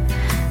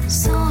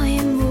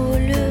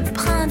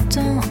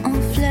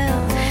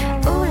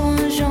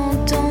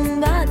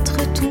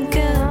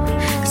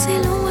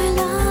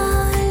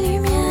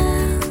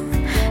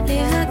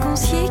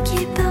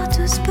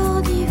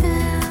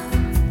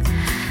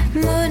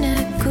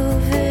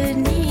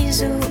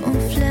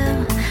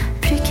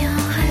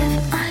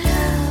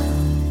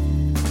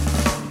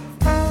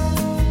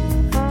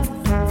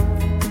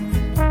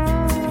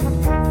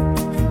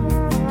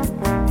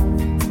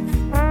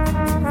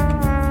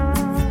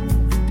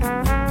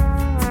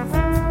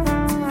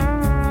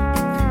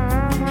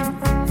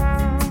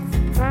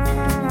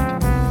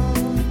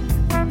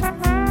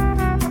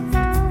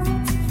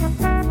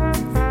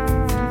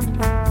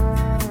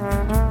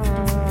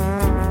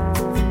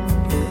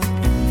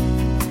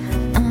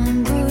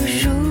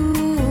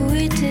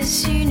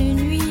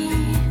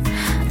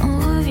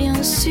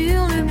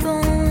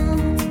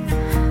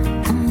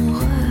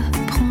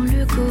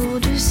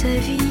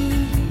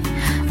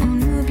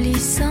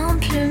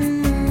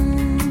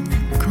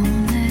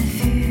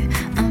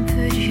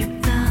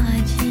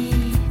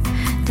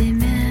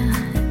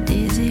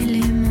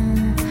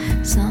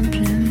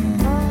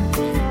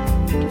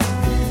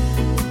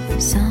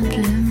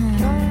 doucement.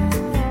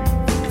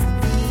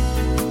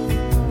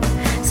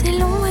 C'est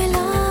long et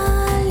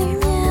la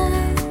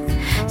lumière,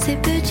 ces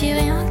petits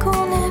riens qu'on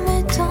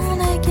aimait tant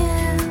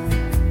naguère.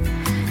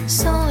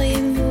 Sans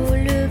émo,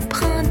 le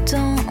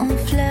printemps en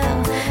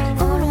fleurs.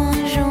 Au loin,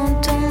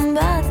 j'entends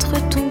battre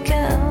ton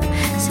cœur.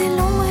 C'est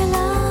long et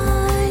la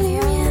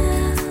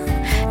lumière,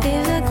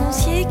 les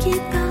vacanciers qui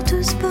partent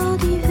au sport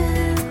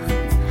d'hiver.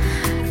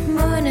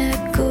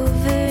 Monaco,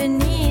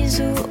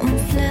 Venise ou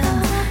Honfleur,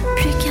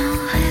 plus qu'un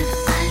rêve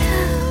à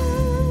l'heure.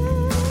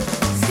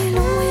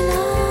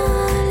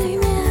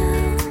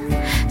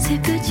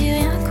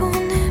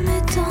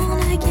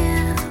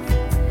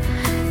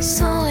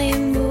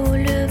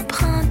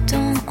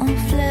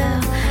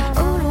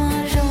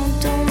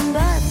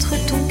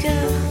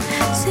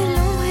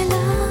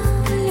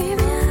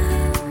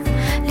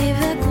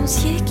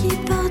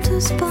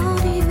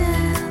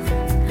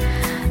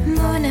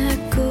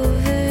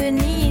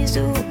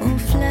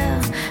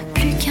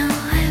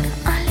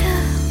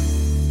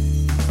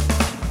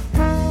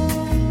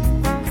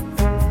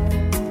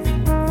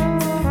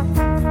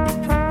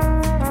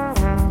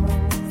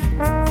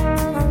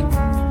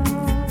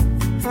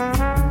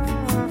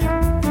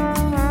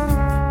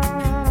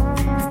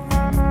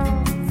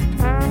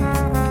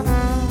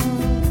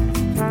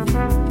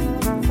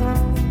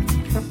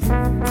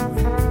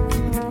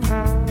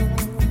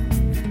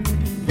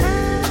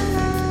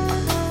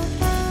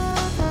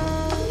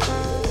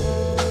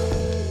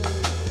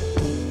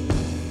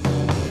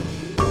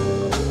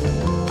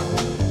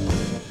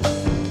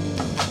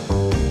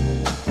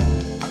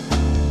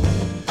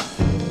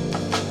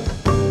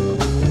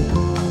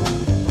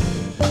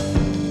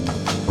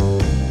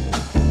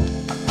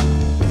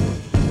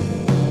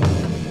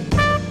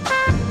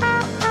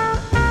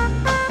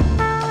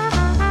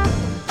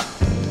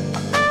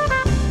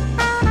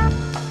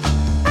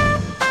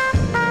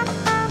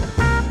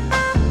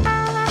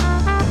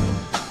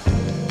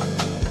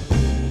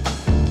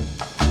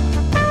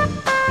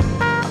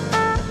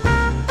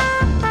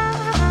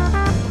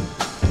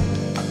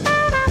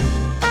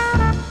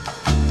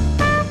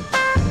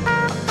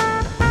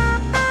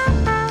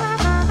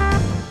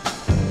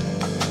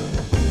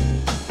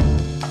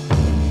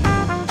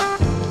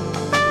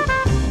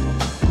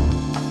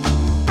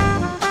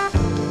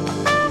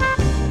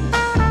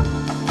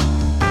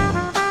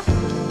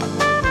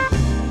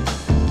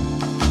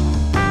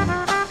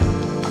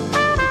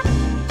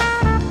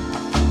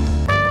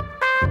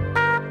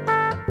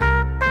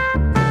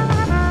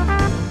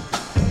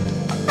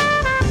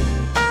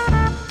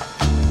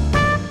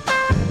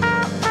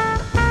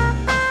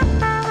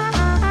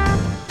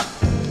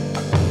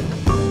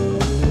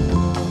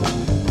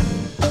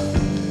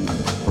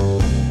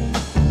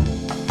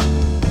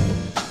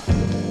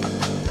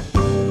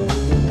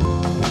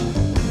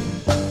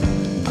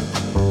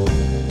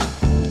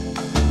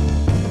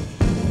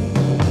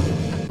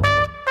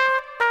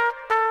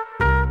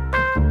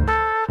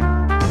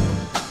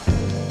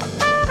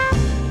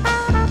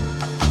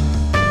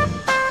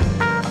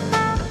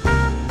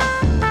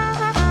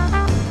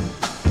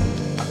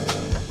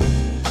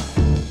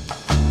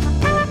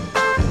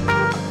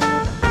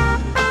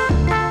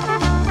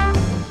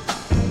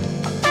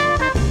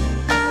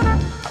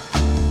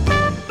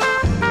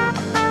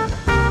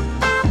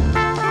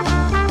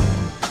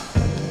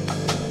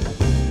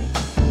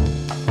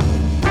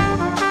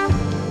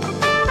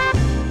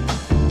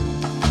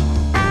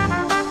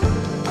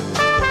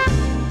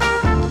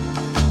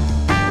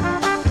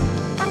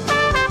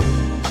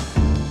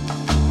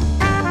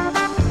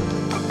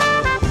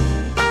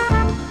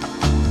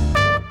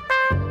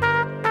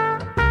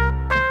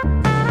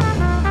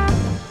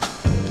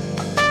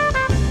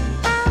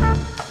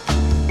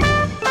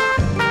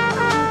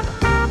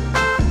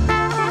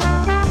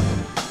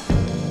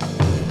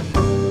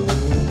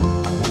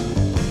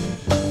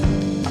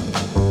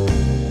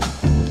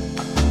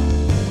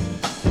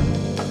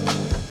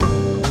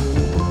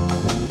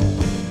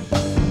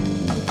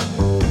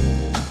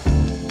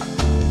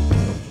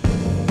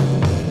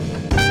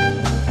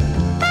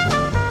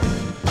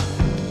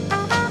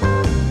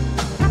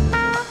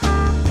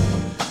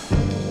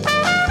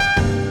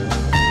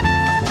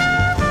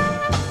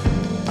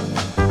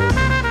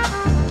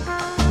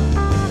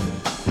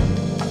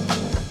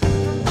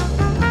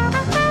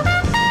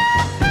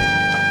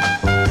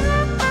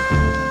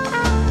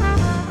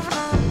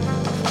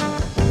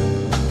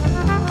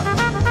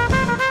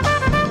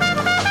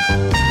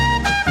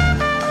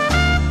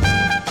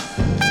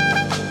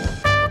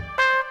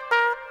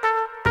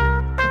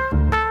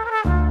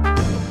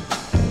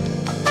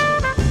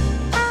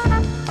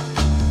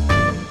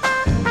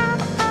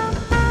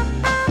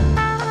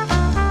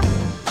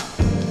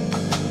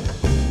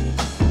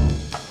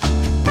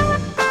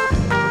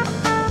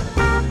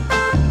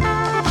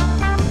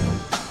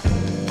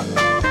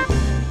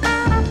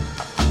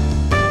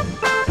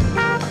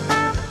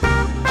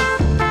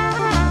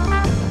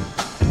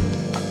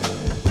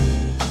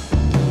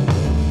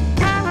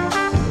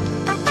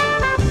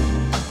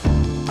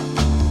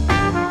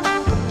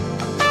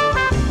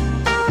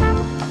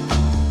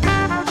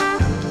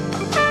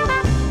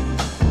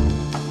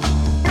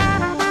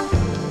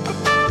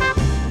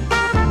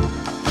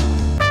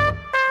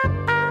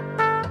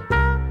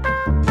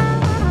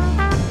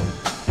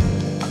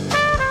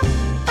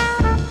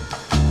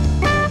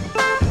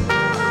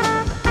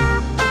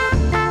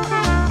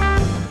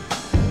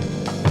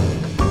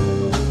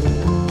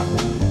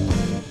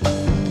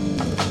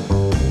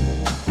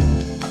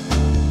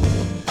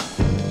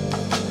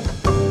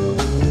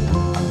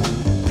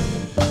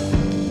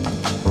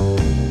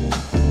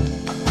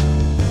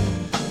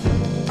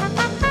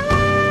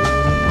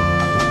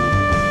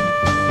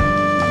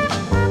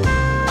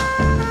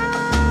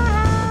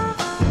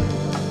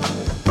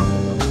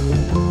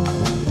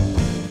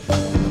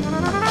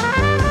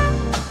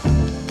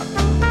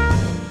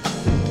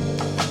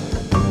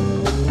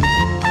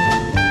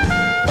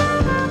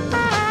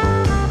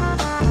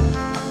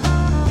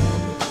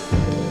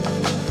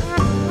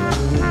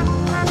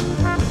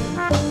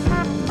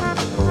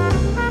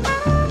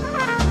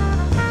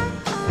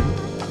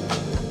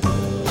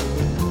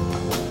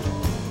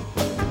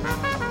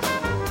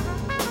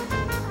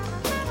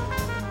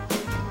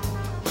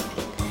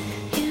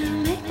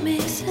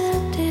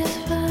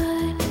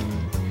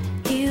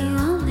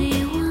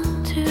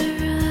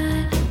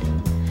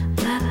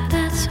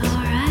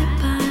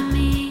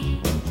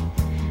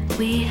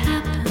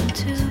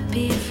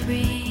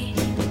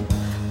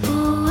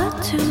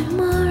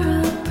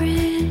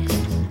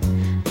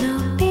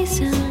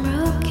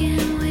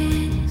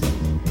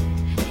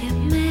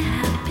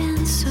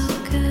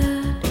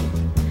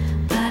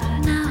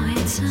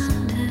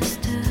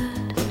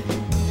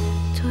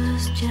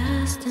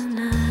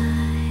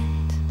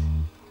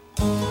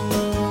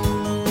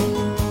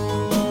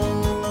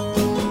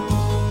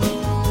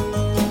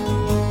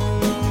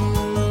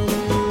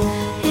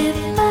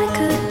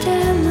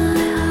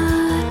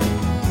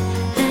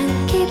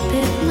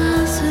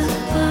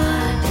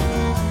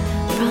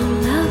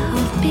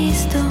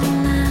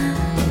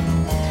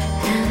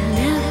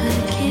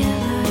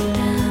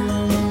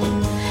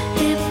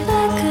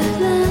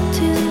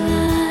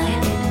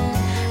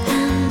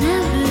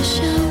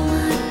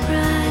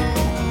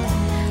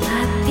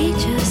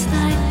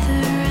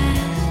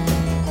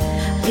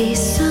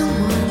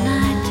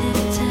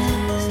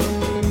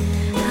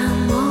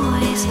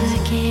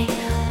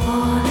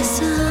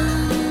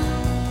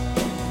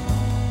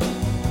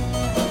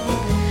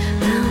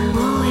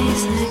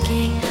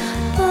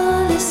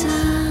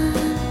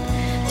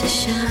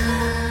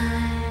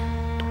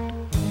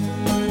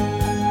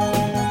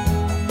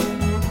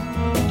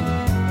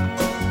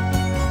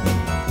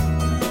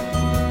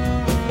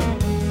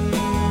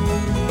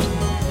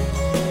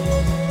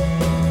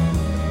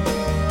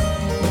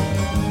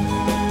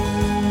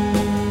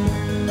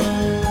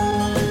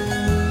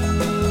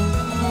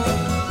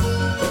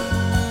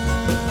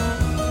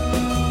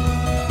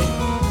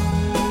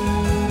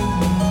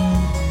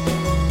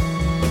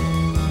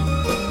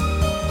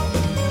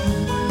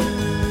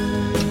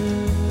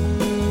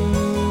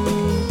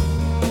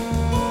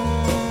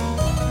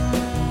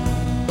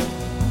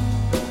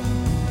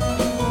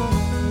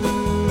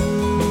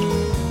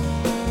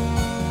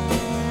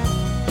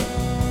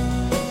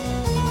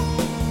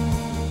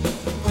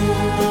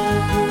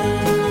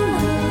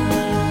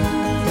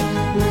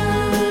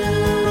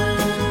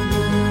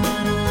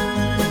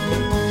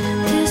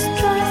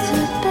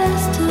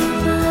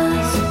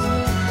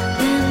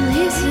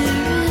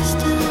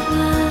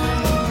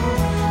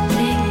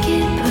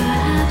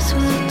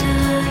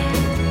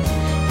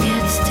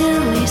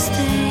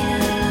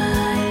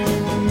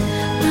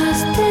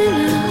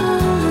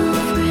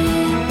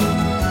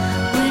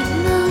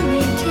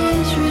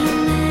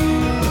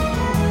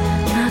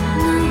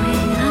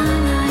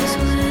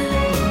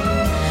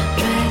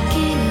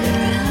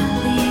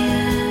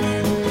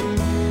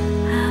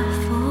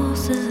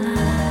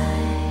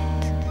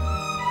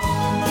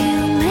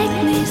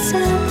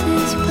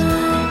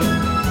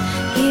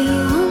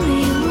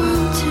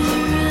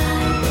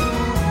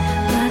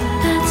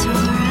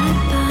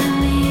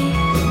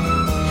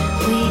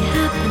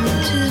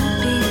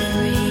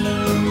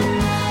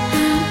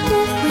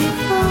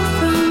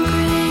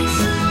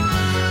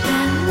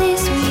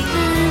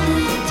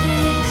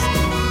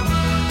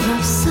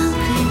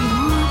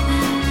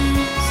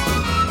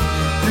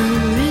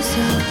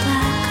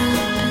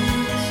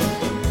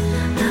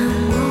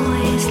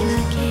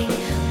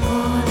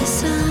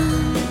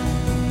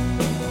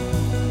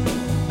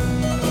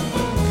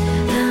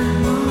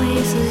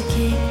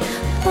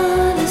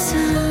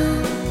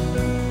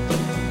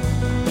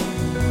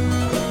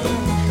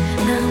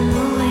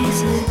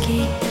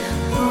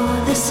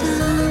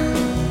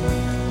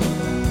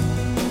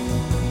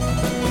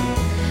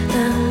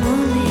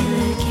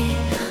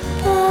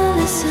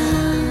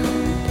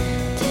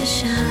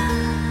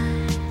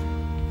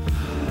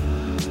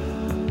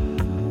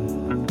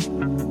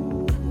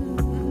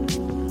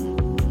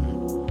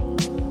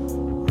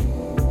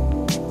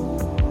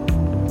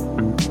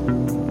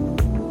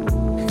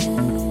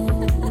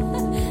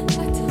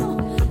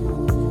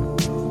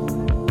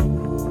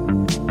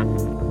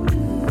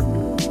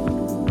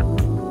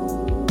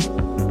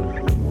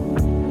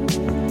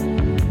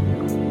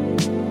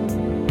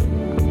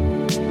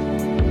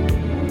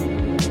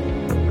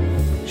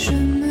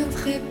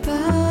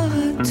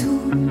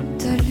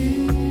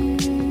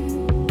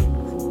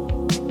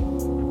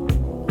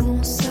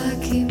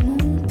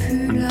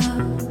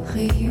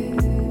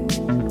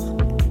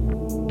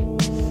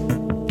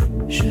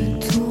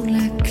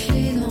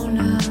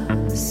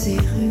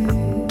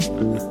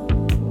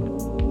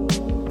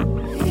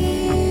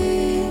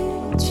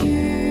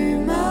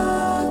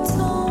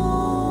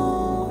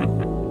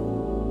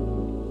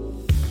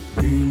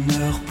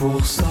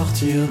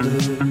 sortir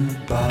de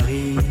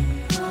Paris.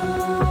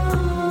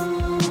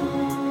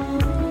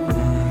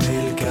 On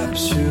met le cap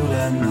sur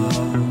la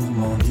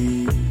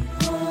Normandie.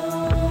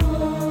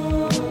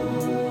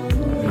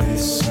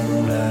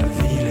 Laissons la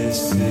ville et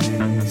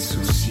ses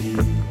soucis.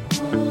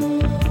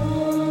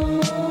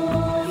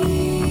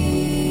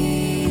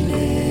 Il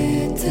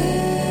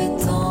était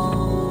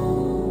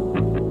temps.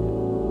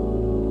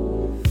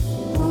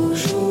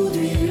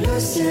 Aujourd'hui le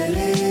ciel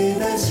est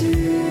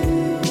d'azur.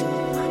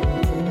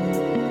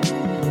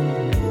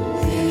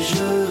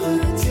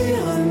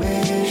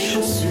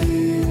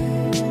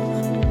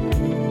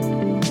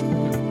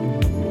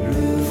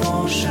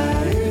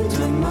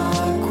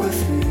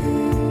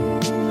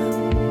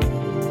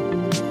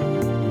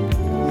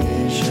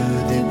 Et je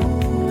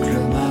débouche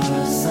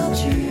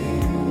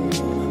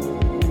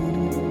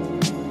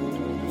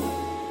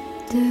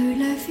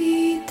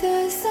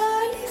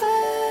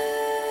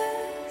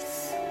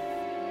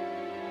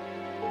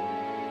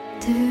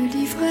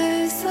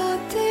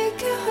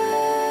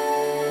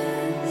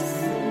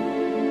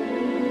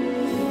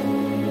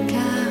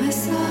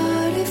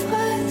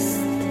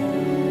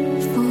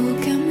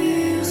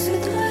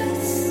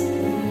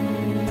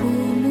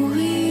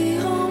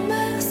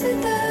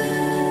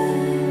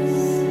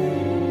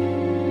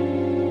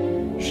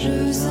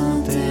jeux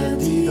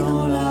interdits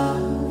dans la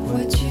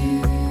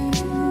voiture.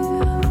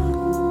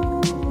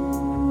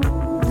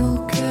 Nos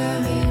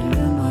cœurs et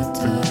le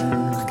moteur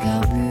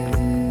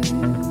carburent.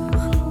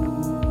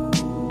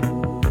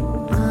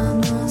 Un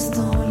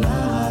instant la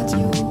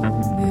radio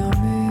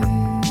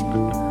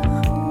murmure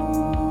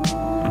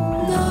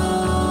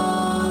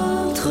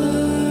notre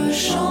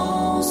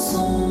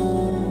chanson.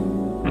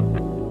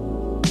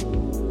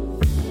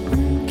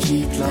 On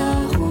quitte la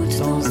route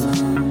dans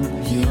un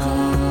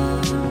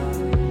virage.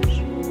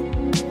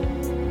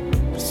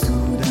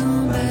 Soudain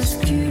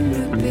bascule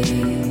le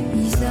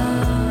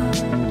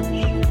paysage.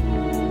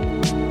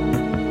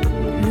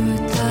 Le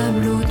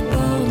tableau de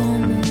bord dans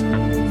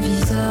mon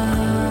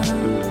visage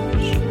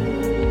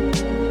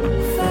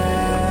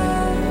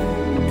fait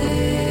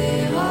des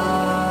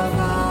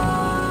ravages.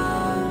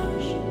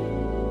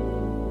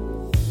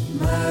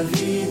 Ma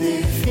vie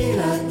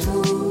défile à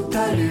toute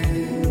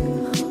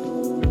allure.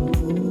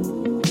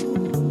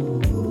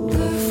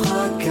 De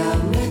fracas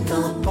mes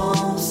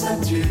tympans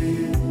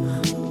saturent.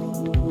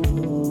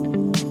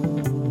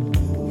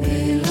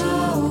 Et là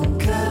au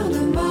cœur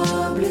de ma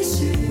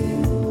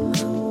blessure,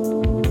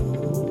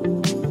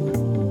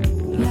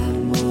 la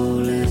mort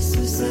laisse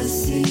sa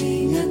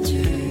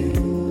signature.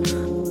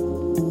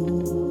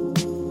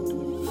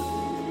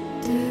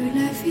 De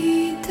la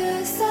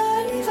vitesse à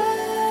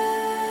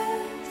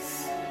l'ivresse,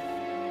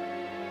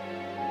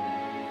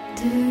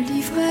 de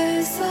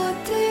l'ivresse à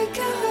tes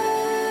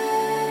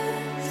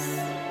caresses,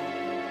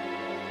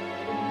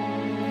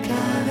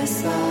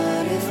 caresse à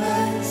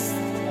l'Everest.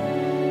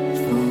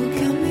 Faut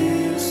qu'un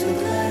mur se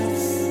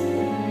dresse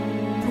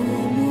pour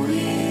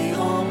mourir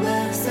en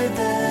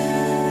Mercedes.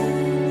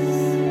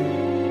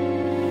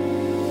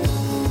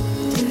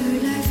 De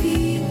la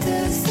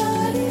vitesse à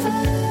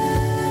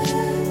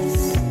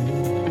l'ivresse,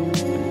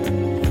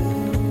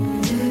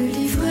 de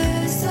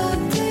l'ivresse à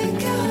tes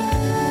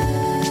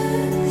caresses,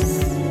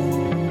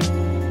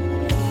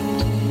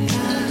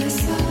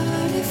 caresse à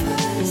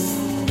l'Everest.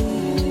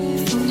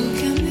 Faut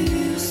qu'un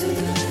mur se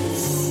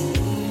dresse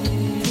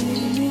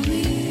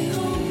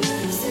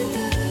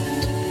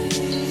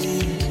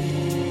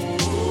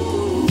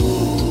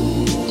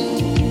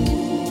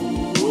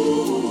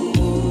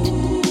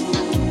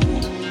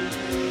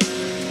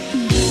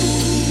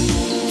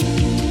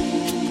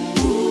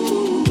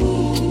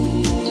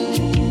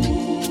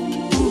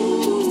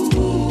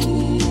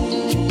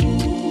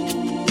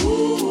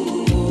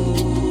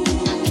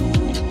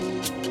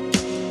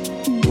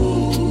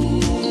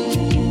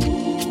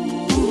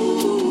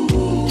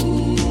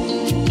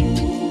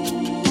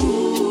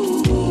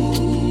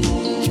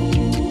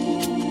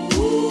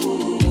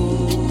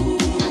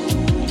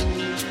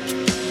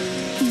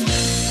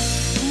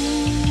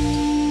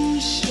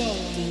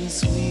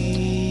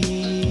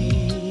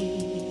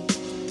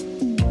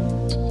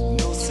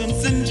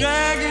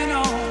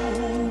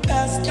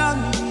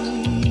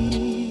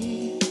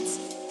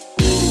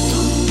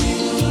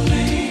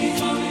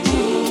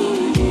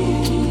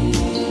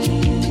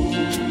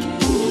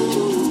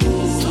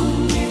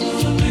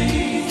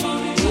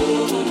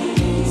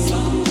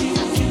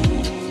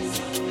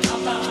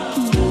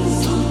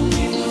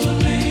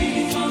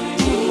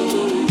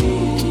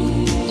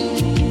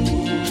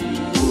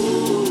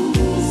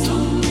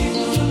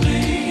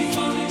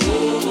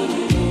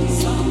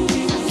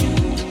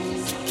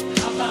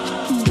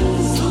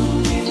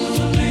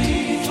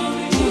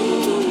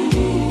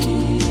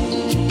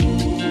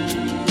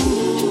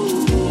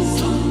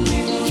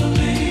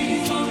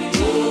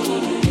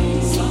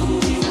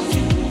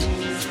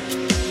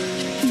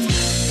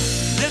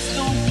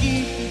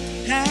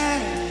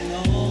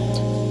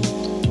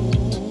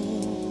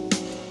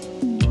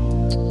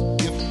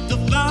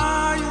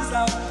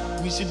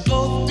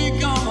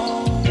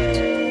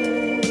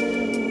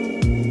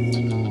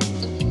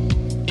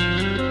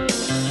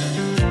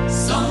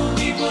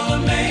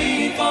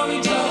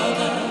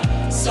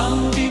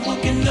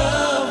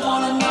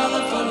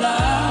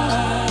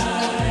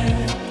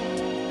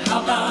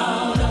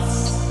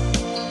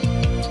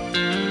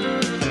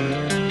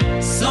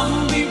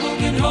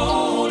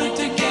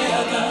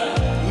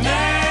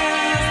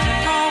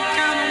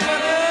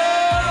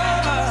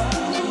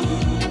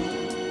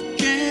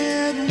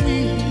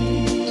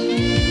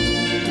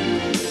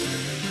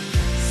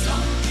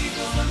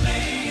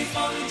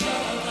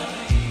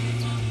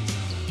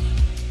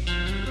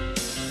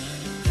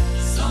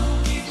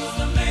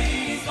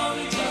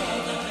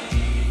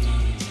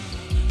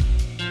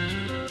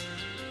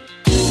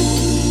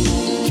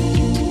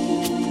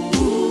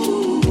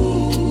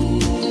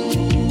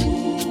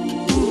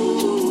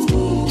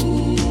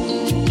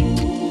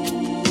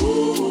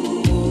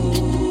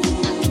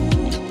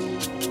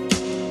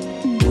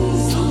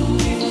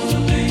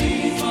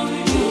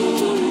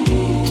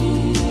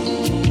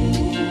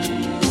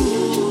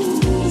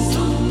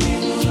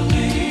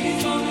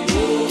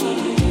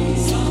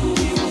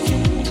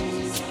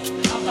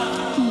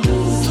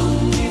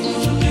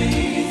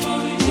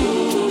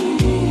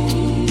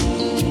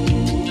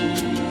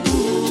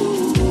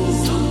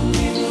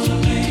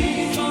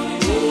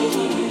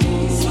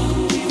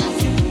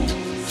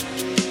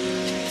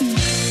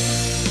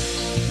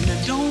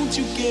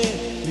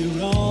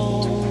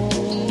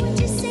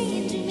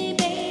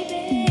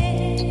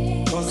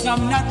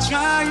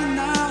trying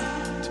now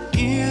to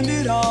end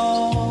it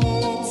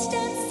all. It's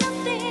just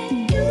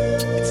something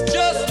new. It's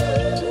just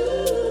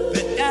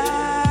that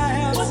I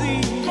have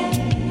seen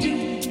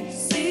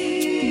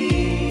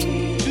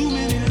too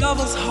many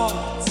lovers'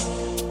 hearts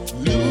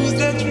lose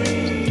their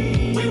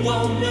dreams. We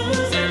won't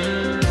lose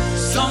it.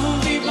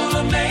 Some people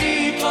are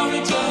made for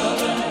each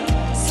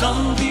other.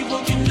 Some people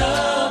can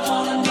love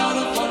one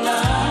another for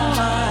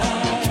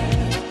life.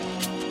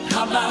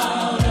 How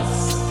about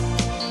us?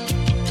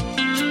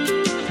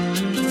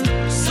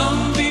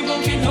 Some people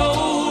can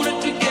hold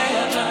it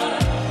together.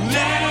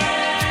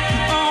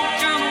 Man, all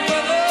kind of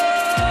weather.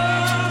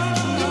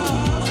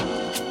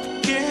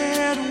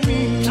 Can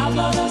we? How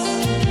about us?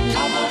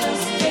 How about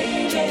us,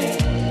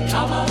 baby?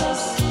 How about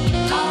us?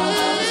 How about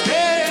us,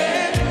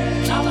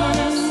 baby? How about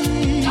us?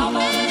 How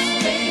about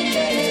us,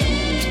 baby?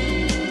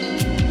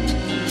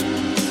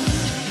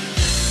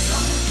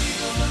 Some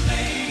people are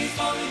made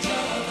for each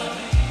other.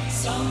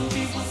 Some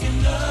people can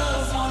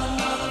love one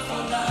another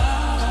for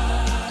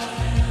life.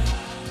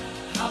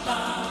 How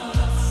about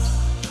us?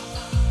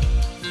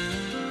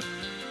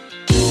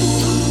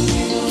 Some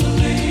people are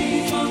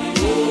made for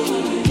each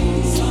other.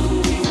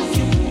 Some people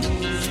can.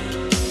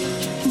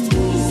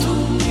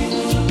 Some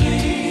people are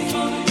made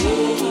for each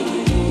other.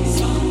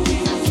 Some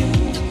people can.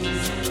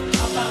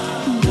 How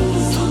about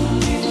us? Some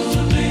people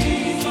are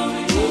made for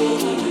each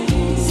other.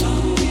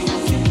 Some people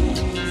can.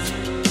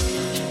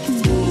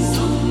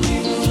 Some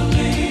people are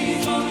made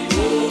for each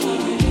other.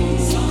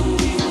 Some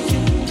people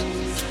can.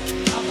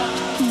 How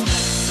about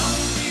us?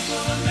 Some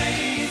people are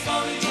made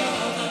for each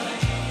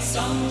other.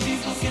 Some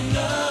people can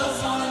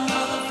love one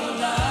another for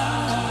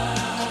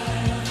life.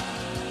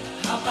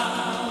 How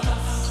about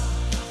us?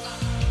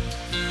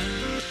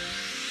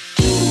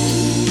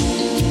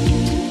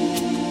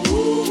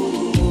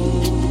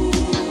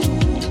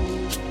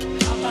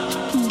 How about us? How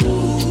about us?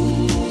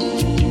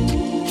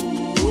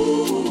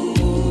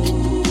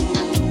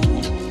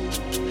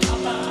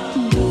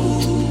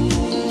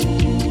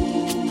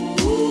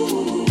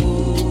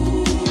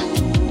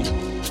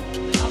 How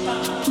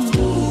about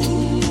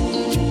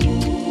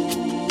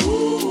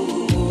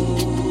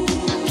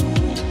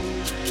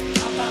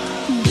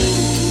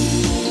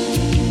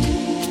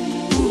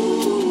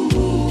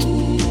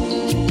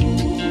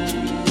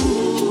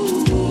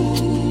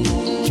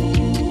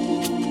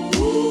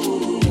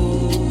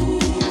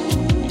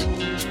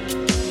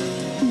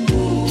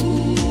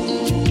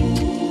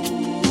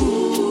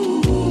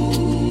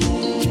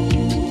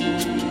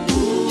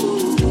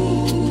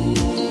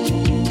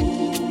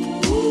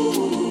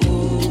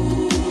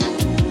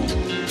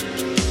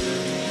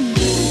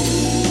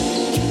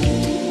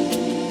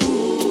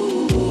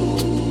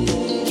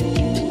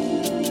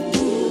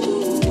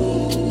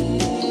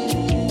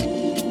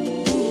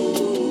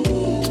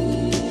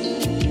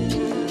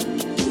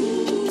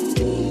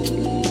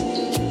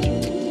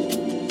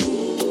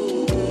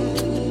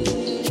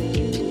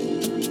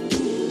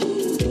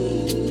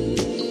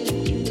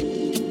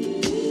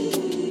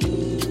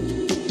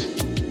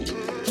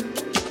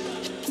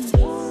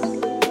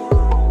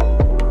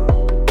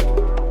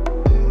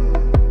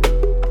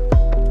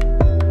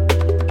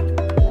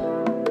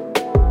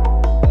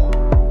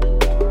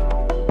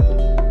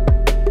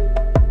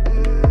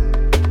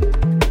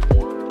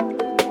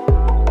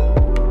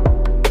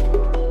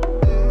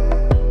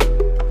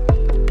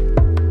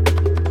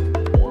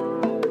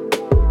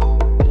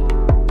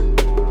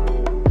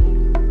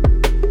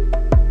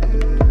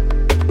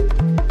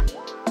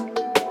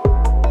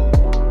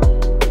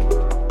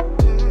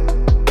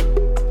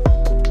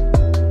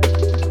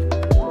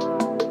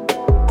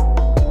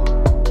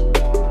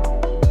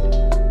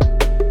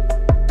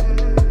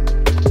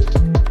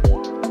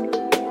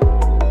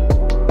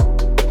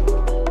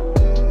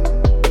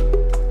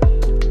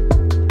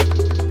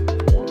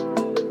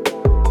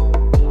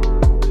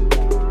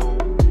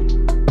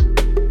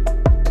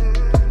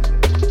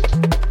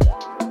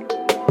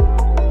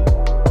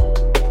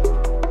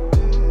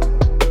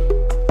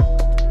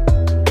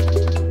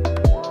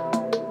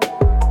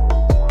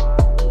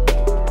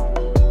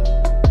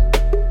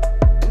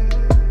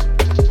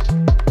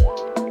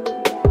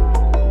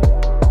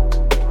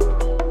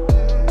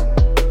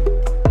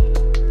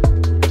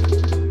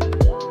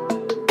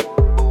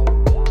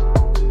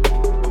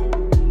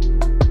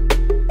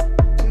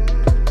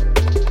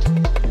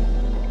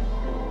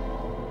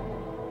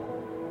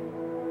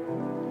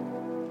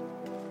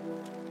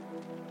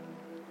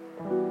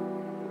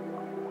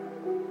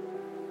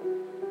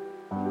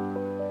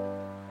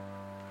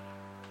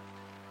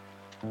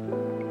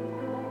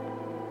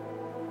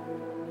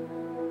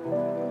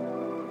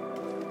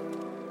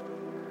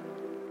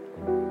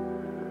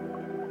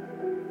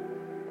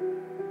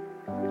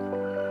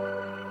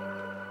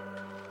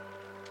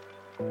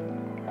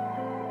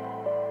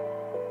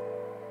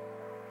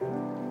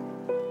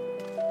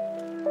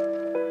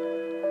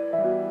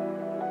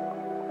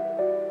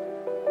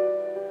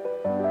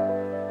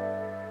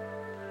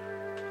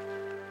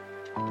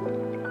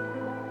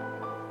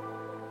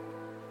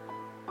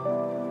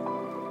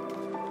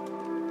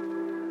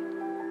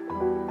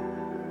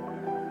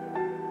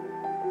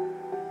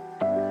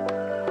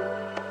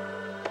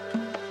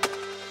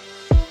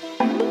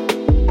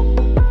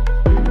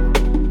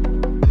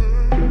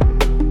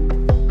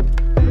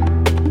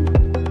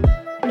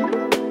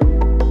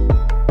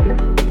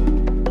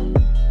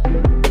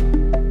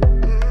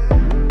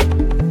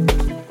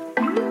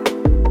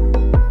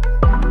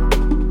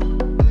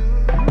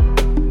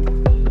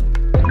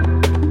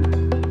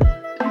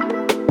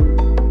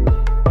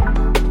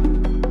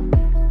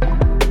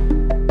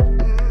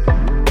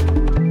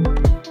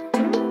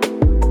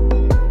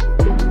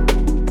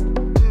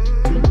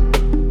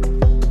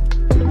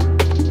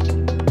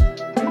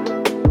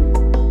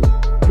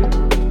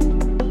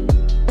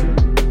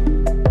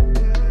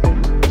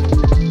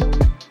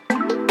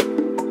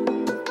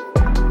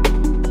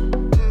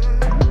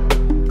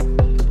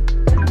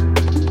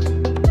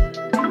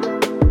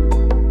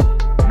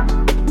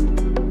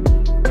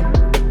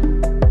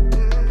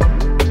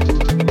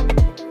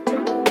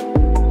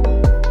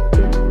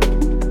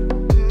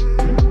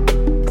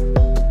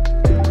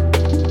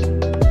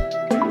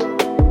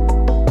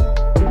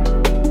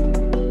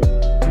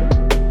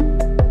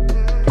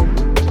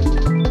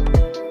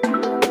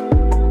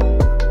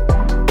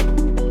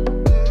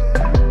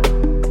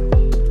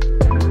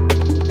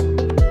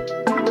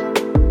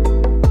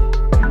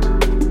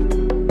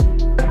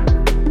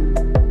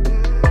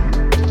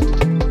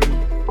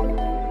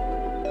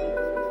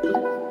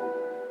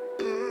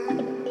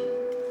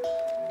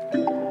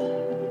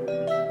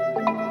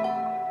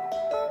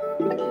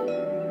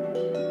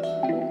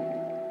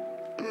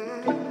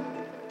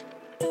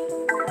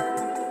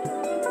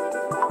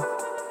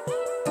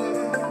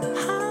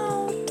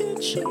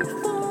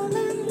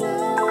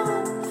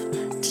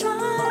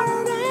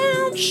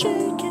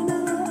shaking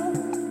up?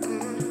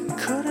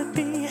 Could it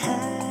be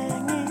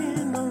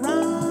hanging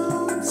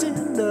around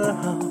in the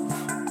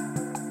house?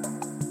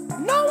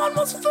 No one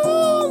was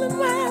fooling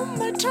when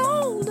they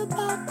told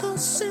about the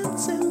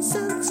sense and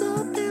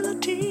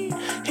sensibility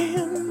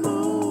in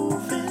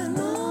moving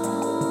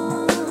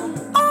on.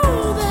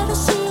 Oh, that I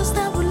see us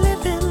that we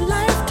live in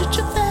life. Did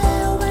you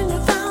fail when you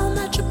found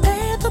that you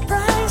paid the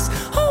price?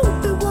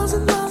 Hope it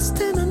wasn't lost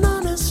in an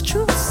honest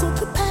truth, so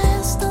the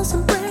past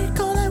doesn't break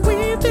all that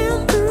we've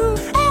been through.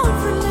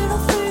 Every little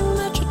thing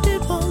that you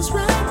did was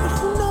right, but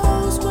who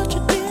knows what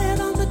you did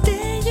on the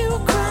day you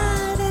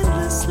cried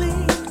endlessly.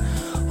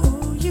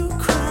 Oh, you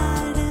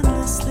cried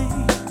endlessly.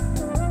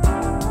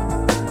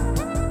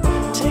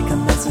 Take a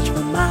message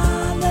from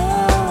my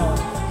love.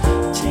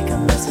 Take a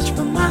message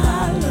from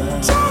my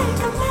love.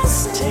 Take a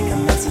message. Take a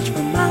message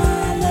from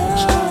my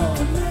love.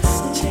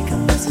 Take a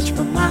message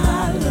from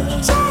my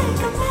love.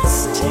 Take a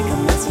message. Take a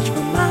message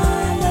from my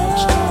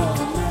love.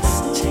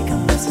 Take a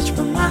message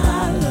from my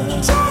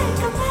love.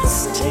 Take a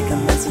message. Take a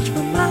message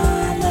from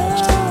my love.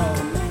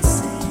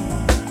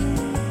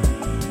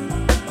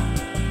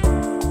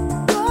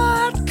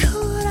 What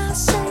could I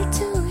say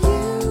to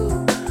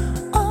you?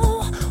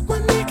 Oh,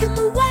 when making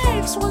the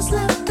waves was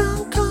left